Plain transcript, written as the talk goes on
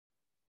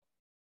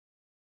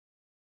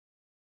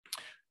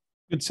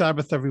Good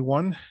Sabbath,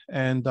 everyone,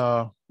 and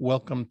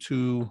welcome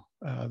to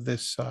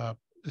this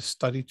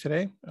study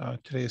today.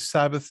 Today is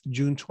Sabbath,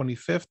 June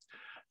 25th,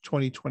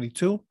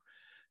 2022,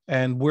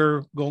 and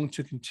we're going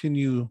to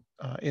continue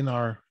in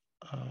our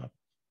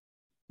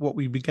what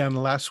we began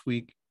last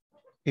week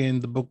in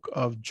the book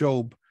of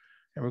Job,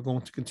 and we're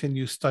going to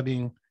continue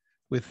studying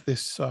with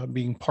this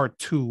being part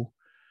two.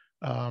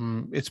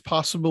 It's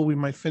possible we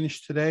might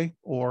finish today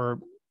or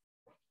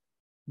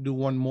do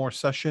one more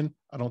session.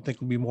 I don't think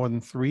it'll be more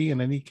than three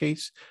in any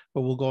case,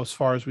 but we'll go as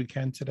far as we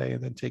can today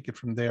and then take it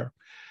from there.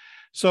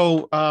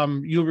 So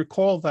you'll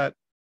recall that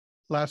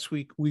last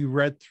week we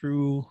read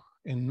through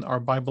in our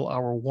Bible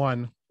Hour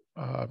 1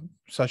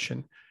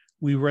 session,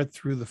 we read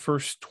through the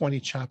first 20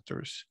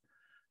 chapters.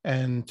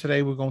 And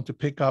today we're going to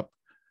pick up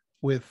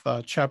with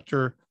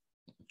chapter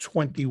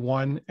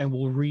 21, and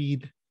we'll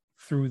read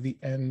through the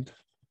end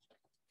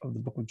of the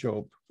book of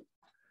Job.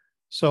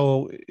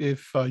 So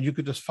if you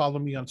could just follow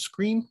me on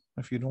screen,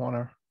 if you don't want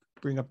to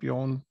bring up your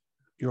own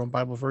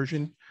Bible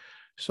version.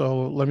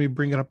 So let me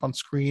bring it up on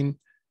screen,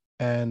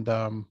 and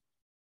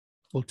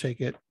we'll take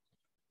it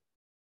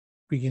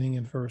beginning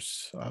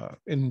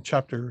in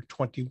chapter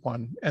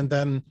 21. And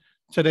then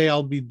today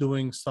I'll be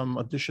doing some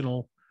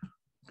additional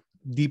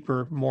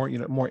deeper, more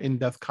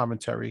in-depth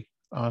commentary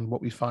on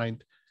what we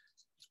find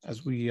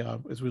as we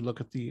look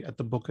at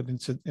the book in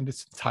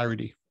its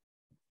entirety.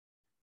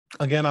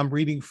 Again, I'm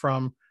reading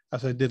from,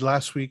 as I did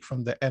last week,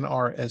 from the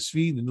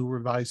NRSV, the New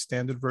Revised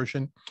Standard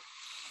Version.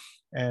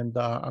 And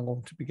I'm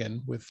going to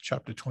begin with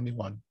chapter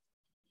 21.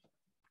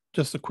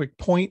 Just a quick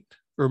point.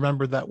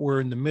 Remember that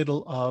we're in the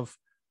middle of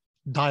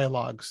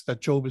dialogues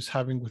that Job is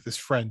having with his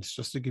friends,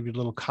 just to give you a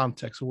little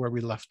context of where we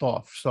left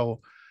off.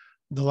 So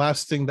the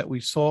last thing that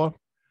we saw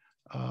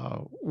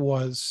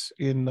was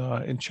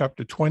in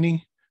chapter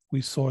 20.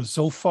 We saw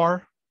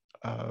Zophar,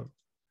 the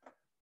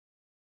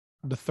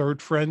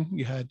third friend.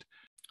 You had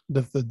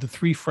the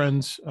three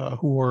friends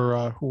who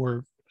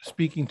were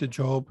speaking to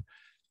Job,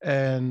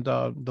 and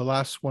the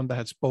last one that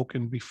had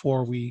spoken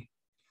before we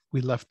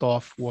left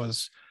off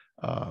was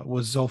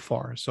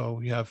Zophar.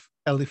 So you have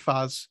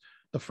Eliphaz,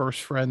 the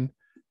first friend,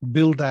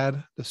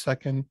 Bildad, the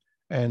second,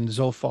 and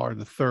Zophar,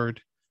 the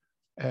third.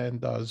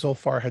 And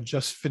Zophar had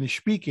just finished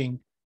speaking,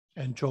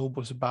 and Job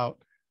was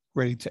about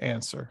ready to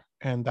answer.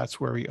 And that's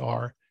where we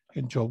are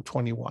in Job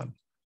 21.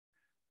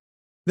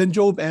 Then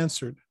Job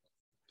answered,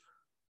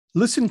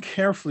 "Listen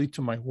carefully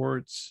to my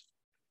words,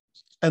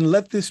 and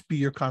let this be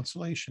your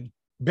consolation.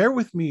 Bear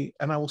with me,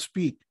 and I will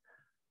speak.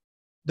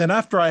 Then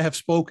after I have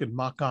spoken,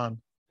 mock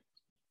on.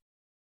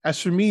 As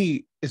for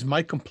me, is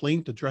my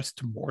complaint addressed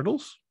to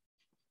mortals?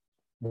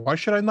 Why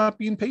should I not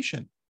be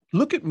impatient?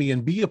 Look at me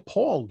and be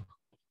appalled,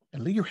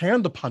 and lay your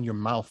hand upon your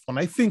mouth. When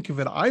I think of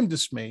it, I'm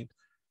dismayed,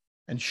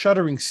 and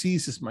shuddering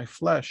seizes my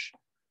flesh.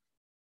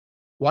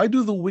 Why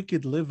do the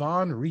wicked live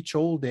on, reach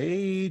old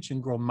age,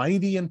 and grow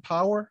mighty in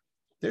power?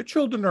 Their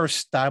children are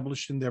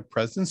established in their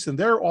presence, and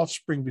their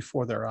offspring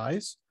before their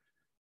eyes.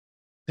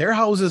 Their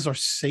houses are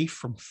safe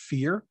from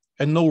fear,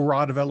 and no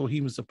rod of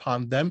Elohim is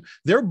upon them.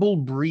 Their bull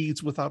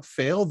breeds without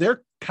fail.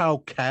 Their cow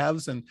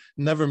calves and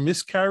never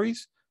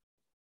miscarries.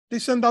 They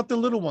send out their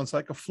little ones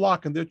like a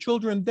flock, and their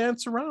children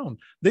dance around.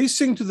 They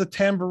sing to the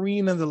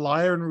tambourine and the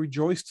lyre and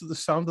rejoice to the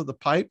sound of the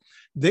pipe.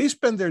 They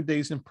spend their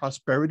days in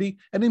prosperity,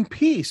 and in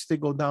peace they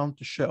go down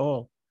to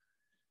Sheol.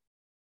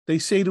 They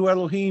say to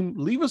Elohim,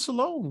 leave us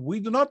alone. We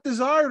do not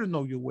desire to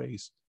know your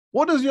ways.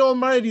 What is the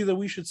Almighty that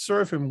we should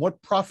serve him?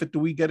 What profit do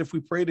we get if we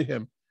pray to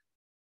him?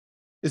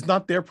 Is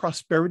not their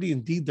prosperity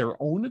indeed their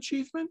own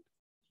achievement?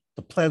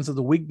 The plans of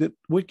the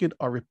wicked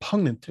are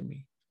repugnant to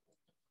me.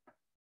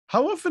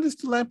 How often is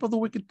the lamp of the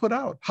wicked put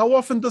out? How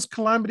often does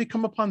calamity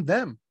come upon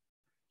them?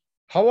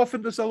 How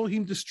often does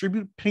Elohim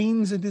distribute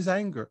pains in his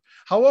anger?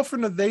 How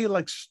often are they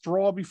like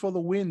straw before the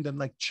wind and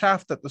like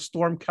chaff that the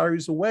storm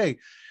carries away?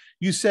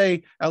 You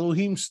say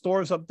Elohim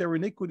stores up their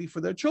iniquity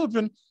for their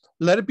children.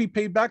 Let it be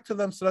paid back to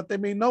them so that they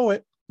may know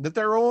it, that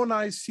their own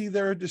eyes see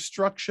their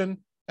destruction,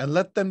 and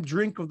let them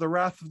drink of the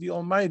wrath of the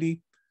Almighty.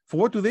 For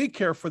what do they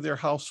care for their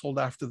household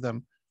after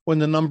them when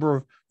the number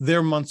of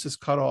their months is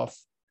cut off?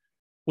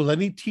 Will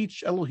any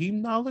teach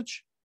Elohim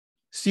knowledge,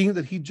 seeing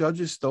that he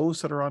judges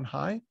those that are on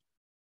high?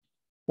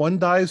 One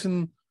dies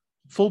in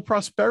full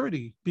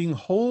prosperity, being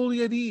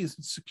wholly at ease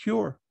and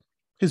secure,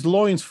 his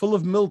loins full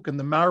of milk and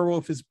the marrow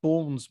of his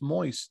bones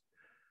moist.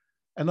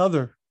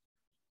 Another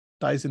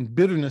dies in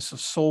bitterness of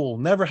soul,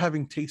 never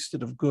having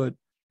tasted of good.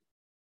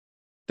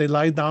 They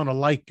lie down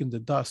alike in the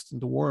dust, and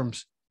the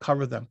worms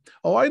cover them.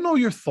 Oh, I know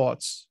your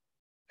thoughts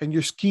and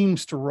your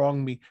schemes to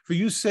wrong me. For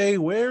you say,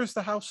 where is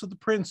the house of the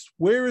prince?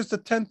 Where is the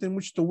tent in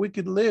which the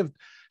wicked lived?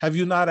 Have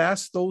you not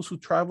asked those who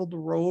travel the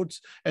roads,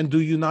 and do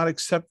you not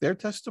accept their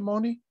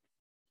testimony?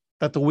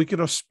 That the wicked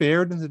are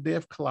spared in the day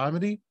of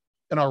calamity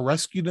and are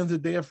rescued in the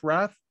day of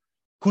wrath?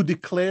 Who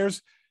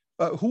declares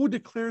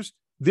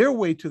their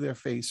way to their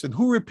face, and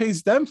who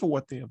repays them for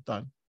what they have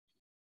done?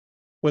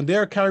 When they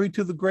are carried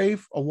to the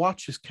grave, a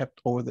watch is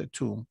kept over their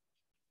tomb.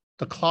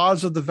 The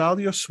clods of the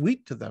valley are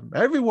sweet to them.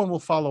 Everyone will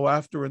follow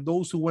after, and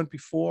those who went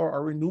before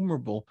are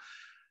innumerable.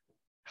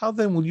 How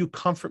then will you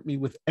comfort me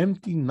with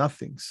empty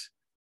nothings?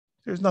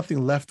 There's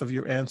nothing left of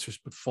your answers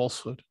but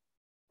falsehood.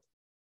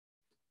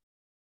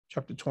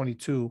 Chapter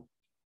 22.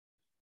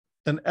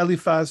 Then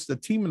Eliphaz the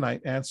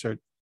Temanite answered,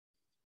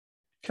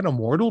 can a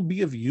mortal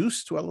be of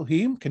use to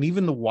Elohim? Can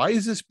even the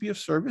wisest be of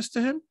service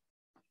to him?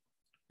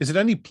 Is it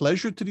any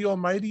pleasure to the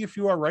Almighty if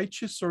you are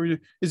righteous, or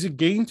is it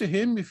gain to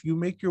him if you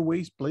make your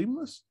ways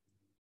blameless?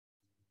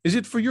 Is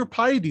it for your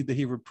piety that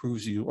he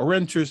reproves you, or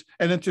enters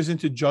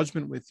into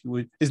judgment with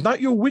you? Is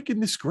not your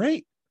wickedness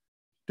great?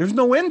 There's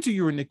no end to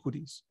your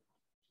iniquities.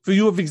 For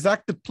you have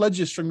exacted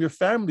pledges from your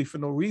family for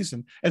no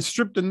reason, and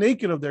stripped the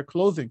naked of their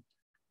clothing.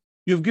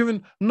 You have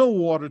given no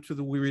water to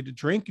the weary to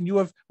drink, and you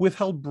have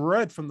withheld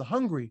bread from the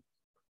hungry.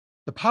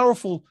 The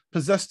powerful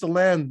possess the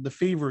land, the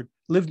favored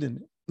live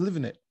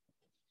in it.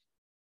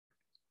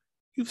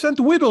 You've sent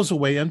widows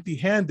away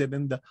empty-handed,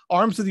 and the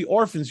arms of the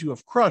orphans you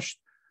have crushed.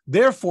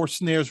 Therefore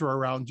snares are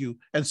around you,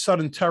 and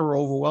sudden terror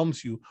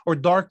overwhelms you, or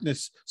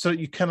darkness so that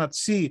you cannot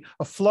see.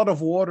 A flood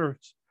of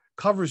waters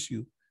covers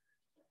you.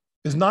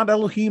 Is not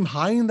Elohim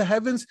high in the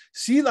heavens?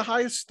 See the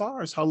highest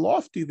stars, how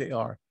lofty they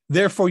are.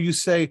 Therefore you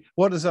say,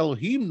 what does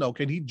Elohim know?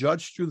 Can he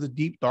judge through the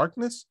deep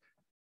darkness?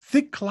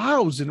 Thick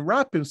clouds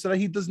enwrap him so that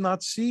he does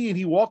not see, and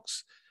he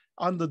walks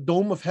on the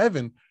dome of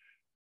heaven.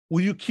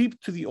 Will you keep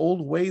to the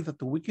old way that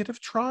the wicked have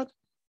trod?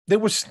 They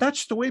were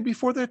snatched away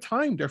before their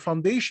time. Their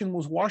foundation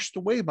was washed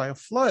away by a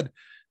flood.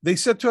 They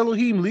said to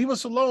Elohim, leave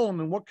us alone,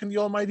 and what can the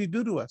Almighty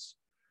do to us?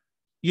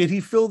 Yet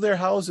he filled their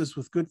houses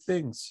with good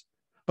things.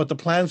 But the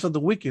plans of the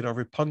wicked are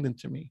repugnant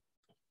to me.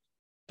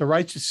 The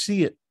righteous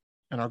see it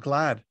and are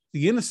glad.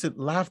 The innocent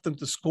laugh them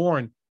to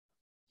scorn,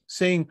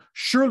 saying,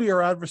 surely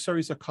our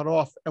adversaries are cut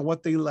off, and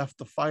what they left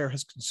the fire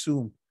has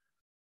consumed.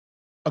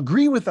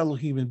 Agree with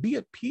Elohim and be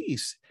at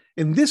peace.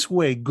 In this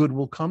way, good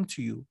will come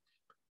to you.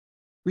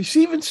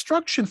 Receive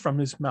instruction from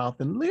his mouth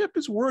and lay up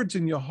his words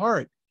in your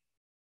heart.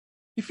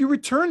 If you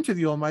return to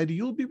the Almighty,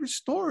 you'll be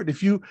restored.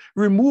 If you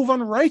remove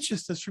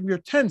unrighteousness from your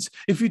tents,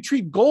 if you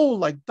treat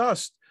gold like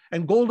dust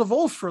and gold of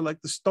Ophir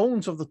like the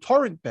stones of the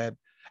torrent bed,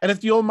 and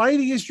if the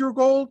Almighty is your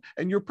gold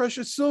and your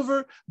precious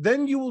silver,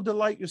 then you will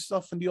delight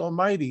yourself in the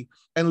Almighty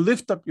and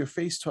lift up your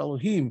face to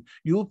Elohim.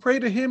 You will pray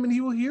to him and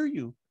he will hear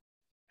you,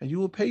 and you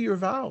will pay your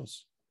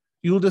vows.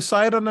 You will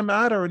decide on a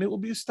matter and it will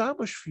be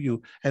established for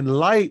you, and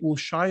light will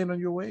shine on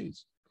your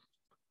ways.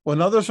 When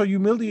others are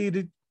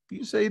humiliated,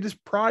 you say it is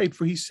pride,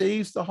 for he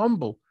saves the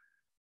humble.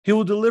 He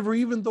will deliver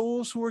even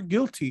those who are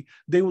guilty.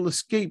 They will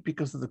escape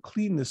because of the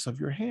cleanness of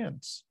your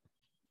hands.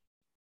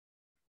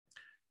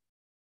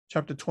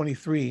 Chapter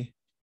 23.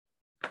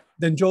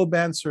 Then Job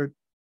answered,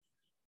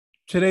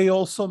 today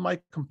also my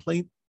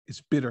complaint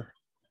is bitter.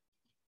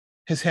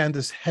 His hand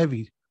is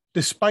heavy,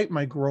 despite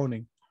my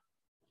groaning.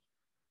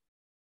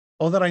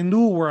 Oh, that I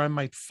knew where I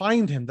might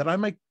find him, that I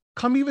might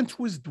come even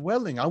to his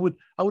dwelling. I would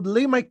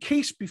lay my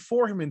case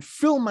before him and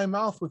fill my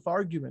mouth with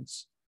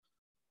arguments.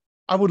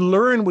 I would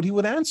learn what he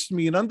would answer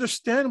me and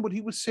understand what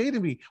he would say to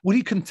me. Would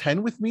he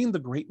contend with me in the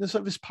greatness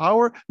of his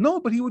power? No,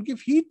 but he would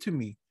give heed to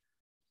me.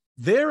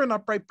 There an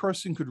upright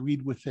person could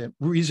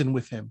reason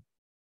with him,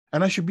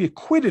 and I should be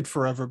acquitted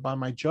forever by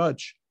my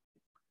judge.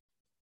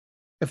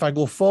 If I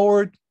go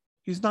forward,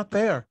 he's not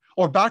there,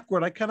 or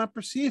backward, I cannot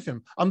perceive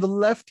him. On the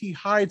left, he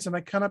hides, and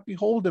I cannot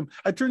behold him.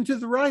 I turn to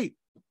the right,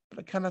 but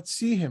I cannot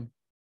see him.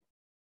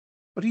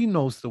 But he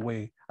knows the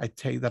way I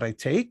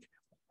take.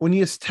 When he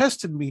has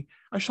tested me,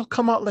 I shall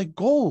come out like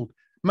gold.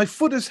 My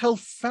foot is held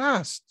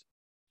fast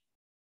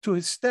to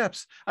his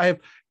steps. I have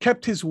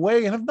kept his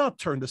way and have not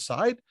turned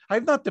aside. I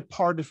have not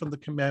departed from the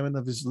commandment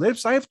of his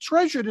lips. I have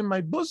treasured in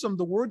my bosom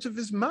the words of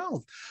his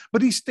mouth.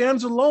 But he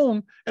stands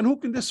alone, and who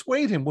can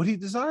dissuade him? What he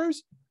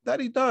desires, that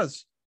he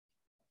does.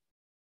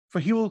 For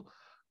he will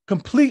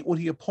complete what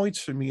he appoints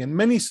for me, and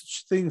many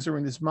such things are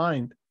in his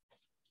mind.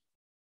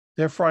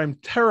 Therefore, I am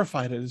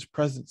terrified at his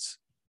presence.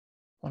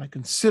 When I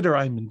consider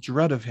I am in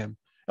dread of him.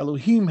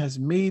 Elohim has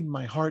made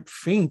my heart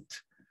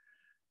faint.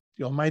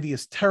 The Almighty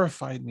has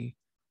terrified me.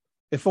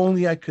 If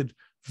only I could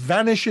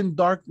vanish in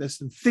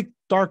darkness, and thick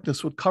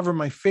darkness would cover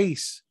my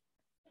face.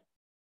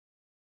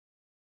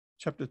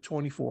 Chapter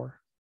 24.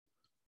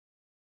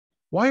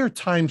 Why are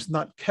times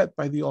not kept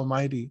by the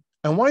Almighty?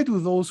 And why do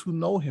those who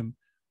know him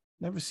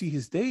never see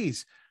his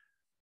days?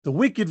 The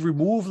wicked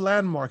remove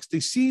landmarks. They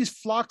seize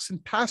flocks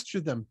and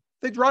pasture them.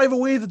 They drive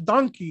away the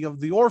donkey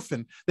of the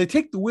orphan. They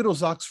take the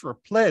widow's ox for a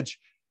pledge.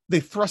 They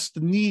thrust the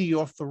needy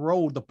off the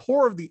road. The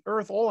poor of the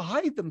earth all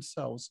hide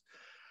themselves.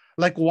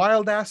 Like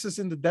wild asses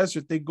in the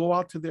desert, they go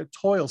out to their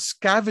toil,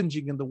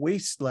 scavenging in the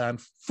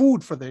wasteland,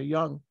 food for their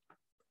young.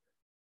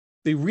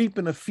 They reap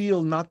in a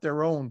field not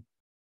their own,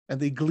 and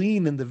they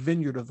glean in the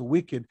vineyard of the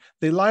wicked.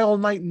 They lie all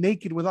night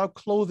naked without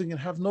clothing and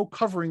have no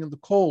covering in the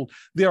cold.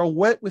 They are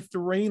wet with the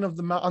rain of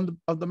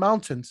the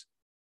mountains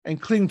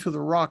and cling to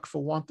the rock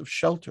for want of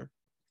shelter.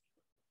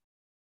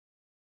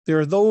 There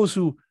are those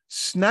who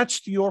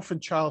snatch the orphan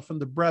child from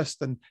the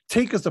breast and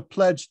take as a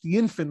pledge the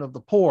infant of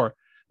the poor.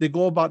 They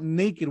go about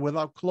naked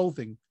without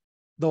clothing.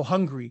 Though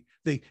hungry,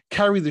 they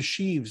carry the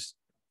sheaves.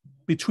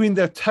 Between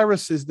their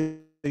terraces,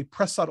 they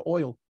press out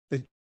oil.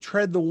 They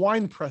tread the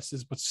wine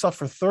presses, but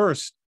suffer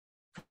thirst.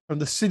 From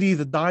the city,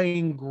 the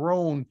dying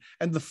groan,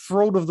 and the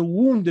throat of the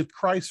wounded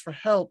cries for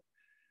help.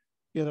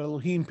 Yet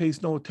Elohim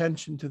pays no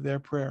attention to their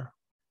prayer.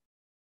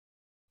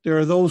 There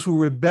are those who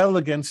rebel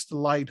against the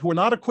light, who are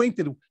not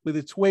acquainted with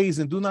its ways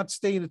and do not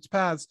stay in its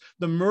paths.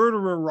 The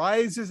murderer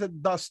rises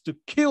at dusk to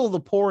kill the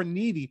poor and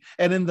needy,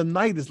 and in the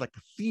night is like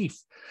a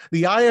thief.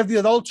 The eye of the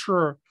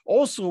adulterer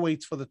also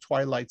waits for the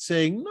twilight,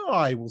 saying, "No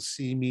eye will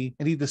see me,"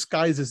 and he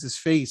disguises his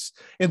face.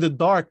 In the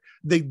dark,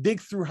 they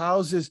dig through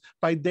houses.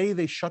 By day,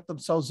 they shut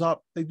themselves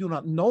up. They do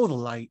not know the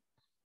light.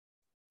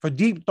 For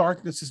deep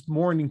darkness is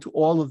morning to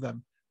all of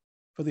them,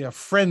 for they are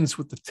friends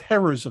with the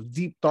terrors of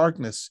deep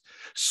darkness.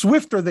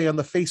 Swift are they on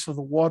the face of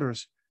the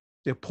waters.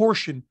 Their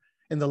portion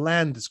in the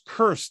land is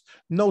cursed.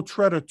 No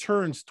treader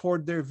turns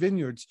toward their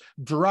vineyards.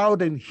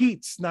 Drought and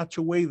heat snatch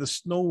away the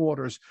snow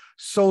waters.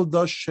 So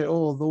does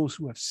Sheol those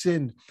who have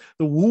sinned.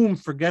 The womb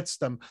forgets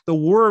them. The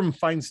worm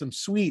finds them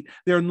sweet.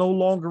 They are no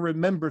longer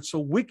remembered. So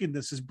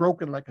wickedness is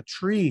broken like a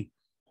tree.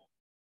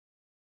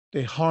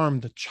 They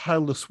harm the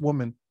childless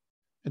woman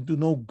and do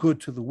no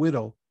good to the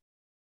widow.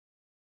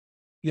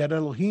 Yet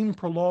Elohim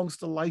prolongs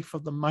the life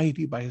of the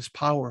mighty by his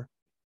power.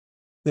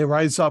 They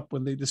rise up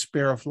when they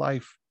despair of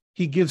life.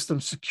 He gives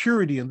them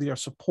security and they are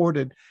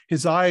supported.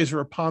 His eyes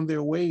are upon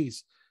their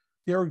ways.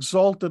 They are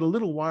exalted a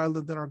little while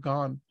and then are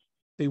gone.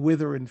 They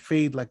wither and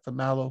fade like the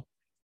mallow.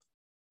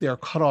 They are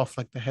cut off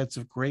like the heads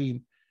of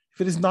grain.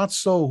 If it is not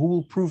so, who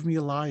will prove me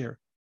a liar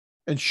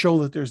and show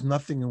that there's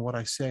nothing in what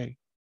I say?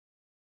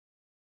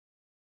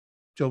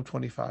 Job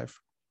 25.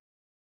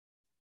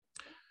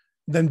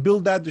 Then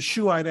Bildad the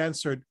Shuhite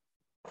answered,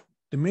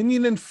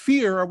 "Dominion and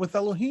fear are with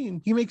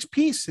Elohim. He makes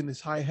peace in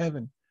his high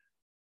heaven.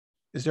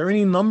 Is there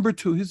any number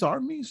to his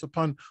armies?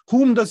 Upon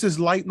whom does his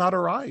light not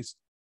arise?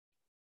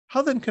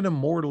 How then can a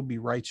mortal be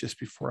righteous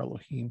before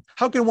Elohim?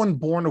 How can one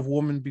born of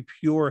woman be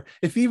pure?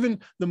 If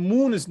even the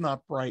moon is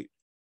not bright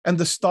and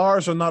the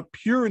stars are not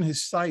pure in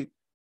his sight,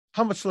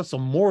 how much less a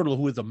mortal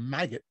who is a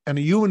maggot and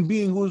a human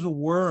being who is a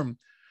worm?"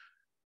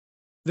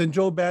 Then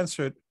Job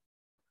answered,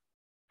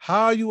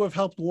 "How you have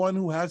helped one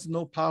who has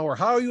no power,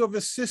 how you have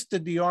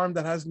assisted the arm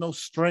that has no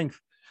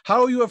strength,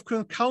 how you have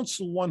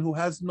counseled one who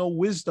has no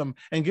wisdom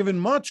and given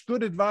much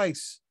good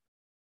advice.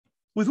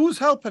 With whose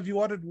help have you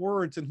uttered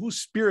words and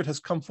whose spirit has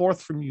come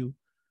forth from you?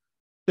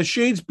 The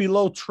shades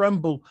below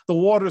tremble, the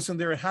waters and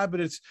their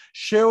inhabitants.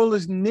 Sheol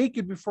is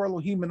naked before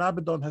Elohim and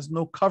Abaddon has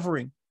no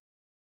covering.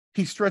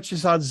 He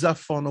stretches out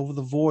Zephon over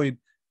the void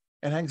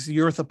and hangs the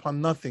earth upon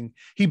nothing.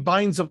 He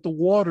binds up the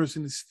waters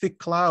in his thick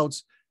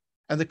clouds,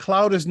 and the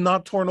cloud is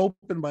not torn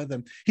open by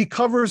them. He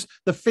covers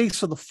the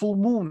face of the full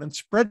moon and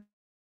spreads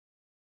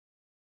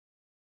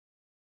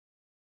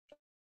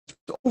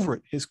over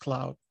it his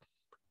cloud.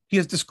 He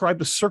has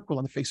described a circle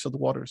on the face of the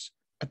waters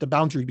at the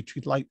boundary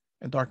between light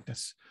and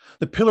darkness.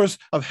 The pillars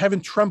of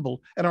heaven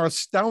tremble and are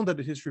astounded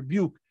at his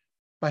rebuke.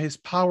 By his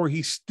power,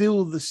 he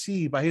stilled the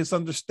sea. By his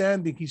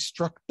understanding, he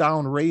struck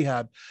down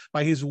Rahab.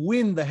 By his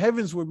wind, the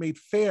heavens were made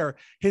fair.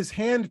 His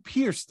hand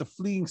pierced the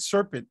fleeing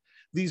serpent.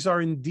 These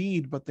are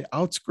indeed but the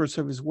outskirts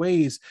of his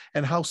ways,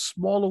 and how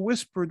small a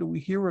whisper do we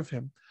hear of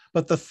him?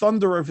 But the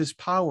thunder of his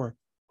power,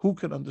 who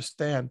can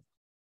understand?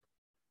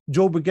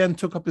 Job again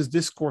took up his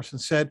discourse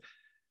and said,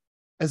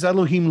 "As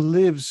Elohim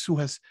lives, who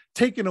has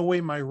taken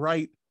away my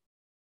right,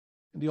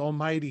 and the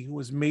Almighty, who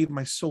has made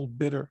my soul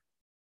bitter,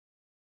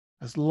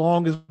 as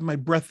long as my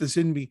breath is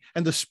in me,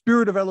 and the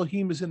spirit of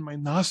Elohim is in my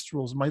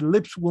nostrils, my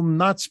lips will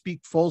not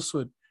speak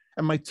falsehood,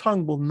 and my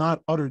tongue will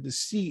not utter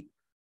deceit.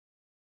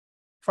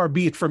 Far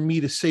be it from me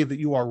to say that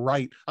you are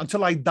right.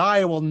 Until I die,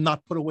 I will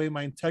not put away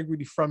my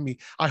integrity from me.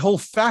 I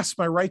hold fast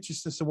my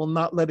righteousness and will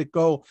not let it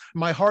go.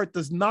 My heart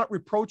does not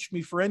reproach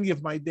me for any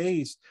of my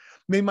days.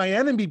 May my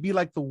enemy be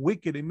like the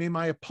wicked, and may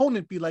my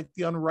opponent be like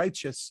the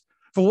unrighteous.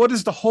 For what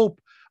is the hope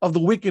of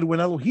the wicked when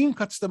Elohim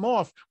cuts them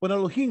off, when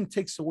Elohim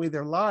takes away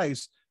their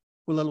lives?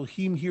 Will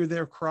Elohim hear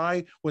their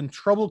cry when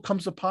trouble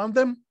comes upon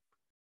them?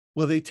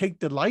 Will they take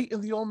delight in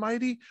the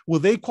Almighty? Will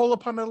they call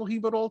upon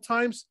Elohim at all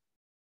times?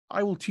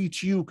 I will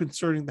teach you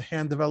concerning the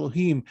hand of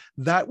Elohim.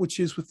 That which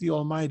is with the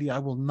Almighty I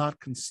will not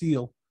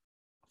conceal.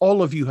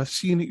 All of you have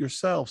seen it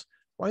yourselves.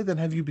 Why then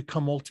have you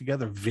become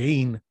altogether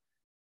vain?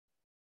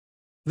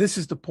 This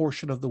is the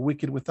portion of the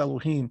wicked with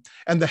Elohim,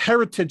 and the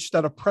heritage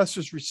that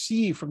oppressors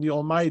receive from the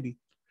Almighty.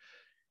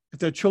 If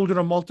their children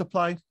are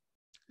multiplied,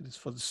 it is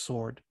for the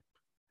sword,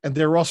 and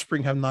their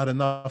offspring have not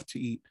enough to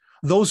eat.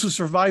 Those who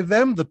survive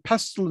them, the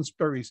pestilence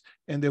buries,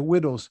 and their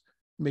widows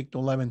make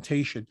no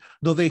lamentation.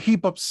 Though they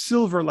heap up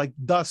silver like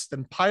dust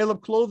and pile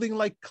up clothing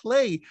like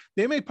clay,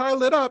 they may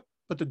pile it up,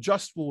 but the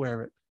just will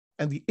wear it,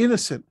 and the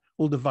innocent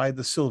will divide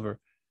the silver.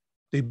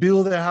 They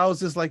build their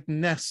houses like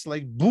nests,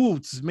 like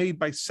booths made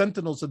by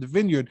sentinels of the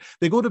vineyard.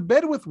 They go to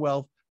bed with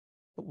wealth,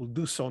 but will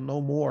do so no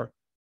more.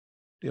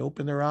 They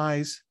open their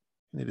eyes,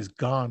 and it is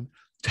gone.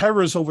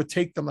 Terrors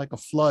overtake them like a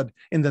flood.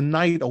 In the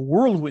night, a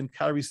whirlwind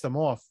carries them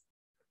off.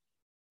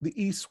 The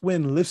east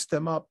wind lifts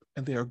them up,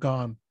 and they are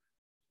gone.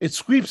 It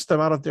sweeps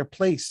them out of their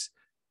place.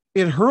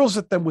 It hurls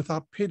at them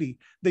without pity.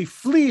 They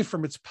flee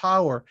from its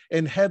power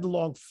in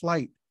headlong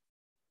flight.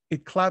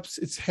 It claps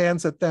its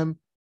hands at them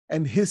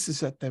and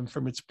hisses at them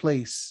from its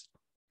place.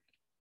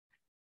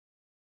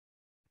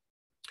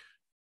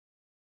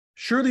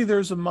 Surely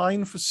there's a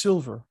mine for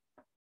silver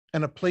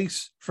and a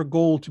place for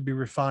gold to be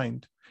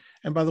refined.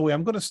 And by the way,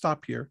 I'm going to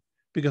stop here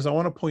because I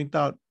want to point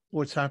out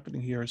what's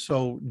happening here.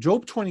 So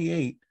Job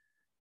 28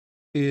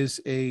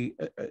 is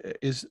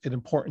an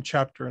important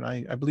chapter. And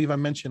I believe I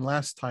mentioned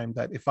last time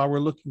that if I were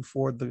looking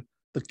for the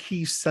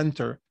key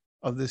center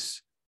of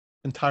this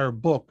entire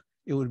book,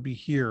 it would be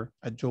here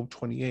at Job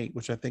 28,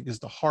 which I think is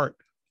the heart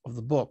of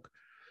the book.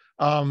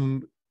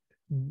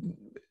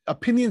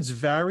 Opinions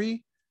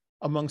vary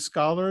among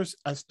scholars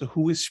as to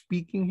who is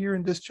speaking here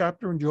in this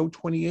chapter in Job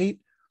 28.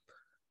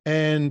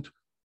 And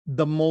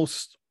the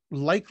most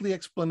likely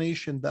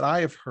explanation that I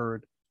have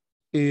heard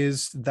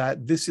is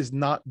that this is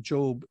not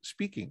Job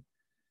speaking.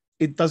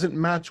 It doesn't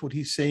match what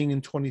he's saying in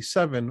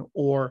 27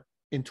 or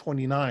in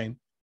 29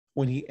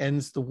 when he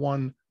ends the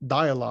one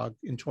dialogue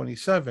in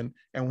 27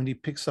 and when he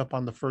picks up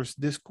on the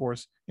first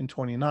discourse in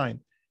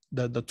 29.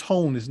 The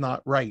tone is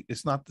not right.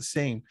 It's not the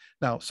same.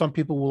 Now, some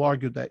people will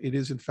argue that it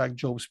is in fact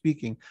Job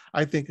speaking.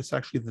 I think it's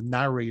actually the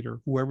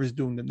narrator, whoever is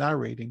doing the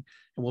narrating.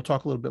 And we'll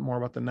talk a little bit more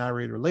about the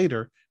narrator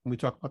later when we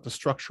talk about the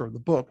structure of the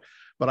book.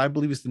 But I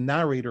believe it's the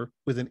narrator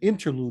with an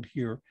interlude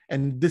here.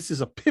 And this is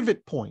a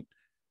pivot point.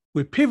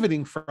 We're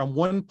pivoting from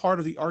one part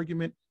of the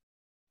argument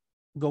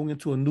going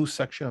into a new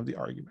section of the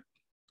argument.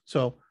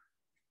 So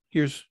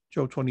here's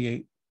Job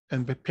 28,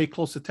 and pay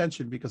close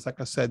attention because,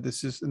 like I said,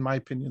 this is, in my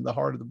opinion, the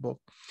heart of the book.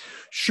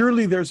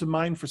 Surely there's a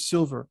mine for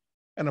silver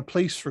and a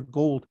place for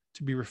gold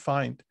to be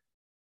refined.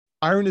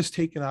 Iron is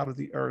taken out of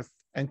the earth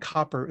and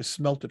copper is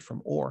smelted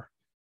from ore.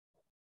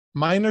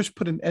 Miners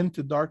put an end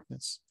to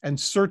darkness and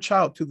search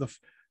out to the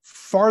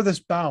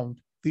farthest bound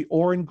the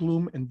ore in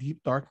gloom and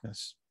deep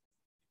darkness.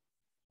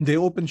 They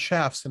open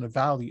shafts in a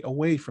valley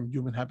away from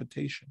human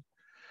habitation.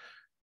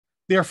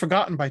 They are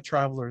forgotten by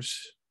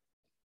travelers.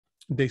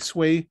 They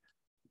sway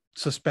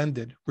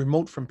suspended,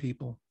 remote from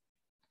people.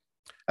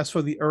 As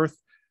for the earth,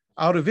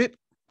 out of it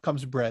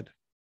comes bread,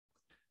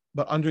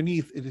 but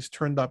underneath it is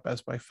turned up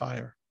as by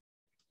fire.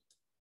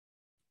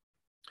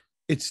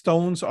 Its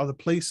stones are the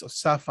place of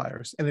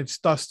sapphires, and its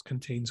dust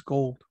contains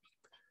gold.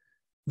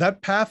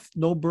 That path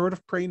no bird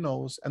of prey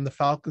knows, and the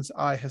falcon's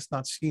eye has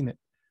not seen it.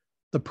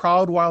 The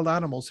proud wild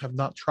animals have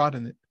not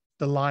trodden it.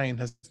 The lion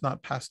has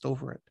not passed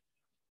over it.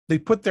 They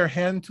put their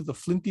hand to the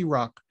flinty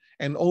rock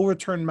and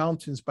overturn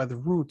mountains by the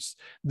roots.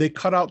 They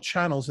cut out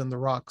channels in the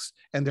rocks,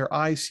 and their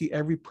eyes see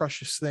every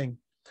precious thing.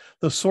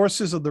 The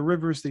sources of the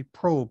rivers they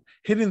probe,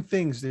 hidden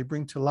things they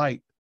bring to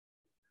light.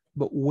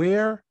 But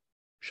where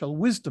shall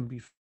wisdom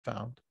be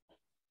found?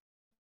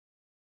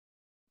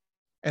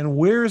 And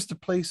where is the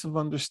place of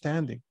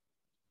understanding?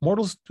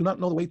 Mortals do not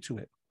know the way to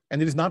it,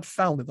 and it is not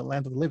found in the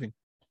land of the living.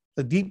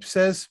 The deep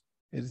says,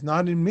 it is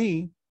not in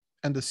me,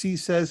 and the sea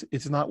says,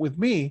 it's not with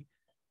me.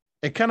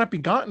 It cannot be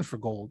gotten for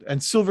gold,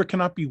 and silver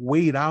cannot be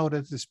weighed out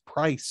at this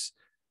price.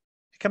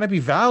 It cannot be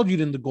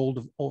valued in the gold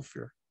of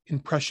Ophir, in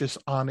precious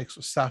onyx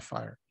or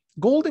sapphire.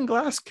 Gold and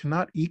glass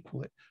cannot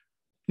equal it,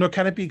 nor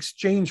can it be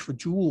exchanged for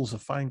jewels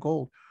of fine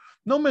gold.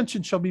 No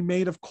mention shall be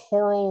made of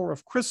coral or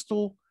of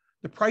crystal.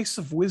 The price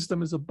of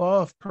wisdom is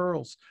above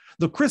pearls.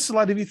 The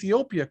chrysolite of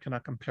Ethiopia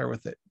cannot compare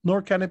with it,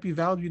 nor can it be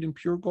valued in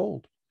pure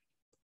gold.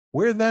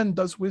 Where then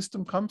does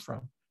wisdom come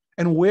from?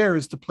 And where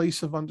is the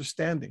place of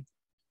understanding?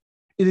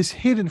 It is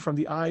hidden from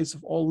the eyes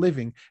of all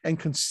living and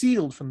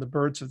concealed from the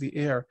birds of the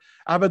air.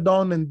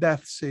 Abaddon and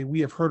Death say,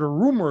 we have heard a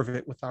rumor of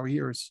it with our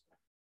ears.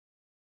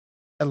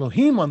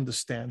 Elohim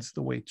understands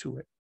the way to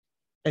it,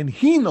 and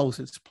he knows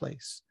its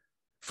place.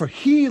 For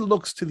he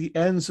looks to the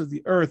ends of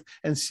the earth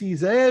and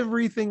sees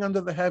everything under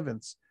the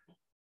heavens.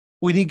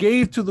 When he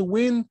gave to the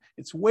wind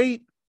its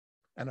weight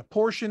and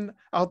apportioned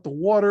out the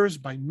waters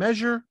by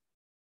measure,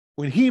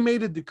 when he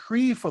made a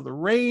decree for the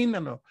rain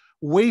and a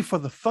way for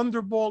the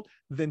thunderbolt,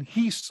 then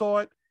he saw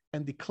it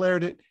and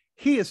declared it.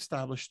 He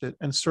established it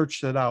and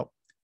searched it out.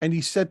 And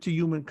he said to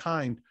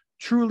humankind,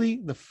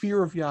 truly the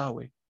fear of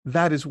Yahweh,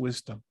 that is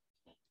wisdom.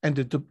 And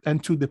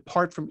to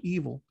depart from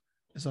evil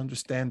is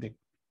understanding.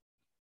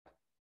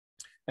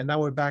 And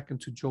now we're back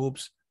into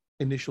Job's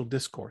initial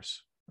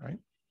discourse, right?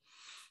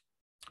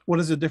 What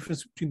is the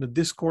difference between the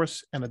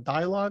discourse and a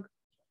dialogue?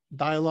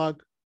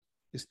 Dialogue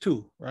is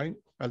two, right?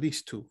 At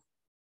least two.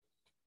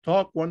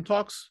 One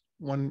talks,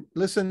 one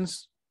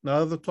listens, the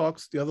other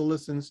talks, the other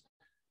listens,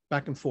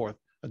 back and forth.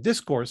 A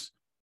discourse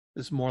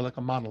is more like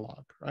a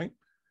monologue, right?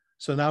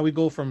 So now we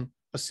go from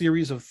a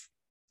series of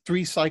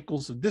 3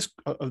 cycles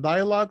of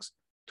dialogues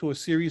to a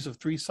series of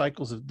 3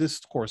 cycles of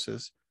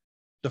discourses.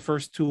 The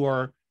first two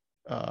are,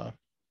 the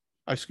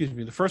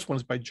first one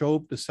is by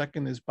Job. The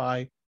second is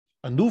by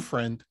a new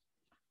friend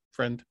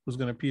who's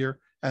going to appear.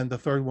 And the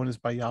third one is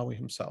by Yahweh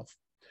himself.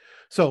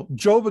 So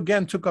Job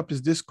again took up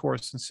his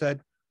discourse and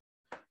said,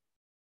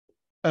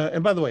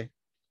 and by the way,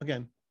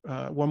 again,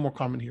 one more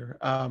comment here.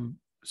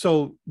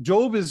 So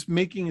Job is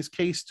making his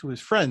case to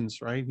his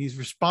friends, right? He's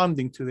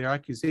responding to their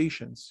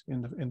accusations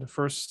in the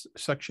first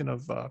section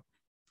of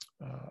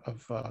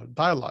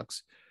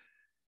dialogues.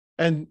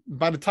 And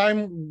by the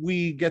time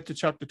we get to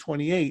chapter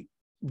 28,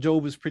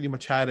 Job has pretty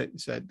much had it and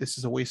said, this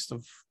is a waste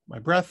of my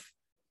breath.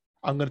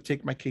 I'm going to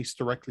take my case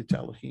directly to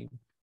Elohim.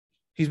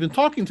 He's been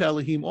talking to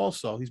Elohim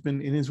also. He's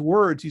been, in his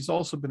words, he's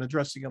also been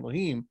addressing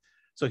Elohim.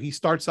 So he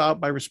starts out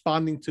by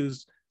responding to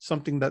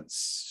something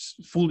that's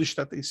foolish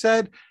that they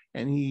said,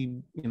 and he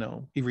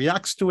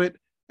reacts to it.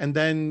 And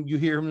then you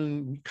hear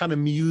him kind of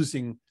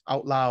musing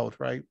out loud,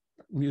 right?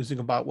 Musing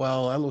about,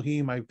 well,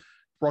 Elohim, I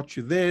brought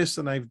you this,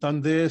 and I've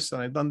done this,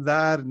 and I've done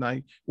that,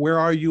 and where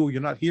are you?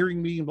 You're not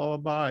hearing me, blah, blah,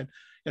 blah.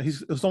 And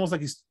it's almost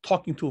like he's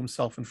talking to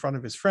himself in front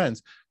of his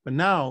friends. But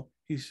now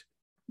he's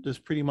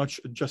just pretty much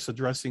just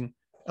addressing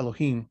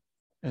Elohim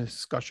in his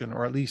discussion,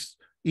 or at least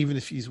even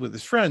if he's with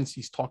his friends,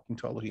 he's talking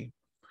to Elohim.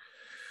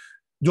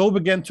 Job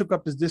again took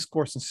up his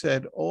discourse and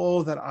said,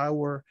 oh, that I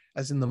were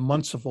as in the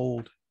months of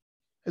old,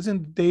 as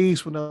in the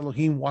days when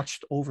Elohim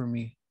watched over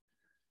me,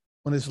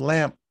 when his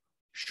lamp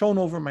shone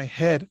over my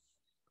head,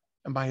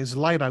 and by his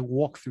light I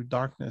walked through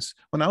darkness,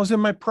 when I was in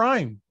my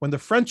prime, when the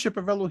friendship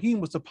of Elohim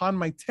was upon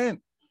my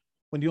tent,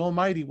 when the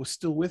Almighty was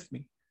still with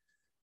me,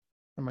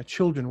 when my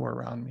children were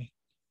around me,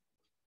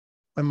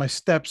 when my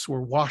steps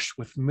were washed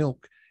with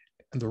milk,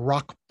 and the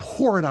rock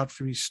poured out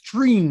for me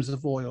streams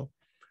of oil.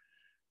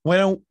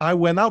 When I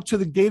went out to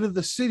the gate of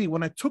the city,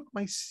 when I took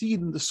my seat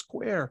in the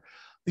square,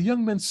 the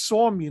young men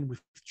saw me and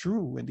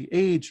withdrew, and the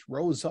aged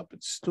rose up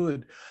and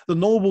stood. The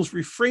nobles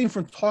refrained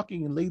from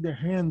talking and laid their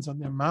hands on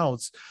their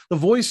mouths. The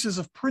voices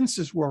of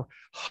princes were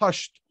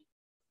hushed,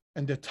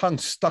 and their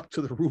tongues stuck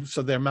to the roofs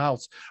of their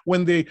mouths.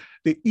 When the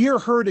ear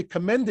heard, it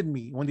commended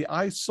me. When the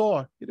eye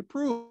saw, it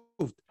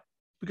approved,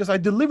 because I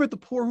delivered the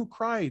poor who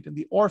cried and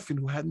the orphan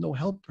who had no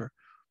helper.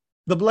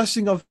 The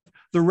blessing of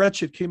the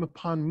wretched came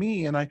upon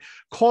me, and I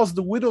caused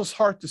the widow's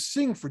heart to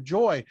sing for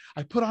joy.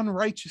 I put on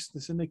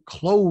righteousness, and they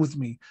clothed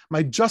me.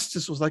 My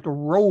justice was like a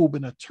robe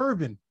and a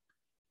turban.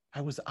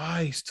 I was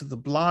eyes to the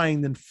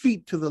blind and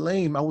feet to the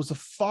lame. I was a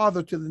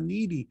father to the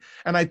needy,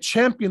 and I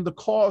championed the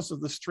cause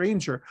of the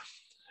stranger.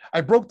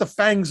 I broke the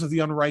fangs of the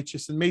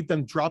unrighteous and made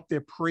them drop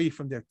their prey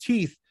from their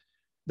teeth.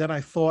 Then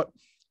I thought,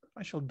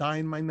 I shall die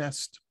in my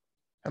nest,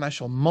 and I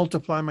shall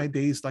multiply my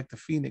days like the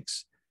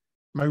phoenix.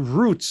 My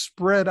roots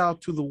spread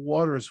out to the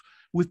waters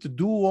with the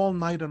dew all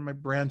night on my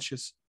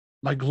branches.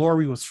 My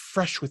glory was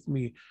fresh with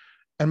me,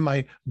 and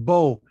my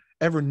bow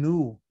ever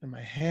new in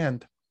my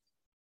hand.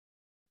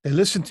 They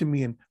listened to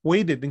me and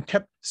waited and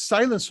kept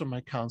silence from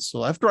my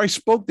counsel. After I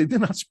spoke, they did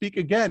not speak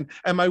again,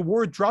 and my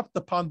word dropped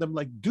upon them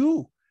like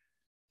dew.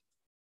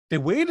 They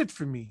waited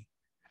for me.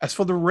 As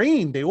for the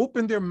rain, they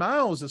opened their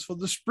mouths. As for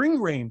the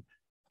spring rain,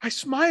 I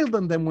smiled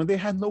on them when they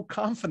had no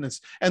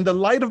confidence, and the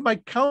light of my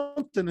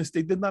countenance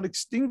they did not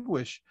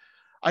extinguish.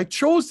 I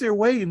chose their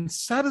way and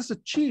sat as a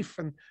chief,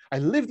 and I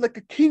lived like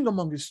a king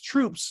among his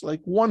troops,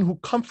 like one who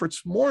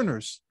comforts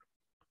mourners.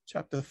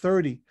 Chapter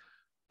 30.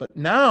 But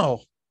now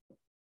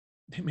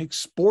they make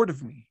sport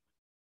of me.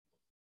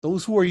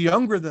 Those who are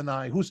younger than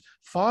I, whose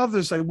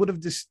fathers I would have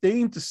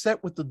disdained to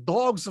set with the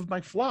dogs of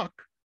my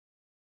flock.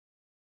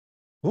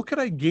 What could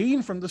I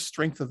gain from the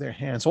strength of their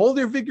hands? All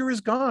their vigor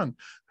is gone.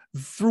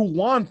 Through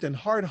want and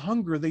hard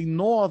hunger, they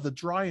gnaw the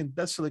dry and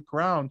desolate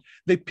ground.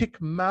 They pick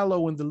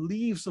mallow and the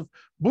leaves of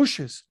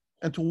bushes,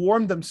 and to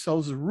warm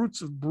themselves the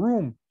roots of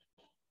broom.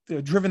 They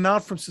are driven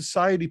out from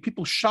society.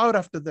 People shout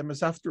after them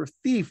as after a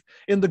thief.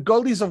 In the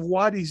gullies of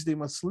wadis they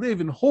must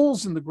live, in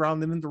holes in the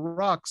ground and in the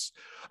rocks.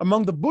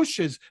 Among the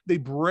bushes they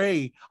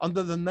bray.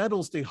 Under the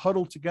nettles they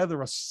huddle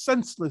together, a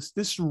senseless,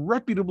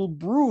 disreputable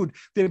brood.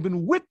 They have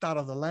been whipped out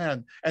of the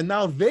land, and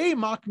now they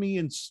mock me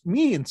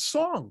in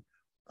song.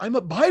 I'm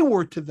a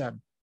byword to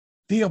them.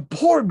 They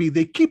abhor me.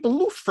 They keep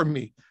aloof from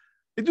me.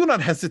 They do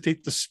not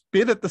hesitate to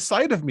spit at the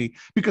sight of me.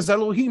 Because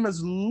Elohim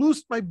has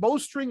loosed my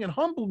bowstring and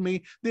humbled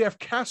me, they have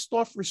cast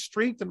off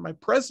restraint in my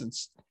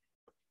presence.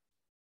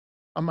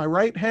 On my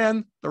right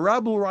hand, the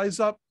rabble rise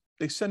up.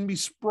 They send me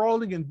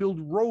sprawling and build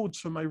roads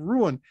for my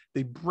ruin.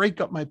 They break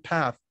up my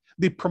path.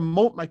 They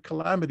promote my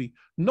calamity.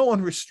 No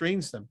one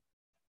restrains them.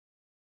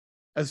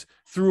 As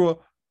through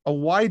a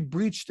wide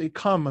breach they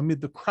come, amid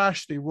the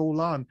crash they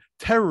roll on.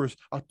 Terrors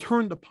are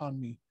turned upon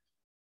me.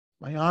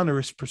 My honor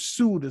is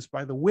pursued as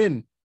by the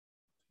wind,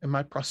 and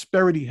my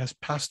prosperity has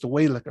passed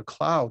away like a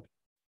cloud.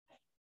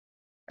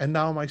 And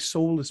now my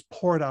soul is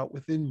poured out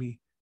within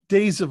me.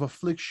 Days of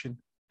affliction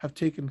have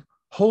taken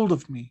hold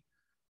of me.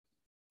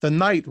 The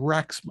night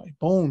racks my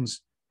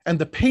bones, and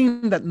the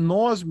pain that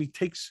gnaws me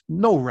takes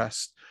no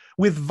rest.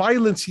 With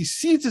violence, he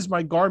seizes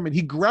my garment.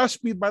 He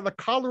grasps me by the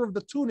collar of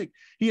the tunic.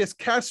 He has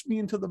cast me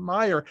into the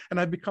mire, and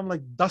I become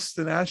like dust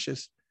and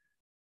ashes.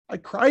 I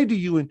cry to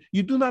you, and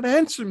you do not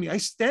answer me. I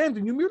stand,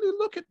 and you merely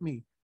look at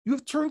me. You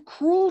have turned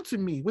cruel to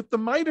me. With the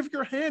might of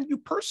your hand, you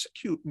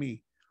persecute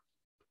me.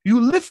 You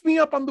lift me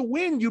up on the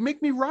wind. You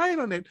make me ride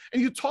on it,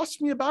 and you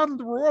toss me about in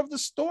the roar of the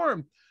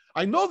storm.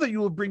 I know that you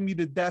will bring me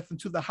to death and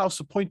to the house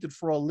appointed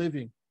for all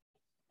living.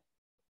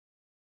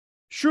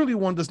 Surely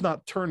one does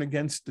not turn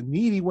against the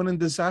needy when in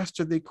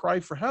disaster they cry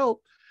for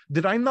help.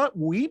 Did I not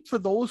weep for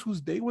those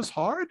whose day was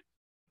hard?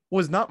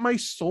 Was not my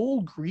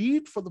soul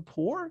grieved for the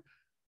poor?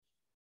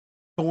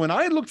 But when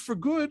I looked for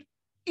good,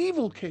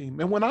 evil came.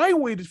 And when I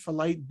waited for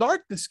light,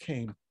 darkness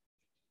came.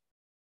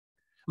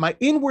 My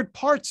inward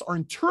parts are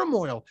in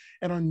turmoil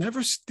and are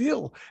never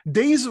still.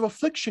 Days of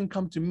affliction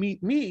come to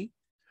meet me.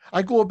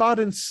 I go about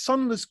in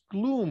sunless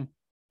gloom.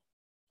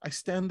 I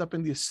stand up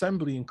in the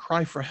assembly and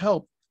cry for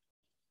help.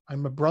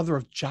 I'm a brother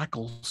of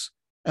jackals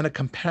and a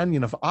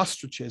companion of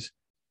ostriches.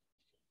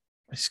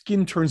 My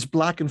skin turns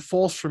black and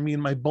falls from me,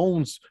 and my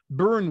bones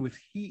burn with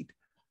heat.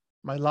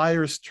 My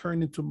lyres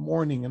turn into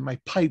mourning, and my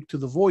pipe to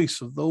the voice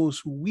of those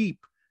who weep.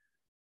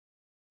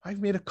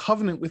 I've made a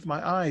covenant with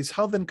my eyes.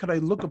 How then could I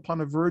look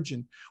upon a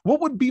virgin? What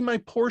would be my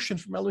portion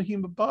from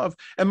Elohim above,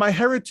 and my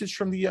heritage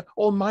from the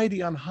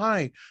Almighty on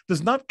high?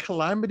 Does not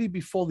calamity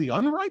befall the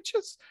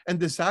unrighteous, and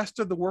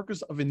disaster the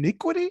workers of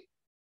iniquity?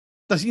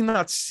 Does he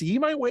not see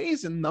my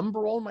ways and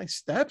number all my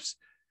steps?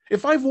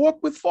 If I've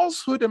walked with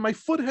falsehood and my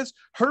foot has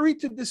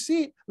hurried to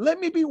deceit, let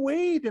me be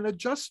weighed in a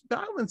just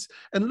balance,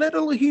 and let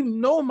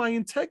Elohim know my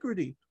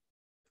integrity.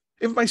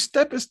 If my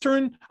step is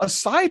turned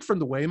aside from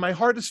the way, my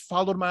heart has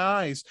followed my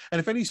eyes, and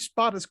if any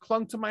spot has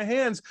clung to my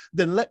hands,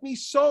 then let me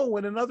sow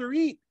and another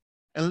eat,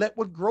 and let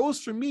what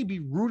grows from me be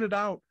rooted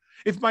out.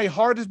 If my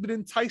heart has been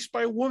enticed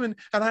by a woman,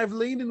 and I have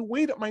lain in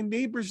wait at my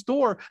neighbor's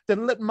door,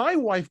 then let my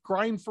wife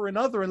grind for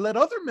another, and let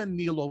other men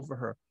kneel over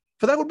her.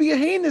 For that would be a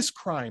heinous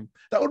crime.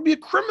 That would be a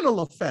criminal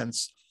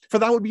offense. For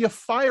that would be a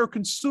fire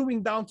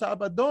consuming down to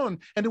Abaddon,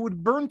 and it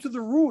would burn to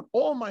the root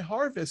all my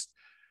harvest.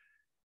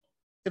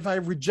 If I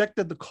have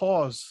rejected the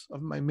cause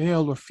of my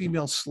male or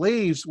female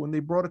slaves when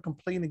they brought a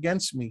complaint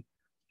against me,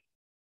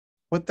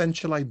 what then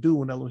shall I do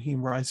when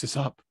Elohim rises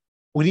up?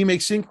 When he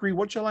makes inquiry,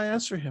 what shall I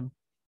answer him?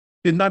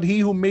 Did not he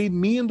who made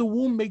me in the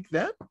womb make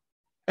them?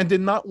 And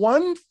did not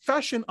one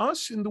fashion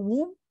us in the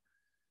womb?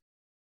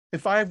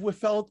 If I have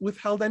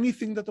withheld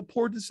anything that the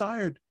poor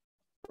desired,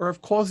 or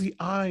have caused the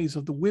eyes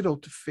of the widow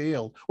to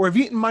fail, or have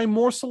eaten my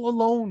morsel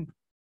alone,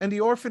 and the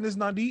orphan is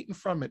not eaten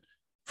from it.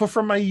 For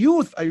from my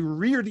youth I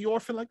reared the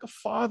orphan like a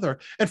father,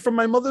 and from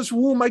my mother's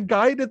womb I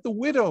guided the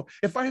widow.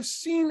 If I have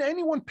seen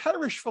anyone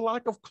perish for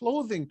lack of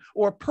clothing,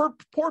 or a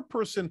poor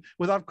person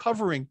without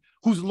covering,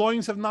 whose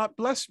loins have not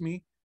blessed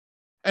me,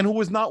 and who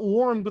was not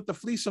warmed with the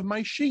fleece of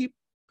my sheep,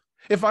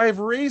 if I have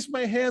raised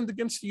my hand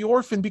against the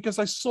orphan because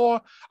I saw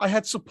I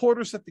had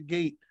supporters at the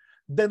gate,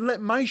 then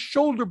let my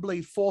shoulder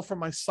blade fall from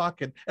my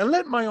socket, and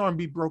let my arm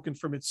be broken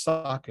from its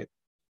socket.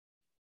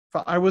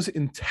 For I was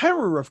in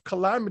terror of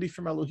calamity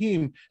from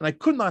Elohim, and I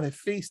could not have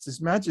faced his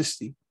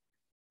majesty.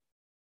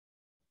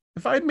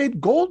 If I had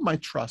made gold my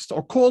trust,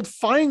 or called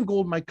fine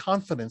gold my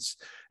confidence,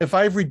 if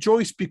I have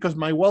rejoiced because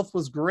my wealth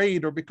was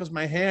great, or because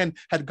my hand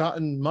had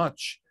gotten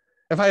much,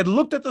 if I had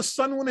looked at the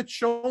sun when it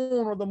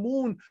shone, or the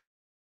moon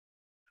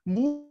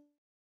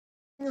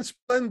in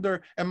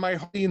splendor, and my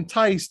heart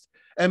enticed,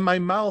 and my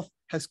mouth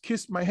has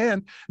kissed my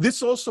hand,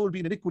 this also would be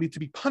an iniquity to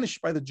be punished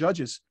by the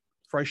judges,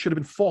 for I should have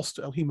been false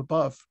to Elohim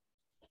above.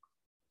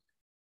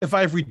 If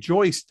I have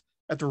rejoiced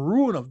at the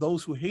ruin of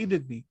those who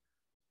hated me,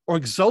 or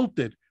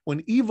exulted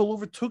when evil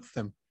overtook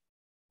them,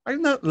 I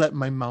have not let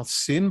my mouth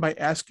sin by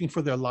asking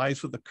for their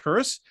lives with a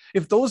curse.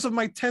 If those of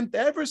my tent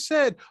ever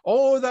said,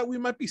 oh, that we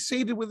might be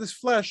sated with his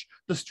flesh,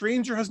 the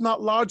stranger has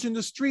not lodged in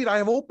the street, I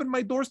have opened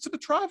my doors to the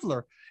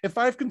traveler. If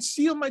I have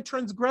concealed my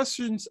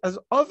transgressions as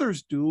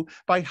others do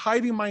by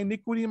hiding my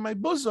iniquity in my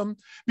bosom,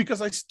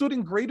 because I stood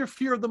in greater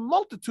fear of the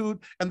multitude,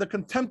 and the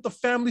contempt of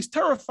families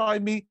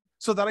terrified me,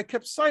 so that I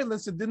kept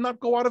silence and did not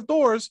go out of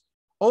doors,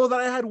 oh,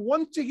 that I had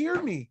one to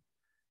hear me.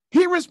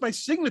 Here is my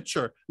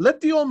signature. Let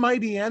the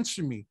Almighty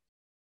answer me.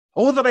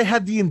 Oh, that I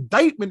had the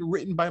indictment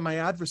written by my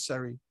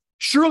adversary.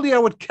 Surely I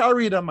would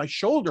carry it on my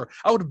shoulder.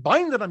 I would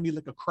bind it on me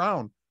like a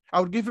crown.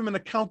 I would give him an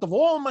account of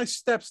all my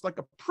steps. Like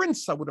a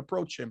prince, I would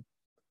approach him.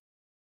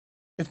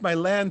 If my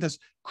land has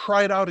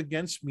cried out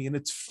against me and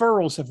its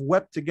furrows have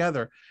wept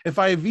together, if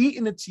I have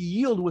eaten its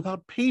yield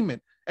without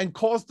payment and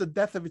caused the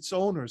death of its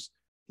owners,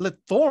 let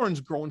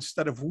thorns grow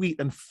instead of wheat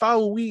and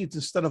foul weeds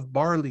instead of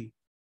barley.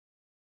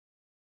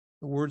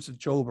 The words of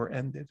Job are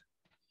ended.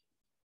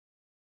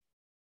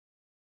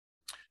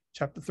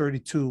 Chapter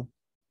 32.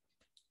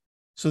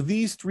 So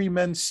these three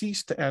men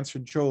ceased to answer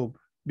Job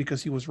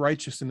because he was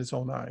righteous in his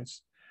own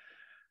eyes.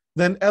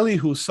 Then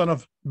Elihu, son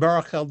of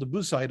Barachel the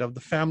Buzite of the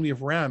family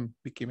of Ram,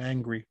 became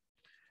angry.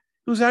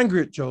 He was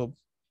angry at Job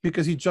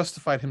because he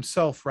justified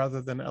himself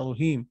rather than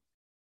Elohim.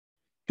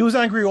 He was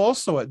angry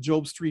also at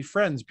Job's three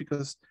friends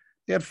because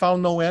they had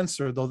found no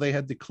answer, though they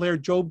had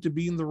declared Job to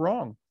be in the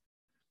wrong.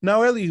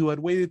 Now Elihu had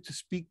waited to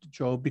speak to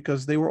Job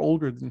because they were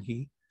older than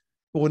he.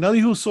 But when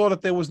Elihu saw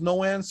that there was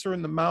no answer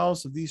in the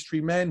mouths of these three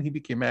men, he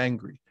became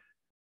angry.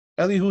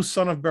 Elihu,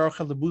 son of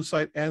Barachel the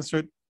Buzite,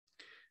 answered,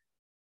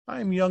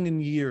 I am young in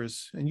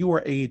years, and you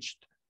are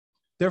aged.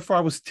 Therefore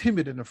I was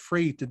timid and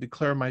afraid to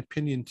declare my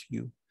opinion to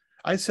you.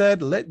 I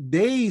said, let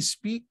days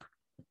speak,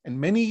 and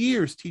many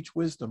years teach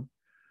wisdom.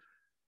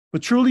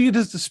 But truly it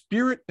is the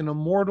spirit and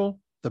immortal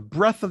The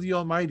breath of the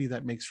Almighty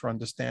that makes for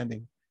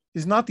understanding. It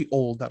is not the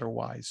old that are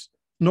wise,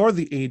 nor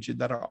the aged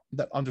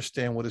that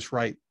understand what is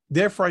right.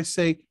 Therefore I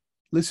say,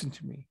 listen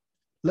to me.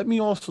 Let me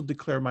also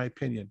declare my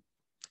opinion.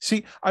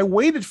 See, I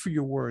waited for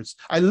your words.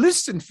 I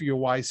listened for your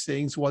wise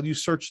sayings while you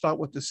searched out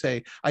what to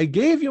say. I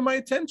gave you my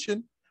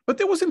attention, but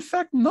there was in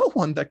fact no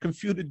one that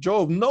confuted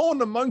Job, no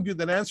one among you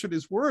that answered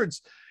his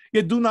words.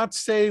 Yet do not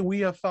say,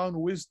 we have found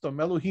wisdom.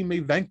 Elohim may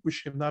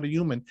vanquish him, not a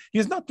human. He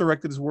has not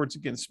directed his words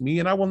against me,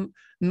 and I will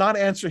not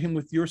answer him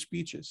with your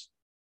speeches.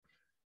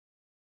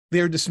 They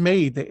are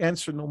dismayed. They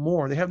answer no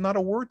more. They have not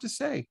a word to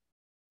say.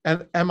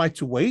 And am I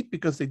to wait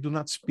because they do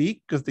not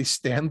speak, because they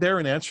stand there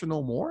and answer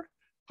no more?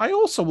 I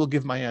also will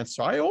give my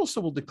answer. I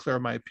also will declare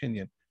my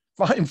opinion.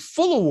 For I am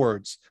full of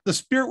words. The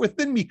spirit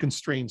within me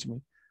constrains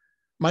me.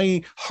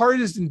 My heart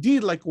is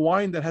indeed like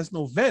wine that has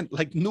no vent,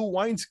 like new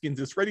wineskins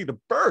that's ready to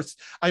burst.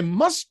 I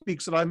must speak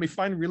so that I may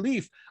find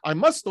relief. I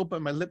must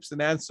open my lips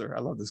and answer. I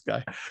love this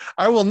guy.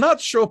 I will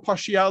not show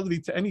partiality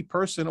to any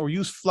person or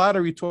use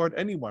flattery toward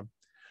anyone,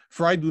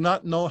 for I do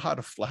not know how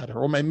to flatter,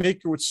 or my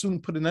maker would soon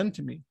put an end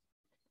to me.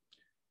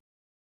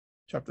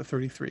 Chapter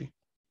 33.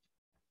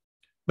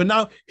 But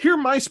now hear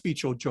my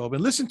speech, O Job,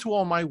 and listen to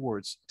all my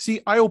words.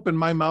 See, I open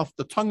my mouth,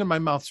 the tongue in my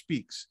mouth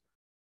speaks.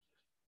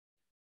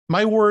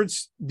 My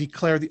words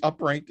declare the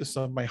uprightness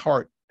of my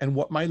heart, and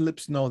what my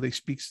lips know, they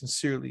speak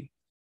sincerely.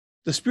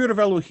 The spirit of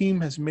Elohim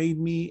has made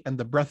me, and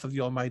the breath of the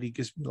Almighty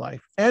gives me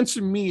life.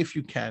 Answer me if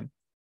you can.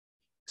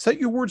 Set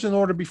your words in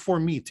order before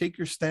me. Take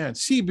your stand.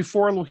 See,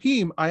 before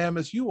Elohim, I am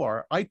as you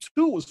are. I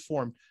too was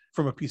formed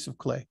from a piece of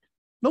clay.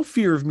 No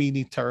fear of me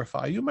need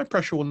terrify you. My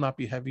pressure will not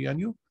be heavy on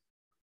you.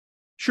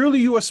 Surely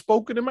you have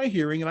spoken in my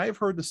hearing, and I have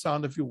heard the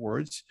sound of your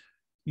words.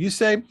 You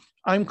say,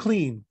 I'm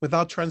clean,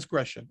 without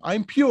transgression.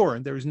 I'm pure,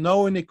 and there is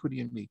no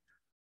iniquity in me.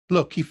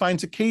 Look, he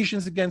finds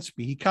occasions against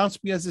me. He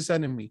counts me as his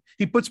enemy.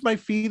 He puts my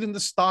feet in the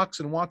stocks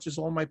and watches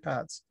all my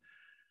paths.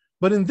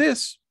 But in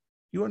this,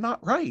 you are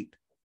not right.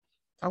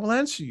 I will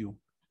answer you.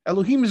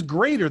 Elohim is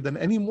greater than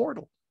any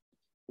mortal.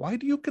 Why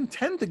do you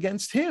contend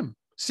against him,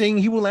 saying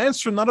he will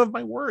answer none of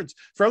my words?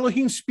 For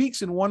Elohim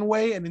speaks in one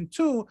way and in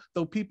two,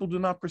 though people do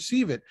not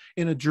perceive it.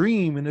 In a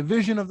dream, in a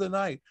vision of the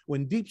night,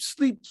 when deep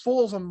sleep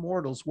falls on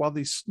mortals while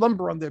they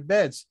slumber on their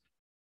beds,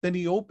 then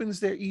he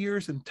opens their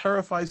ears and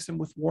terrifies them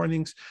with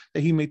warnings,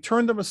 that he may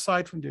turn them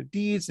aside from their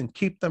deeds and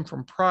keep them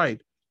from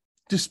pride,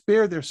 to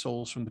spare their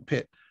souls from the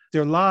pit,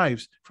 their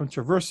lives from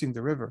traversing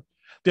the river.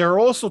 They are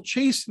also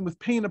chastened with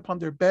pain upon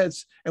their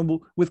beds and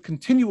with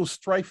continual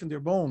strife in their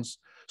bones,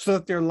 so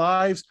that their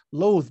lives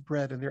loathe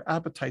bread and their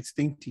appetites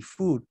dainty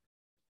food.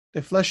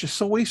 Their flesh is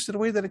so wasted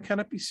away that it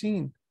cannot be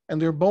seen,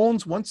 and their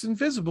bones, once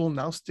invisible,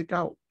 now stick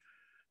out.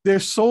 Their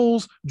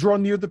souls draw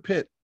near the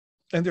pit,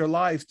 and their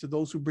lives to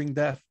those who bring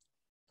death.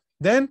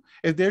 Then,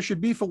 if there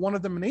should be for one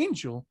of them an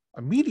angel,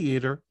 a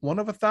mediator, one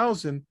of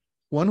 1,000,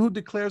 one who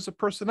declares a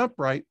person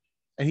upright,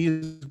 and he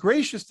is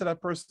gracious to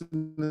that person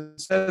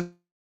and says,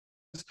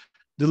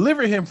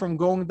 deliver him from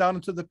going down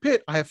into the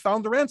pit. I have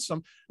found the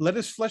ransom. Let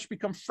his flesh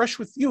become fresh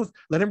with youth.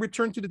 Let him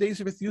return to the days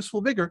of his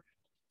useful vigor.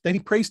 Then he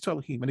prays to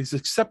Elohim, and he's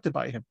accepted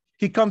by him.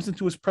 He comes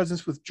into his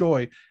presence with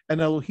joy, and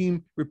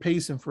Elohim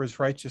repays him for his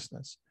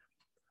righteousness.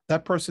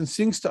 That person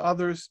sings to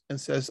others and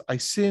says, I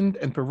sinned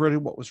and perverted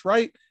what was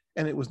right,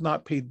 and it was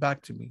not paid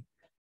back to me.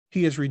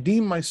 He has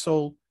redeemed my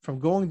soul from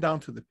going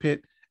down to the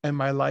pit, and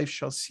my life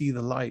shall see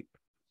the light.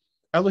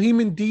 Elohim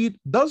indeed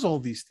does all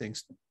these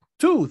things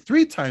 2,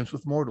 3 times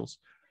with mortals,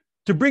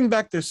 to bring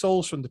back their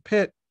souls from the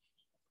pit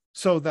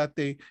so that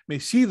they may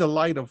see the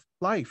light of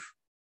life.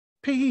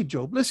 Pay heed,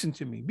 Job, listen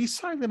to me. Be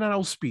silent and I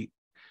will speak.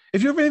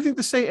 If you have anything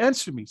to say,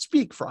 answer me.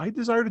 Speak, for I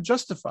desire to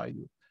justify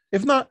you.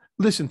 If not,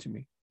 listen to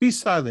me. Be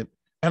silent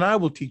and I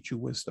will teach you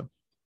wisdom.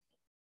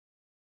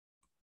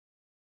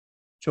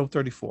 Job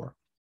 34.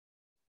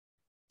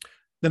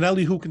 Then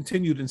Elihu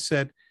continued and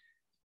said,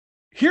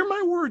 hear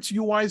my words,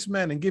 you wise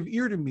men, and give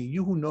ear to me,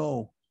 you who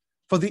know.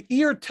 For the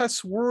ear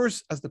tests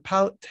words as the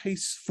palate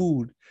tastes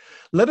food.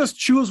 Let us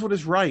choose what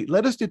is right.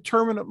 Let us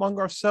determine among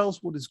ourselves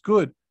what is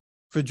good.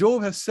 For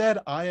Job has said,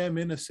 I am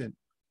innocent,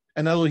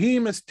 and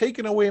Elohim has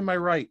taken away my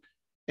right.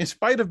 In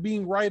spite of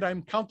being right, I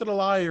am counted a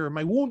liar.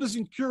 My wound is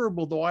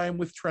incurable, though I am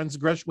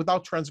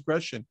without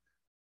transgression.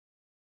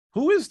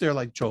 Who is there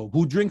like Job,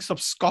 who drinks up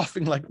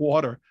scoffing like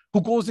water,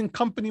 who goes in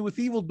company with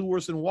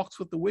evildoers and walks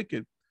with the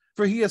wicked?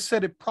 For he has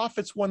said it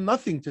profits one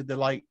nothing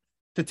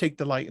to take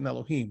delight in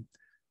Elohim.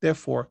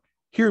 Therefore,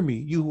 hear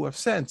me, you who have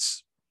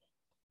sense.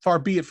 Far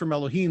be it from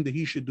Elohim that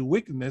he should do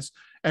wickedness,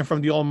 and from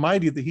the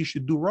Almighty that he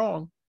should do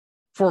wrong.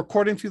 For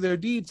according to their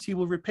deeds, he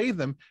will repay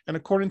them, and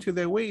according to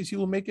their ways, he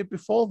will make it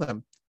befall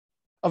them.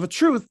 Of a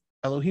truth,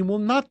 Elohim will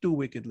not do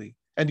wickedly,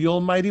 and the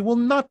Almighty will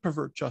not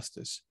pervert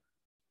justice.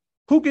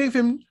 Who gave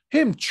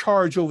him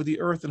charge over the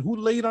earth, and who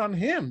laid on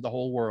him the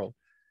whole world?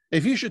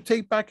 If he should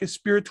take back his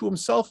spirit to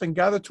himself and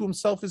gather to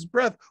himself his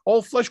breath,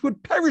 all flesh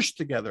would perish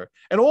together,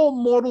 and all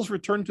mortals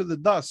return to the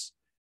dust.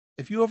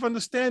 If you have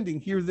understanding,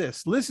 hear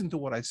this. Listen to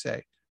what I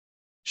say.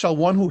 Shall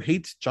one who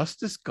hates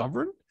justice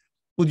govern?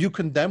 Will you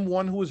condemn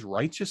one who is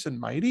righteous and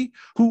mighty?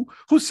 Who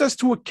says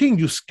to a king,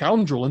 you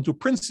scoundrel, and to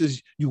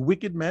princes, you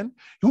wicked men?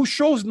 Who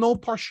shows no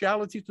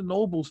partiality to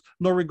nobles,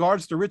 nor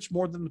regards the rich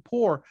more than the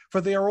poor?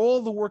 For they are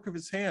all the work of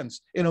his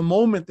hands. In a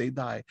moment they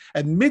die.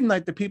 At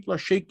midnight the people are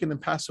shaken and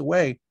pass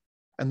away,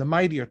 and the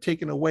mighty are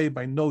taken away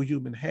by no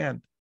human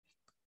hand.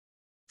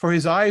 For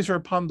his eyes are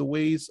upon the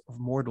ways of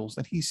mortals,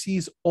 and he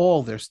sees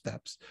all their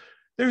steps.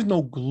 There's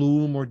no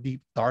gloom or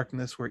deep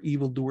darkness where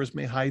evildoers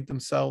may hide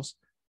themselves.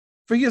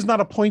 For he has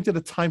not appointed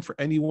a time for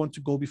anyone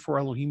to go before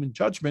Elohim in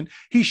judgment.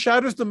 He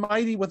shatters the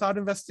mighty without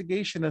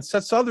investigation and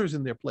sets others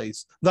in their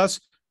place. Thus,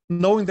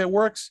 knowing their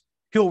works,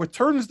 he'll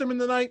returns them in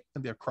the night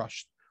and they're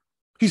crushed.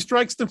 He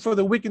strikes them for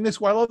their wickedness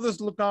while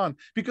others look on,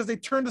 because they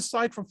turned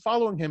aside from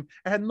following him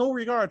and had no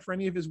regard for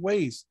any of his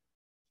ways,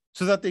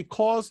 so that they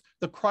caused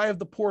the cry of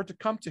the poor to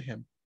come to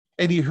him.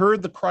 And he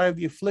heard the cry of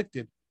the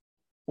afflicted.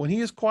 When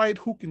he is quiet,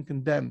 who can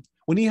condemn?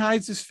 When he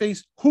hides his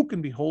face, who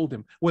can behold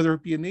him, whether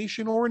it be a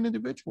nation or an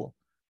individual?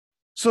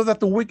 So that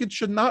the wicked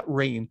should not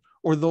reign,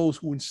 or those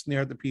who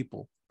ensnare the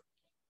people.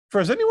 For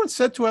has anyone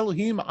said to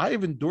Elohim, I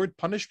have endured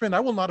punishment, I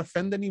will not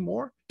offend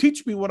anymore?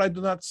 Teach me what I do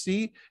not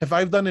see. If I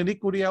have done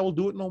iniquity, I will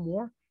do it no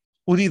more.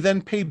 Will he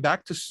then pay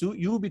back to suit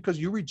you because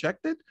you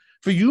rejected?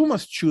 For you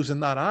must choose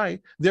and not I.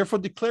 Therefore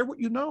declare what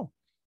you know.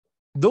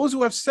 Those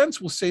who have sense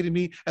will say to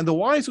me, and the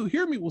wise who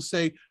hear me will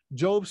say,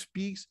 Job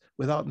speaks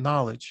without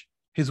knowledge.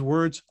 His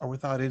words are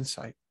without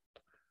insight.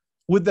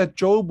 Would that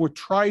Job were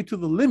tried to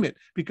the limit,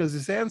 because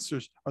his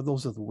answers are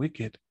those of the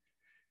wicked.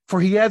 For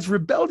he adds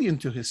rebellion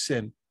to his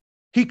sin.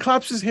 He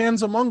claps his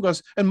hands among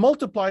us and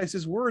multiplies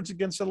his words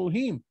against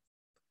Elohim.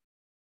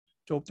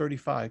 Job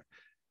 35.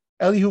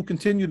 Elihu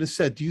continued and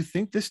said, do you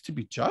think this to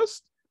be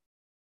just?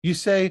 You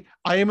say,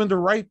 I am in the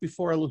right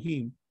before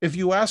Elohim. If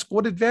you ask,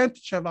 what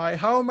advantage have I?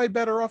 How am I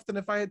better off than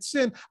if I had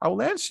sinned? I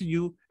will answer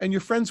you and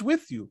your friends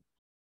with you.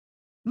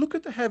 Look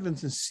at the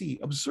heavens and see.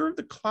 Observe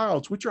the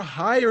clouds, which are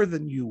higher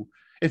than you.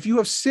 If you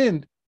have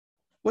sinned,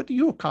 what do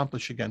you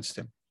accomplish against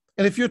him?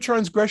 And if your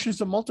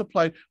transgressions are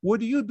multiplied, what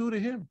do you do to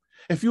him?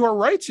 If you are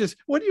righteous,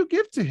 what do you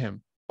give to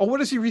him? Or what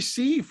does he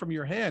receive from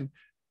your hand?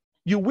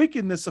 Your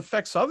wickedness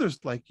affects others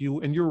like you,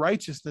 and your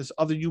righteousness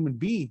other human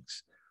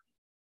beings.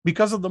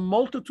 Because of the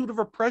multitude of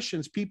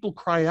oppressions, people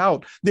cry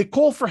out. They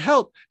call for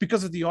help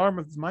because of the arm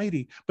of the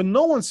mighty. But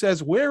no one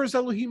says, where is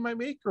Elohim my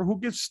maker, who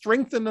gives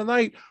strength in the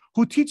night,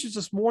 who teaches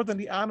us more than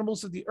the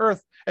animals of the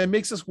earth and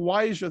makes us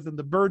wiser than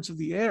the birds of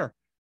the air?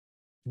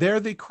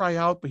 There they cry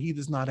out, but he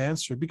does not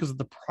answer because of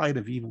the pride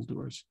of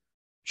evildoers.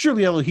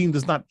 Surely Elohim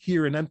does not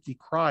hear an empty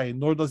cry,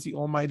 nor does the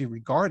Almighty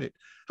regard it.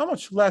 How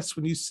much less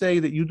when you say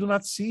that you do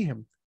not see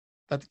him,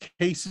 that the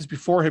case is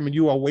before him and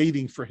you are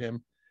waiting for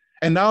him.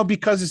 And now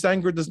because his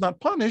anger does not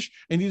punish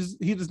and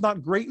he does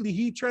not greatly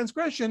heed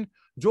transgression,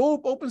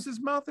 Job opens his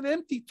mouth in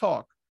empty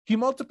talk. He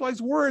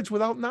multiplies words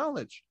without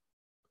knowledge.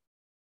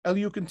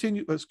 Elihu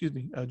continued,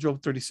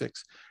 Job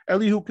 36.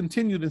 Elihu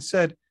continued and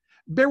said,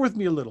 bear with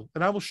me a little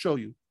and I will show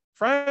you.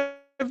 For I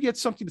have yet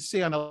something to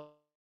say on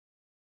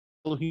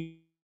Elohim.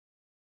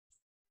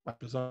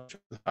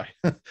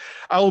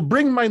 I will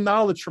bring my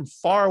knowledge from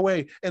far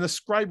away and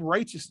ascribe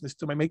righteousness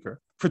to my maker.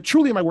 For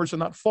truly my words are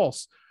not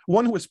false.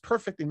 One who is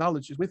perfect in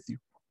knowledge is with you.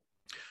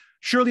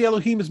 Surely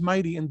Elohim is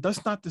mighty and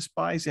does not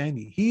despise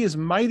any. He is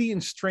mighty in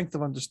strength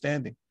of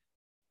understanding.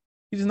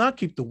 He does not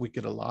keep the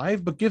wicked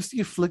alive, but gives the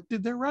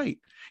afflicted their right.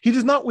 He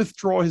does not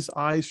withdraw his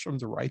eyes from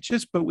the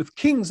righteous, but with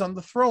kings on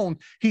the throne,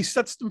 he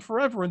sets them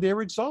forever and they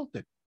are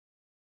exalted.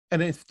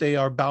 And if they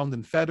are bound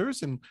in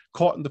fetters and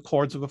caught in the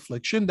cords of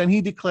affliction, then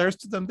he declares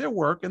to them their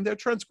work and their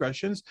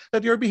transgressions,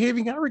 that they are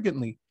behaving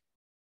arrogantly.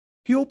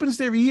 He opens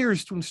their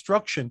ears to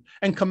instruction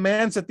and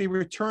commands that they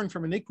return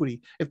from iniquity.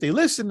 If they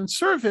listen and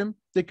serve him,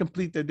 they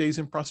complete their days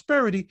in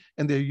prosperity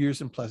and their years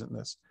in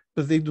pleasantness.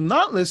 But if they do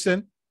not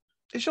listen,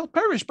 they shall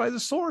perish by the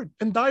sword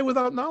and die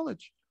without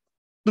knowledge.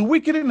 The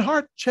wicked in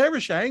heart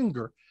cherish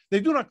anger. They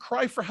do not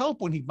cry for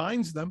help when he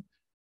binds them.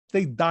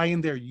 They die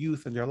in their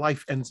youth and their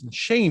life ends in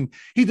shame.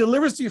 He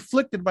delivers the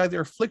afflicted by their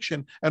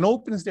affliction and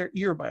opens their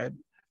ear by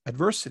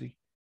adversity.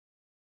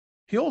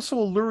 He also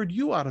allured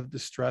you out of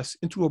distress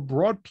into a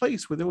broad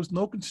place where there was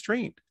no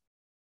constraint.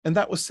 And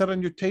that was set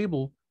on your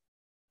table.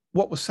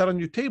 What was set on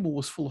your table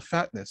was full of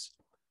fatness.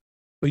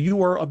 But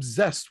you are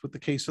obsessed with the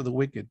case of the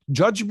wicked.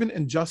 Judgment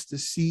and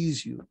justice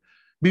seize you.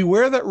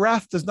 Beware that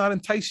wrath does not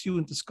entice you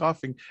into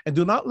scoffing, and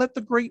do not let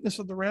the greatness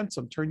of the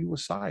ransom turn you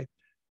aside.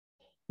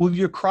 Will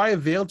your cry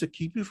avail to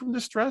keep you from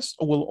distress,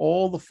 or will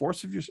all the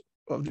force of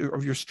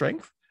your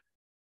strength?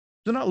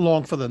 Do not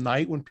long for the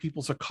night when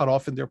peoples are cut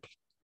off in their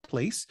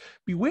place.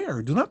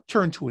 Beware, do not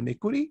turn to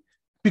iniquity.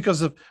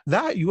 Because of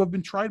that, you have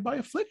been tried by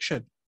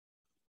affliction.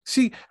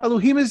 See,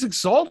 Elohim is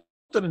exalted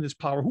in his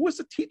power. Who is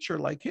a teacher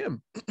like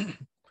him?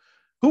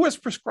 Who has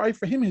prescribed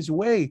for him his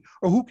way,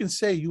 or who can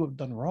say you have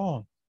done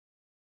wrong?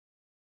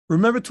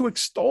 Remember to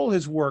extol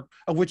his work,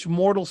 of which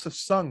mortals have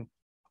sung.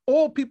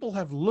 All people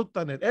have looked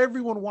on it.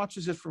 Everyone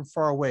watches it from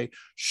far away.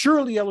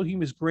 Surely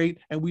Elohim is great,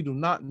 and we do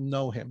not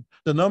know him.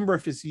 The number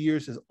of his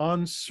years is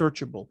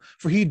unsearchable.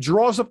 For he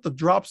draws up the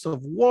drops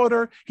of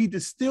water. He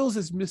distills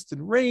his mist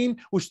and rain,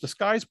 which the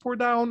skies pour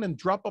down and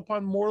drop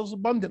upon mortals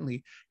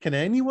abundantly. Can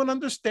anyone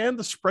understand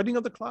the spreading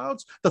of the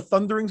clouds, the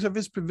thunderings of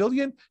his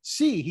pavilion?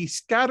 See, he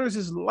scatters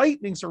his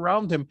lightnings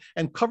around him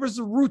and covers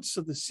the roots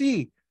of the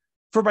sea.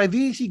 For by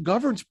these he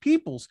governs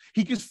peoples.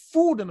 He gives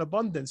food in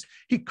abundance.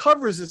 He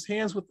covers his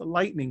hands with the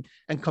lightning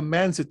and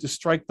commands it to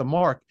strike the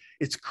mark.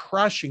 Its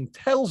crashing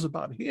tells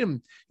about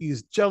him. He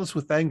is jealous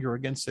with anger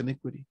against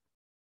iniquity.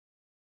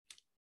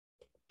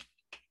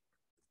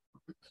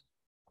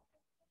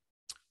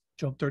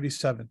 Job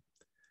 37.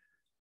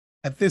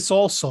 At this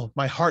also,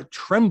 my heart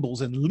trembles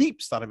and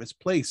leaps out of its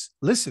place.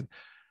 Listen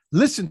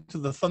to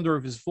the thunder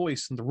of his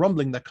voice and the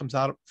rumbling that comes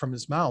out from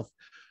his mouth.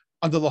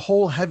 Under the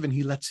whole heaven,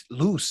 he lets it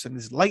loose and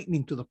is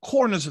lightning to the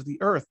corners of the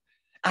earth.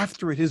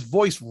 After it, his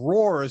voice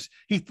roars.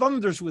 He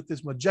thunders with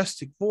his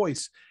majestic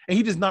voice, and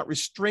he does not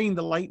restrain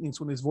the lightnings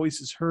when his voice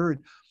is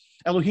heard.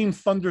 Elohim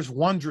thunders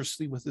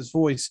wondrously with his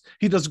voice.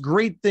 He does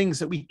great things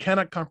that we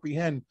cannot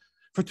comprehend.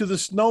 For to the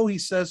snow, he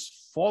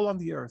says, fall on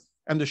the earth.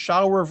 And the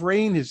shower of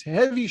rain, his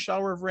heavy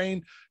shower of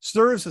rain,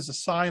 serves as a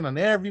sign on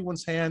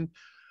everyone's hand,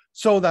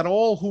 so that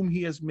all whom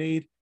he has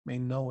made may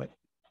know it.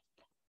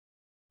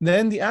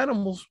 Then the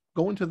animals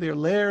go into their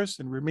lairs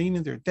and remain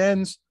in their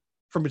dens.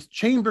 From its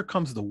chamber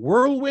comes the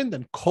whirlwind,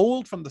 and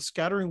cold from the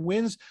scattering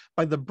winds.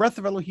 By the breath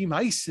of Elohim,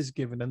 ice is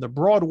given, and the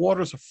broad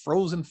waters are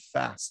frozen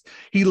fast.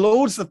 He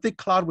loads the thick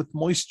cloud with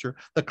moisture.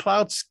 The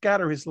clouds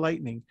scatter his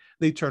lightning.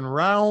 They turn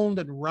round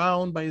and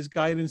round by his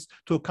guidance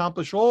to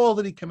accomplish all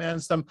that he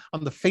commands them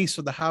on the face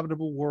of the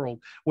habitable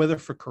world, whether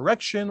for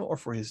correction or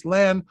for his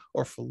land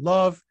or for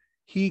love.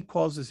 He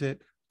causes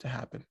it to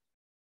happen.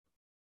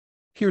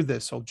 Hear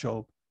this, O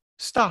Job.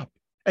 Stop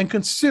and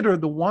consider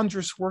the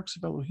wondrous works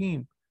of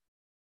Elohim.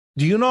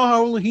 Do you know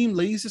how Elohim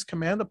lays his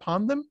command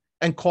upon them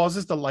and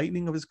causes the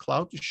lightning of his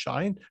cloud to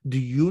shine? Do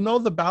you know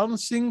the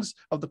balancings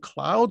of the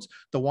clouds,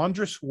 the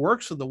wondrous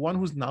works of the one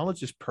whose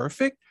knowledge is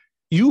perfect?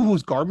 You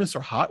whose garments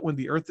are hot when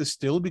the earth is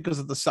still because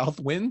of the south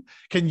wind?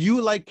 Can you,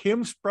 like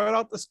him, spread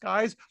out the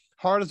skies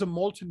hard as a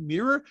molten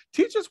mirror?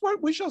 Teach us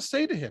what we shall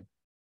say to him.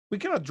 We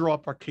cannot draw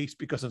up our case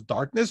because of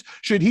darkness.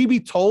 Should he be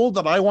told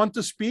that I want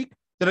to speak?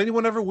 Did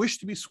anyone ever wish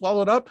to be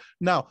swallowed up?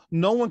 Now,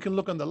 no one can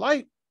look on the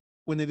light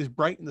when it is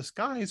bright in the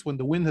skies, when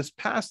the wind has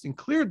passed and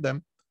cleared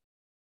them.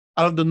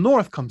 Out of the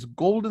north comes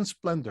golden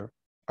splendor.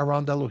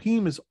 Around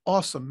Elohim is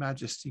awesome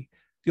majesty.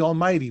 The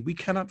Almighty, we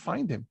cannot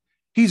find him.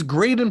 He's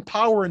great in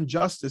power and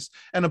justice,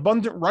 and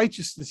abundant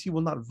righteousness he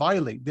will not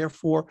violate.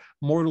 Therefore,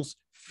 mortals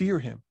fear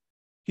him.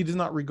 He does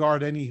not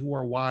regard any who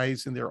are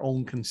wise in their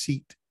own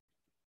conceit.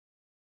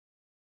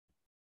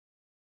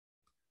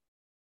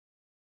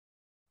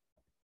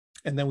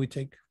 And then we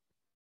take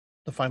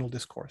the final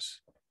discourse,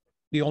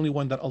 the only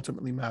one that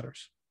ultimately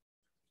matters.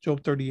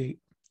 Job 38.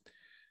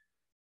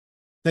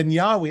 Then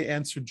Yahweh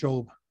answered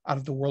Job out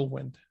of the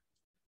whirlwind.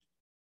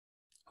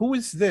 Who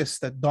is this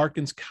that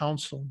darkens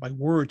counsel by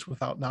words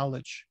without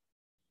knowledge?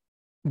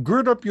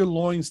 Gird up your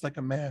loins like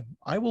a man.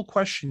 I will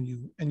question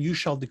you, and you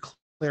shall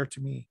declare to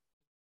me.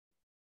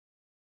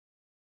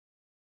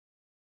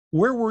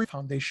 Where were the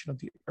foundation of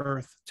the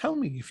earth? Tell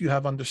me if you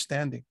have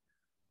understanding.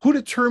 Who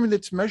determined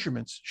its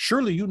measurements?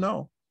 Surely you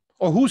know.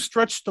 Or who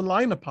stretched the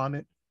line upon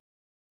it?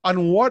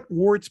 On what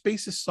were its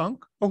bases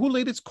sunk? Or who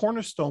laid its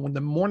cornerstone when the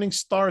morning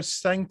stars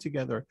sang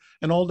together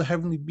and all the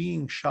heavenly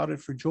beings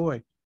shouted for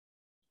joy?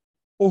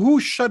 Or who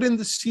shut in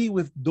the sea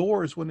with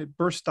doors when it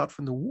burst out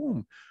from the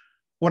womb?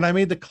 When I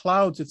made the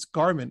clouds its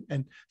garment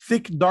and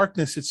thick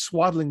darkness its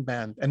swaddling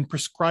band, and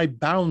prescribed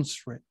bounds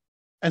for it,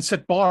 and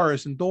set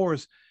bars and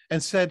doors,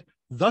 and said,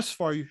 thus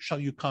far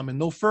shall you come and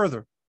no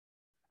further,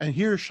 and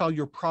here shall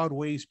your proud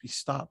ways be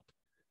stopped.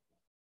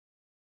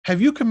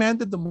 Have you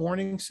commanded the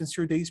morning since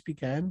your days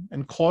began,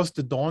 and caused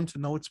the dawn to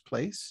know its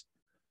place,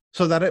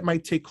 so that it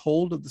might take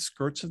hold of the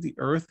skirts of the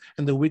earth,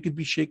 and the wicked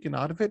be shaken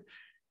out of it?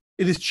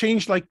 It is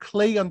changed like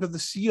clay under the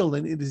seal,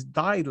 and it is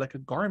dyed like a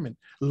garment.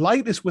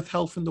 Light is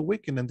withheld from the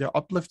wicked, and their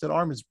uplifted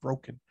arm is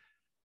broken.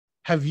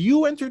 Have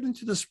you entered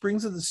into the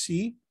springs of the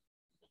sea,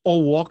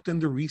 or walked in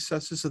the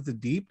recesses of the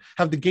deep?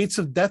 Have the gates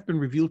of death been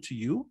revealed to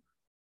you?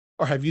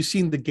 Or have you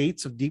seen the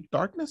gates of deep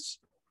darkness?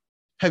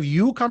 Have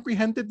you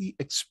comprehended the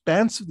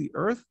expanse of the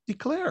earth?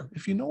 Declare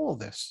if you know all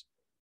this.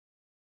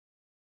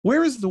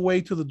 Where is the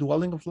way to the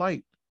dwelling of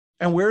light?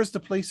 And where is the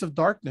place of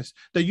darkness,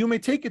 that you may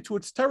take it to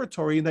its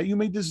territory, and that you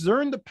may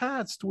discern the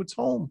paths to its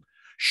home?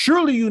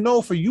 Surely you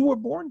know, for you were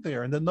born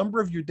there, and the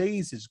number of your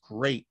days is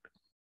great.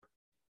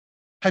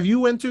 Have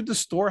you entered the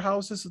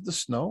storehouses of the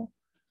snow?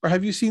 Or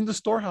have you seen the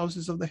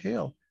storehouses of the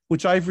hail,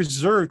 which I've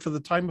reserved for the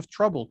time of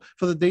trouble,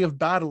 for the day of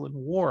battle and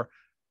war?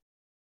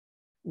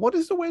 What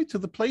is the way to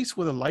the place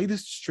where the light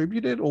is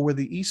distributed, or where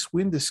the east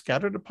wind is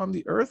scattered upon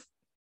the earth?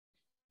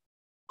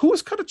 Who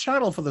has cut a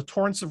channel for the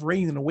torrents of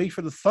rain and a way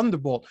for the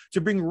thunderbolt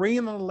to bring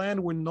rain on a land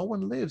where no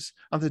one lives,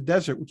 on the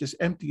desert which is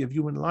empty of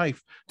human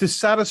life, to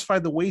satisfy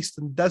the waste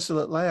and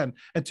desolate land,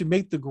 and to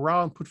make the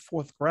ground put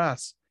forth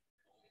grass?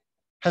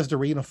 Has the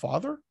rain a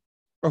father?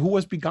 Or who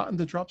has begotten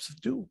the drops of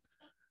dew?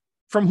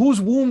 From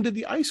whose womb did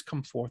the ice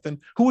come forth? And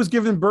who has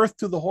given birth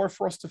to the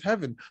hoarfrost of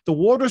heaven? The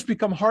waters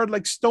become hard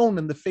like stone,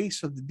 and the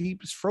face of the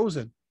deep is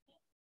frozen.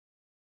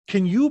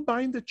 Can you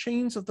bind the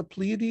chains of the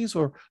Pleiades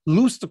or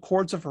loose the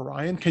cords of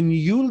Orion? Can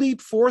you lead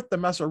forth the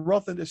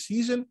Mazzaroth in the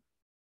season?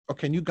 Or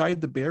can you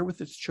guide the bear with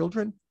its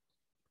children?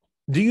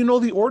 Do you know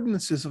the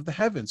ordinances of the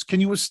heavens?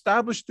 Can you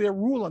establish their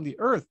rule on the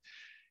earth?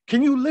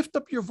 Can you lift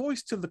up your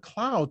voice to the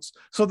clouds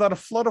so that a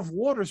flood of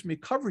waters may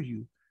cover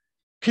you?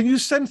 Can you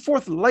send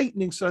forth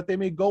lightning so that they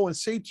may go and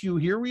say to you,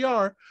 here we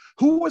are?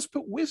 Who has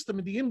put wisdom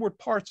in the inward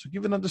parts or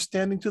given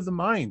understanding to the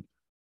mind?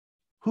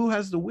 Who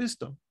has the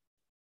wisdom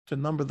to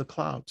number the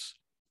clouds?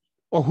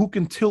 Or who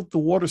can tilt the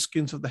water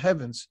skins of the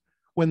heavens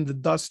when the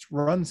dust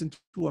runs into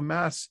a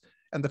mass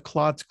and the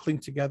clods cling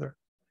together?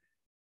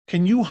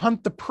 Can you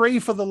hunt the prey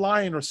for the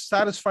lion or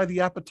satisfy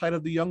the appetite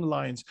of the young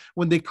lions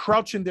when they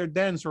crouch in their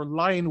dens or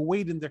lie in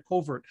wait in their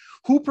covert?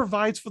 Who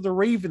provides for the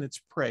raven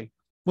its prey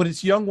when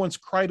its young ones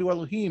cry to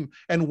Elohim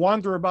and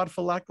wander about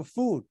for lack of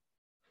food?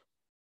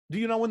 Do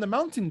you know when the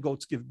mountain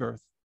goats give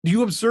birth? Do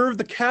you observe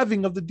the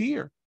calving of the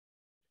deer?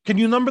 Can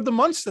you number the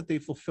months that they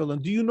fulfill?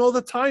 And do you know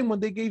the time when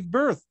they gave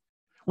birth?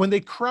 When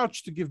they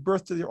crouch to give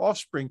birth to their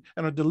offspring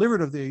and are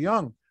delivered of their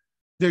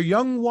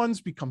young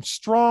ones become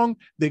strong,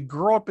 they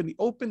grow up in the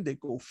open, they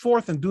go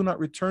forth and do not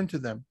return to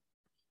them.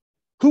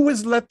 Who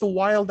has let the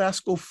wild ass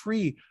go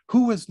free?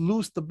 Who has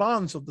loosed the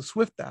bonds of the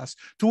swift ass,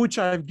 to which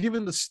I have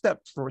given the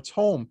steppe for its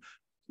home,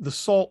 the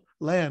salt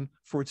land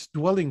for its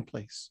dwelling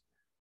place?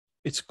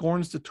 It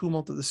scorns the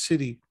tumult of the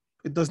city.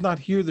 It does not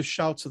hear the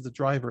shouts of the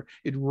driver.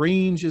 It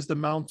ranges the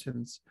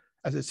mountains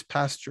as its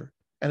pasture,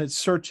 and it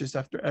searches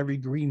after every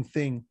green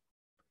thing.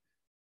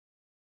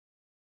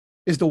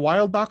 Is the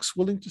wild ox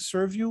willing to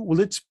serve you? Will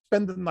it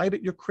spend the night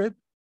at your crib?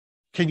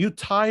 Can you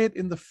tie it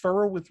in the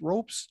furrow with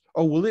ropes,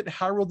 or will it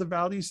harrow the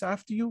valleys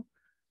after you?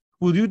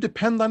 Will you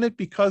depend on it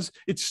because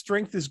its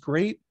strength is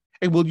great,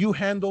 and will you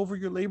hand over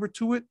your labor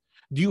to it?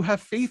 Do you have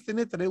faith in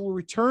it that it will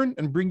return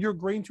and bring your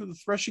grain to the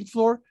threshing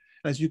floor?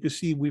 And as you can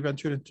see, we've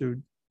entered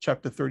into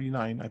chapter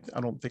 39. I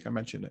don't think I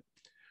mentioned it.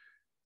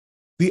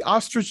 The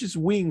ostrich's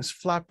wings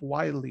flap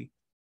wildly,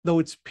 though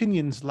its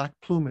pinions lack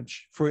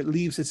plumage, for it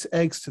leaves its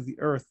eggs to the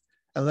earth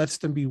and lets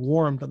them be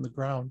warmed on the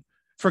ground,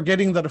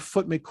 forgetting that a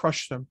foot may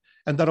crush them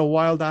and that a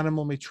wild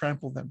animal may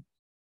trample them.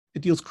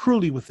 It deals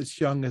cruelly with its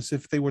young as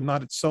if they were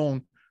not its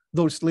own,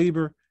 though its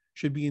labor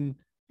should be in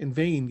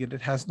vain, yet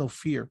it has no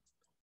fear,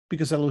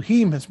 because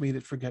Elohim has made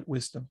it forget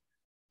wisdom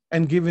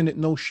and given it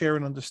no share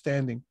in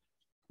understanding.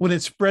 When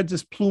it spreads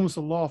its plumes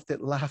aloft,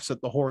 it laughs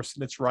at the horse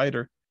and its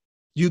rider.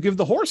 Do you give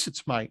the horse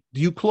its might? Do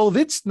you clothe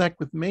its neck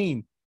with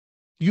mane?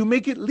 You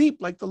make it leap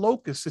like the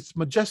locust. Its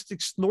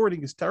majestic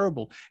snorting is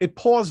terrible. It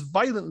paws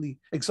violently,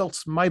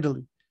 exults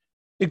mightily.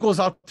 It goes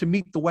out to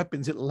meet the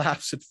weapons. It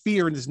laughs at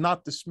fear and is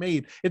not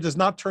dismayed. It does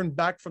not turn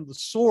back from the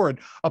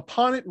sword.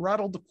 Upon it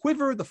rattle the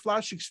quiver, the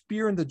flashing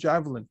spear, and the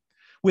javelin.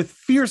 With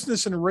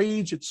fierceness and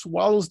rage, it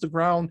swallows the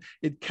ground.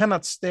 It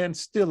cannot stand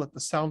still at the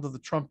sound of the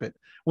trumpet.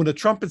 When the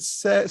trumpet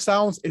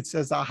sounds, it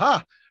says,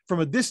 aha! From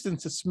a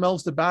distance, it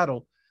smells the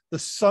battle, the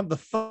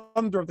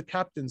thunder of the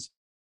captains,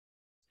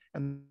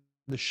 and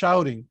the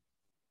shouting.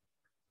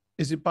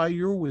 Is it by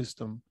your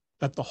wisdom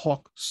that the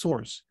hawk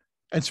soars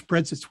and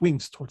spreads its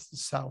wings towards the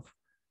south?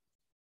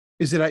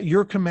 Is it at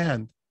your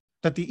command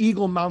that the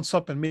eagle mounts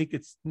up and makes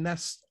its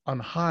nest on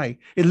high?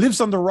 It lives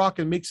on the rock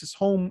and makes its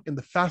home in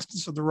the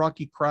fastness of the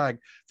rocky crag.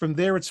 From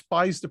there it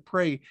spies the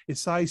prey.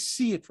 Its eyes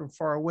see it from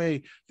far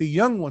away. The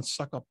young ones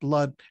suck up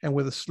blood, and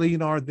where the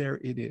slain are, there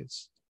it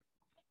is.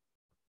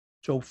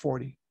 Job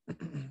 40.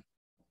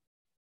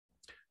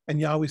 And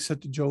Yahweh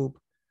said to Job,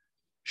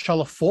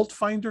 shall a fault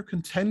finder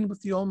contend with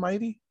the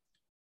Almighty?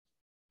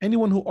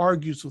 Anyone who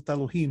argues with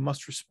Elohim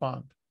must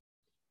respond.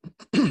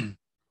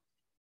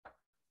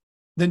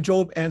 Then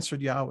Job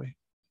answered Yahweh,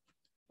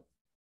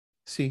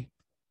 see,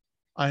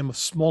 I am of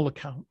small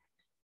account.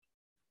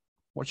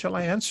 What shall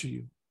I answer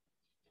you?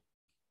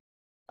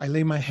 I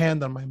lay my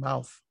hand on my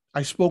mouth.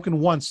 I've spoken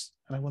once,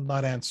 and I will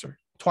not answer.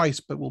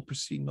 Twice, but will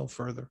proceed no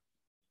further.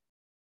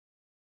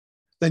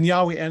 Then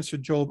Yahweh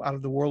answered Job out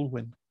of the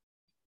whirlwind.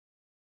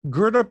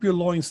 Gird up your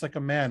loins like a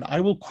man. I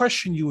will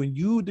question you, and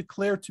you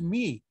declare to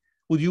me.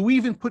 Will you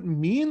even put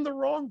me in the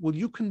wrong? Will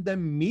you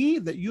condemn me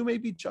that you may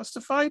be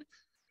justified?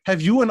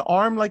 Have you an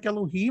arm like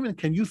Elohim, and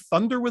can you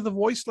thunder with a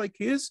voice like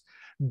his?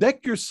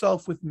 Deck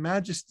yourself with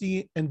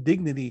majesty and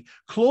dignity.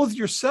 Clothe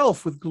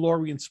yourself with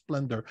glory and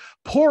splendor.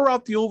 Pour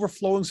out the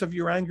overflowings of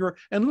your anger,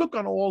 and look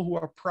on all who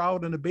are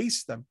proud and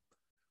abase them.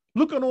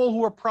 Look on all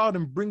who are proud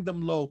and bring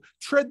them low.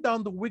 Tread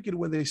down the wicked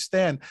where they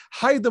stand.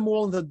 Hide them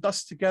all in the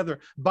dust together.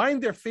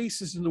 Bind their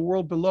faces in the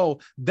world below.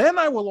 Then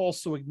I will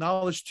also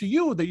acknowledge to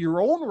you that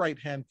your own right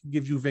hand can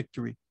give you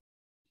victory.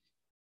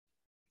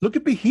 Look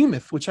at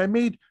Behemoth, which I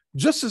made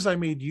just as I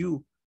made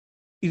you.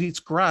 It eats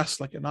grass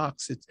like an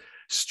ox. Its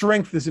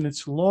strength is in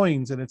its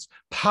loins and its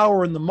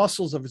power in the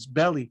muscles of its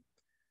belly.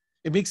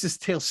 It makes its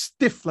tail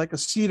stiff like a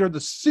cedar.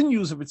 The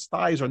sinews of its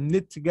thighs are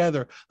knit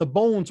together. The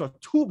bones are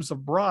tubes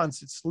of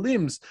bronze, its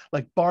limbs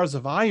like bars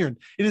of iron.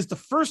 It is the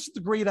first of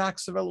the great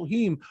acts of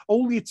Elohim.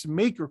 Only its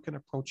maker can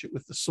approach it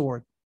with the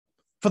sword.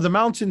 For the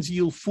mountains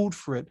yield food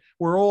for it,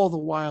 where all the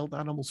wild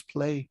animals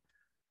play.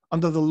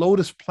 Under the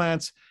lotus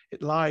plants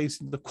it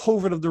lies, in the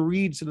covert of the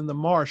reeds and in the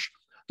marsh.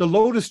 The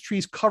lotus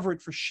trees cover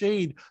it for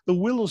shade. The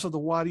willows of the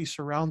wadi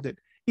surround it.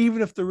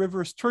 Even if the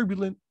river is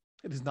turbulent,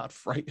 it is not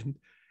frightened.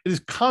 It is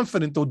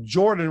confident, though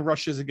Jordan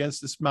rushes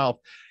against its mouth.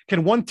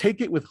 Can one take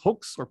it with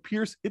hooks or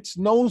pierce its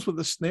nose with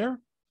a snare?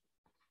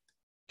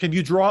 Can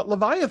you draw out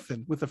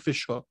Leviathan with a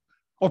fish hook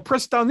or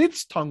press down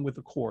its tongue with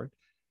a cord?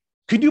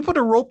 Can you put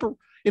a rope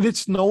in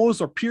its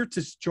nose or pierce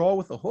its jaw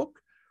with a hook?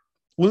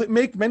 Will it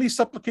make many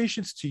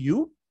supplications to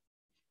you?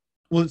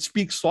 Will it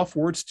speak soft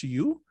words to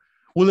you?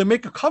 Will it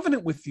make a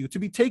covenant with you to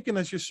be taken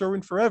as your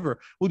servant forever?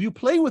 Will you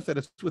play with it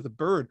as with a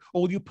bird,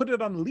 or will you put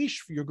it on a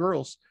leash for your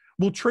girls?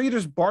 Will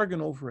traders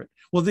bargain over it?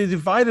 Will they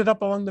divide it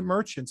up among the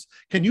merchants?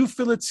 Can you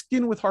fill its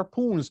skin with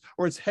harpoons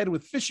or its head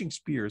with fishing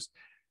spears?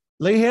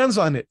 Lay hands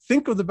on it.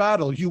 Think of the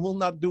battle. You will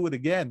not do it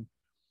again.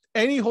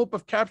 Any hope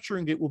of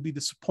capturing it will be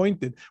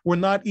disappointed. We're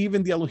not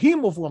even the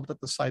Elohim overwhelmed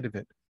at the sight of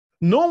it.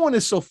 No one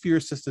is so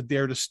fierce as to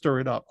dare to stir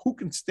it up. Who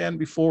can stand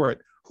before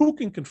it? Who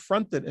can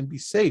confront it and be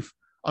safe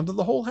under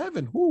the whole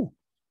heaven? Who?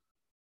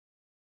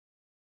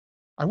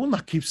 I will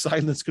not keep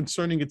silence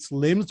concerning its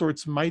limbs or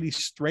its mighty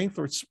strength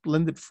or its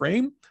splendid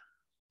frame.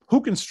 Who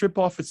can strip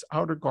off its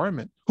outer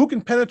garment? Who can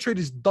penetrate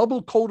its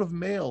double coat of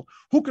mail?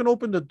 Who can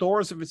open the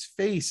doors of its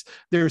face?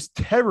 There is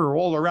terror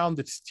all around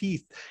its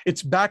teeth.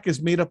 Its back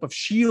is made up of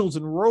shields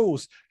and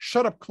rows,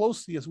 shut up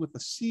closely as with a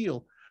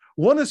seal.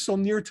 One is so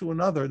near to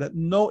another that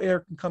no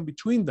air can come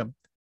between them.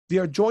 They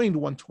are joined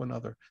one to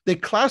another. They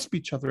clasp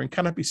each other and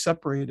cannot be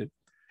separated.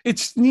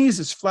 Its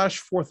sneezes flash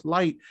forth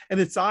light, and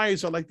its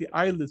eyes are like the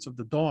eyelids of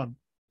the dawn.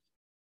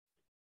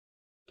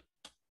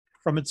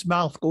 From its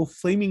mouth go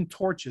flaming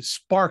torches,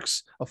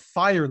 sparks of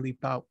fire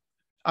leap out.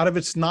 Out of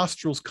its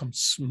nostrils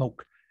comes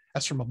smoke,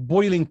 as from a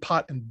boiling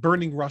pot and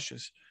burning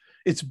rushes.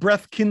 Its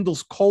breath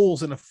kindles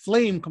coals, and a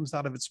flame comes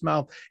out of its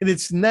mouth. In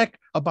its neck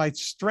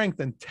abides strength,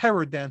 and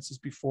terror dances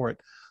before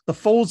it. The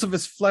folds of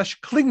its flesh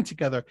cling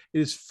together.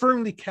 It is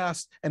firmly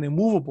cast and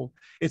immovable.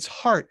 Its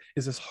heart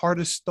is as hard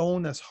as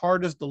stone, as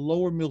hard as the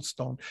lower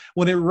millstone.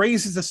 When it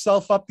raises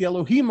itself up, the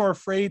Elohim are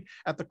afraid.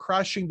 At the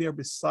crashing, they are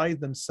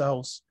beside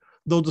themselves.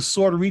 Though the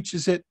sword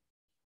reaches it,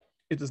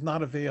 it does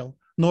not avail,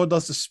 nor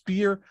does the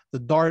spear, the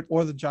dart,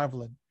 or the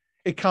javelin.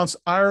 It counts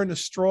iron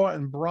as straw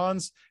and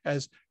bronze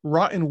as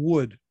rotten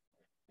wood.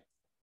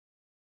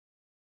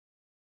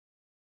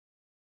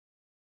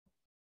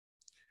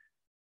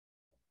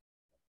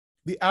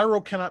 The arrow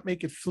cannot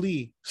make it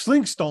flee.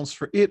 Sling stones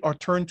for it are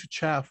turned to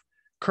chaff.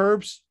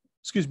 Clubs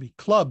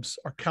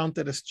are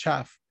counted as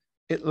chaff.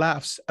 It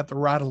laughs at the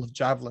rattle of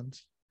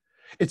javelins.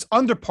 Its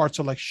underparts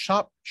are like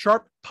sharp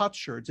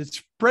potsherds. It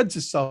spreads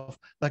itself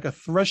like a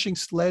threshing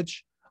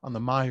sledge on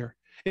the mire.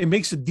 It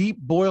makes the deep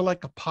boil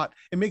like a pot.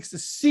 It makes the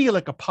sea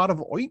like a pot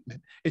of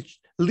ointment. It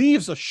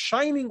leaves a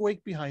shining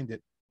wake behind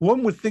it.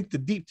 One would think the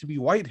deep to be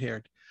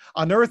white-haired.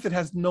 On earth it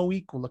has no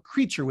equal, a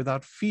creature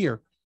without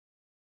fear.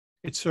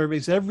 It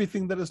surveys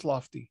everything that is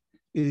lofty.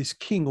 It is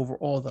king over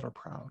all that are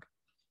proud.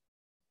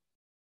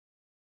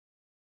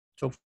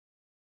 Job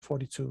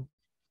 42.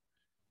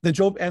 Then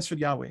Job answered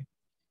Yahweh,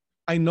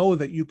 I know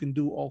that you can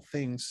do all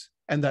things,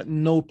 and that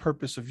no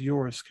purpose of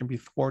yours can be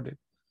thwarted.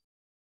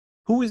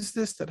 Who is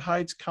this that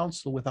hides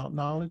counsel without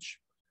knowledge?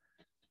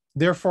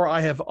 Therefore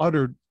I have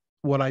uttered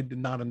what I did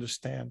not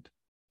understand,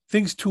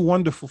 things too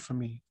wonderful for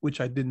me,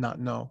 which I did not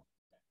know.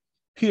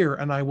 Hear,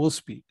 and I will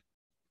speak.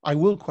 I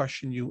will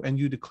question you, and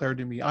you declare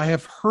to me. I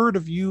have heard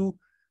of you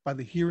by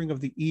the hearing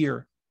of the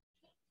ear,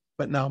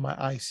 but now my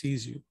eye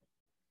sees you.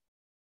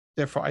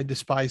 Therefore I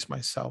despise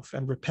myself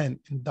and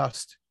repent in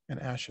dust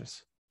and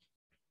ashes.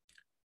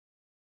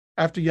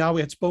 After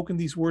Yahweh had spoken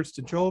these words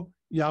to Job,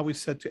 Yahweh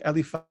said to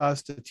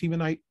Eliphaz the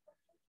Temanite,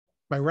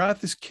 my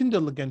wrath is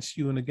kindled against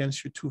you and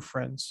against your two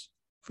friends,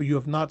 for you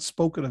have not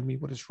spoken of me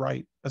what is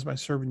right, as my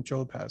servant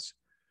Job has.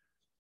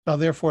 Now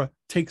therefore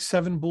take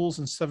 7 bulls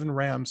and 7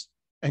 rams,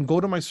 and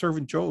go to my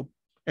servant Job,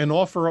 and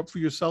offer up for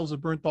yourselves a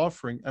burnt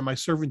offering, and my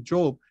servant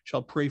Job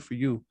shall pray for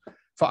you.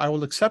 For I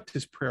will accept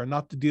his prayer,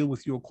 not to deal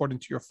with you according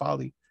to your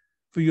folly,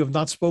 for you have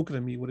not spoken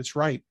to me what is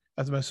right,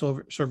 as my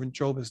servant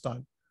Job has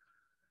done.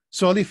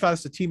 So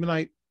Eliphaz the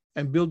Temanite,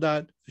 and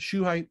Bildad the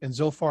Shuhite, and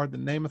Zophar the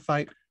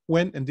Naamathite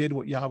went and did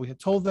what Yahweh had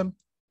told them,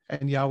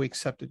 and Yahweh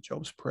accepted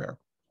Job's prayer.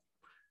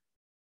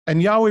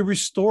 And Yahweh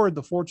restored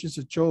the fortunes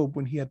of Job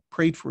when he had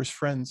prayed for his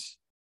friends.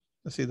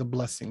 Let's say the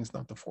blessings,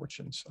 not the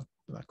fortunes. So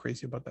I'm not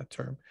crazy about that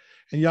term.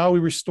 And Yahweh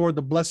restored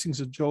the blessings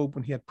of Job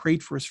when he had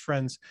prayed for his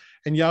friends.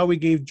 And Yahweh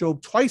gave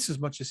Job twice as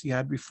much as he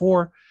had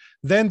before.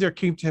 Then there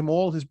came to him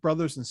all his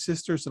brothers and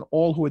sisters and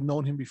all who had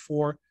known him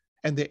before,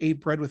 and they ate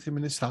bread with him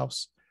in his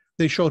house.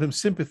 They showed him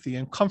sympathy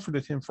and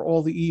comforted him for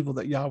all the evil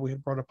that Yahweh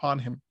had brought upon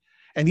him.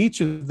 and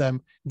each of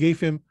them gave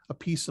him a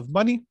piece of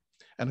money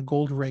and a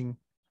gold ring.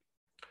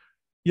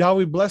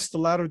 Yahweh blessed the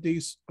latter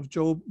days of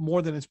Job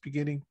more than its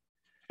beginning,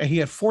 and he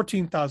had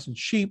 14,000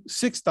 sheep,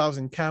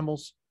 6,000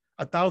 camels,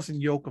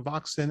 1,000 yoke of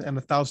oxen, and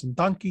 1,000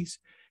 donkeys.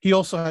 He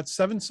also had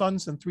 7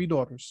 sons and 3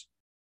 daughters.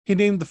 He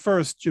named the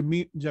first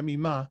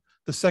Jemimah,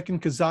 the second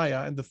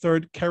Keziah, and the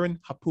third Keren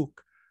Hapuk.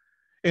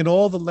 In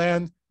all the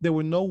land, there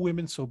were no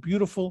women so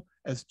beautiful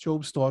as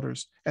Job's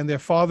daughters, and their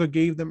father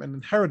gave them an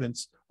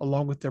inheritance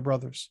along with their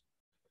brothers.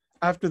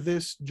 After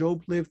this,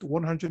 Job lived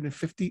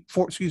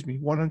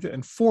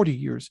 140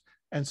 years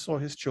and saw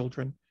his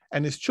children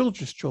and his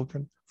children's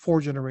children 4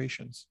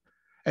 generations.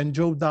 And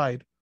Job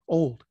died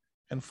old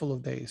and full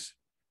of days.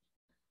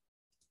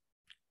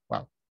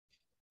 Wow.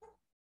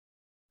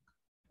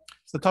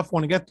 It's a tough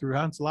one to get through,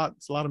 huh? It's a lot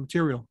of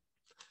material.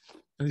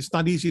 And it's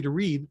not easy to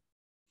read.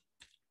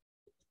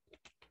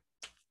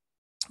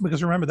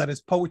 Because remember that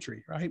it's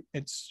poetry, right?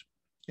 It's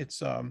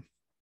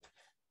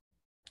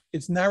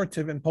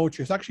narrative and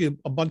poetry. It's actually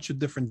a bunch of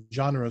different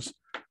genres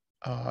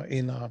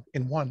in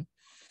one.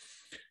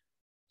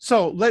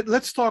 So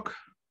let's talk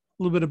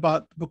a little bit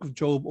about the book of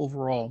Job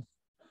overall.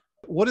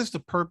 What is the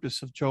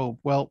purpose of Job?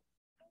 Well,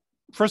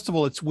 first of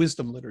all, it's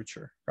wisdom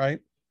literature, right?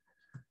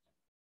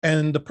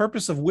 And the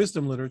purpose of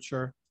wisdom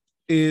literature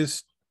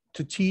is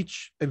to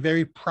teach a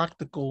very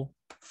practical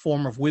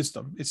form of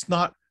wisdom. It's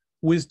not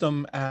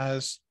wisdom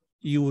as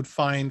you would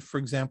find, for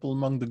example,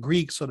 among the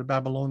Greeks or the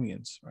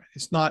Babylonians, right?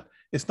 It's not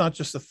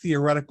just a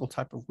theoretical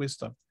type of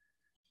wisdom.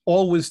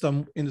 All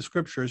wisdom in the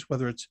scriptures,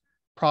 whether it's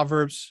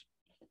Proverbs,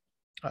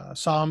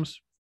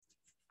 Psalms,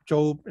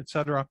 Job,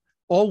 etc.,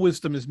 all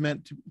wisdom is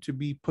meant to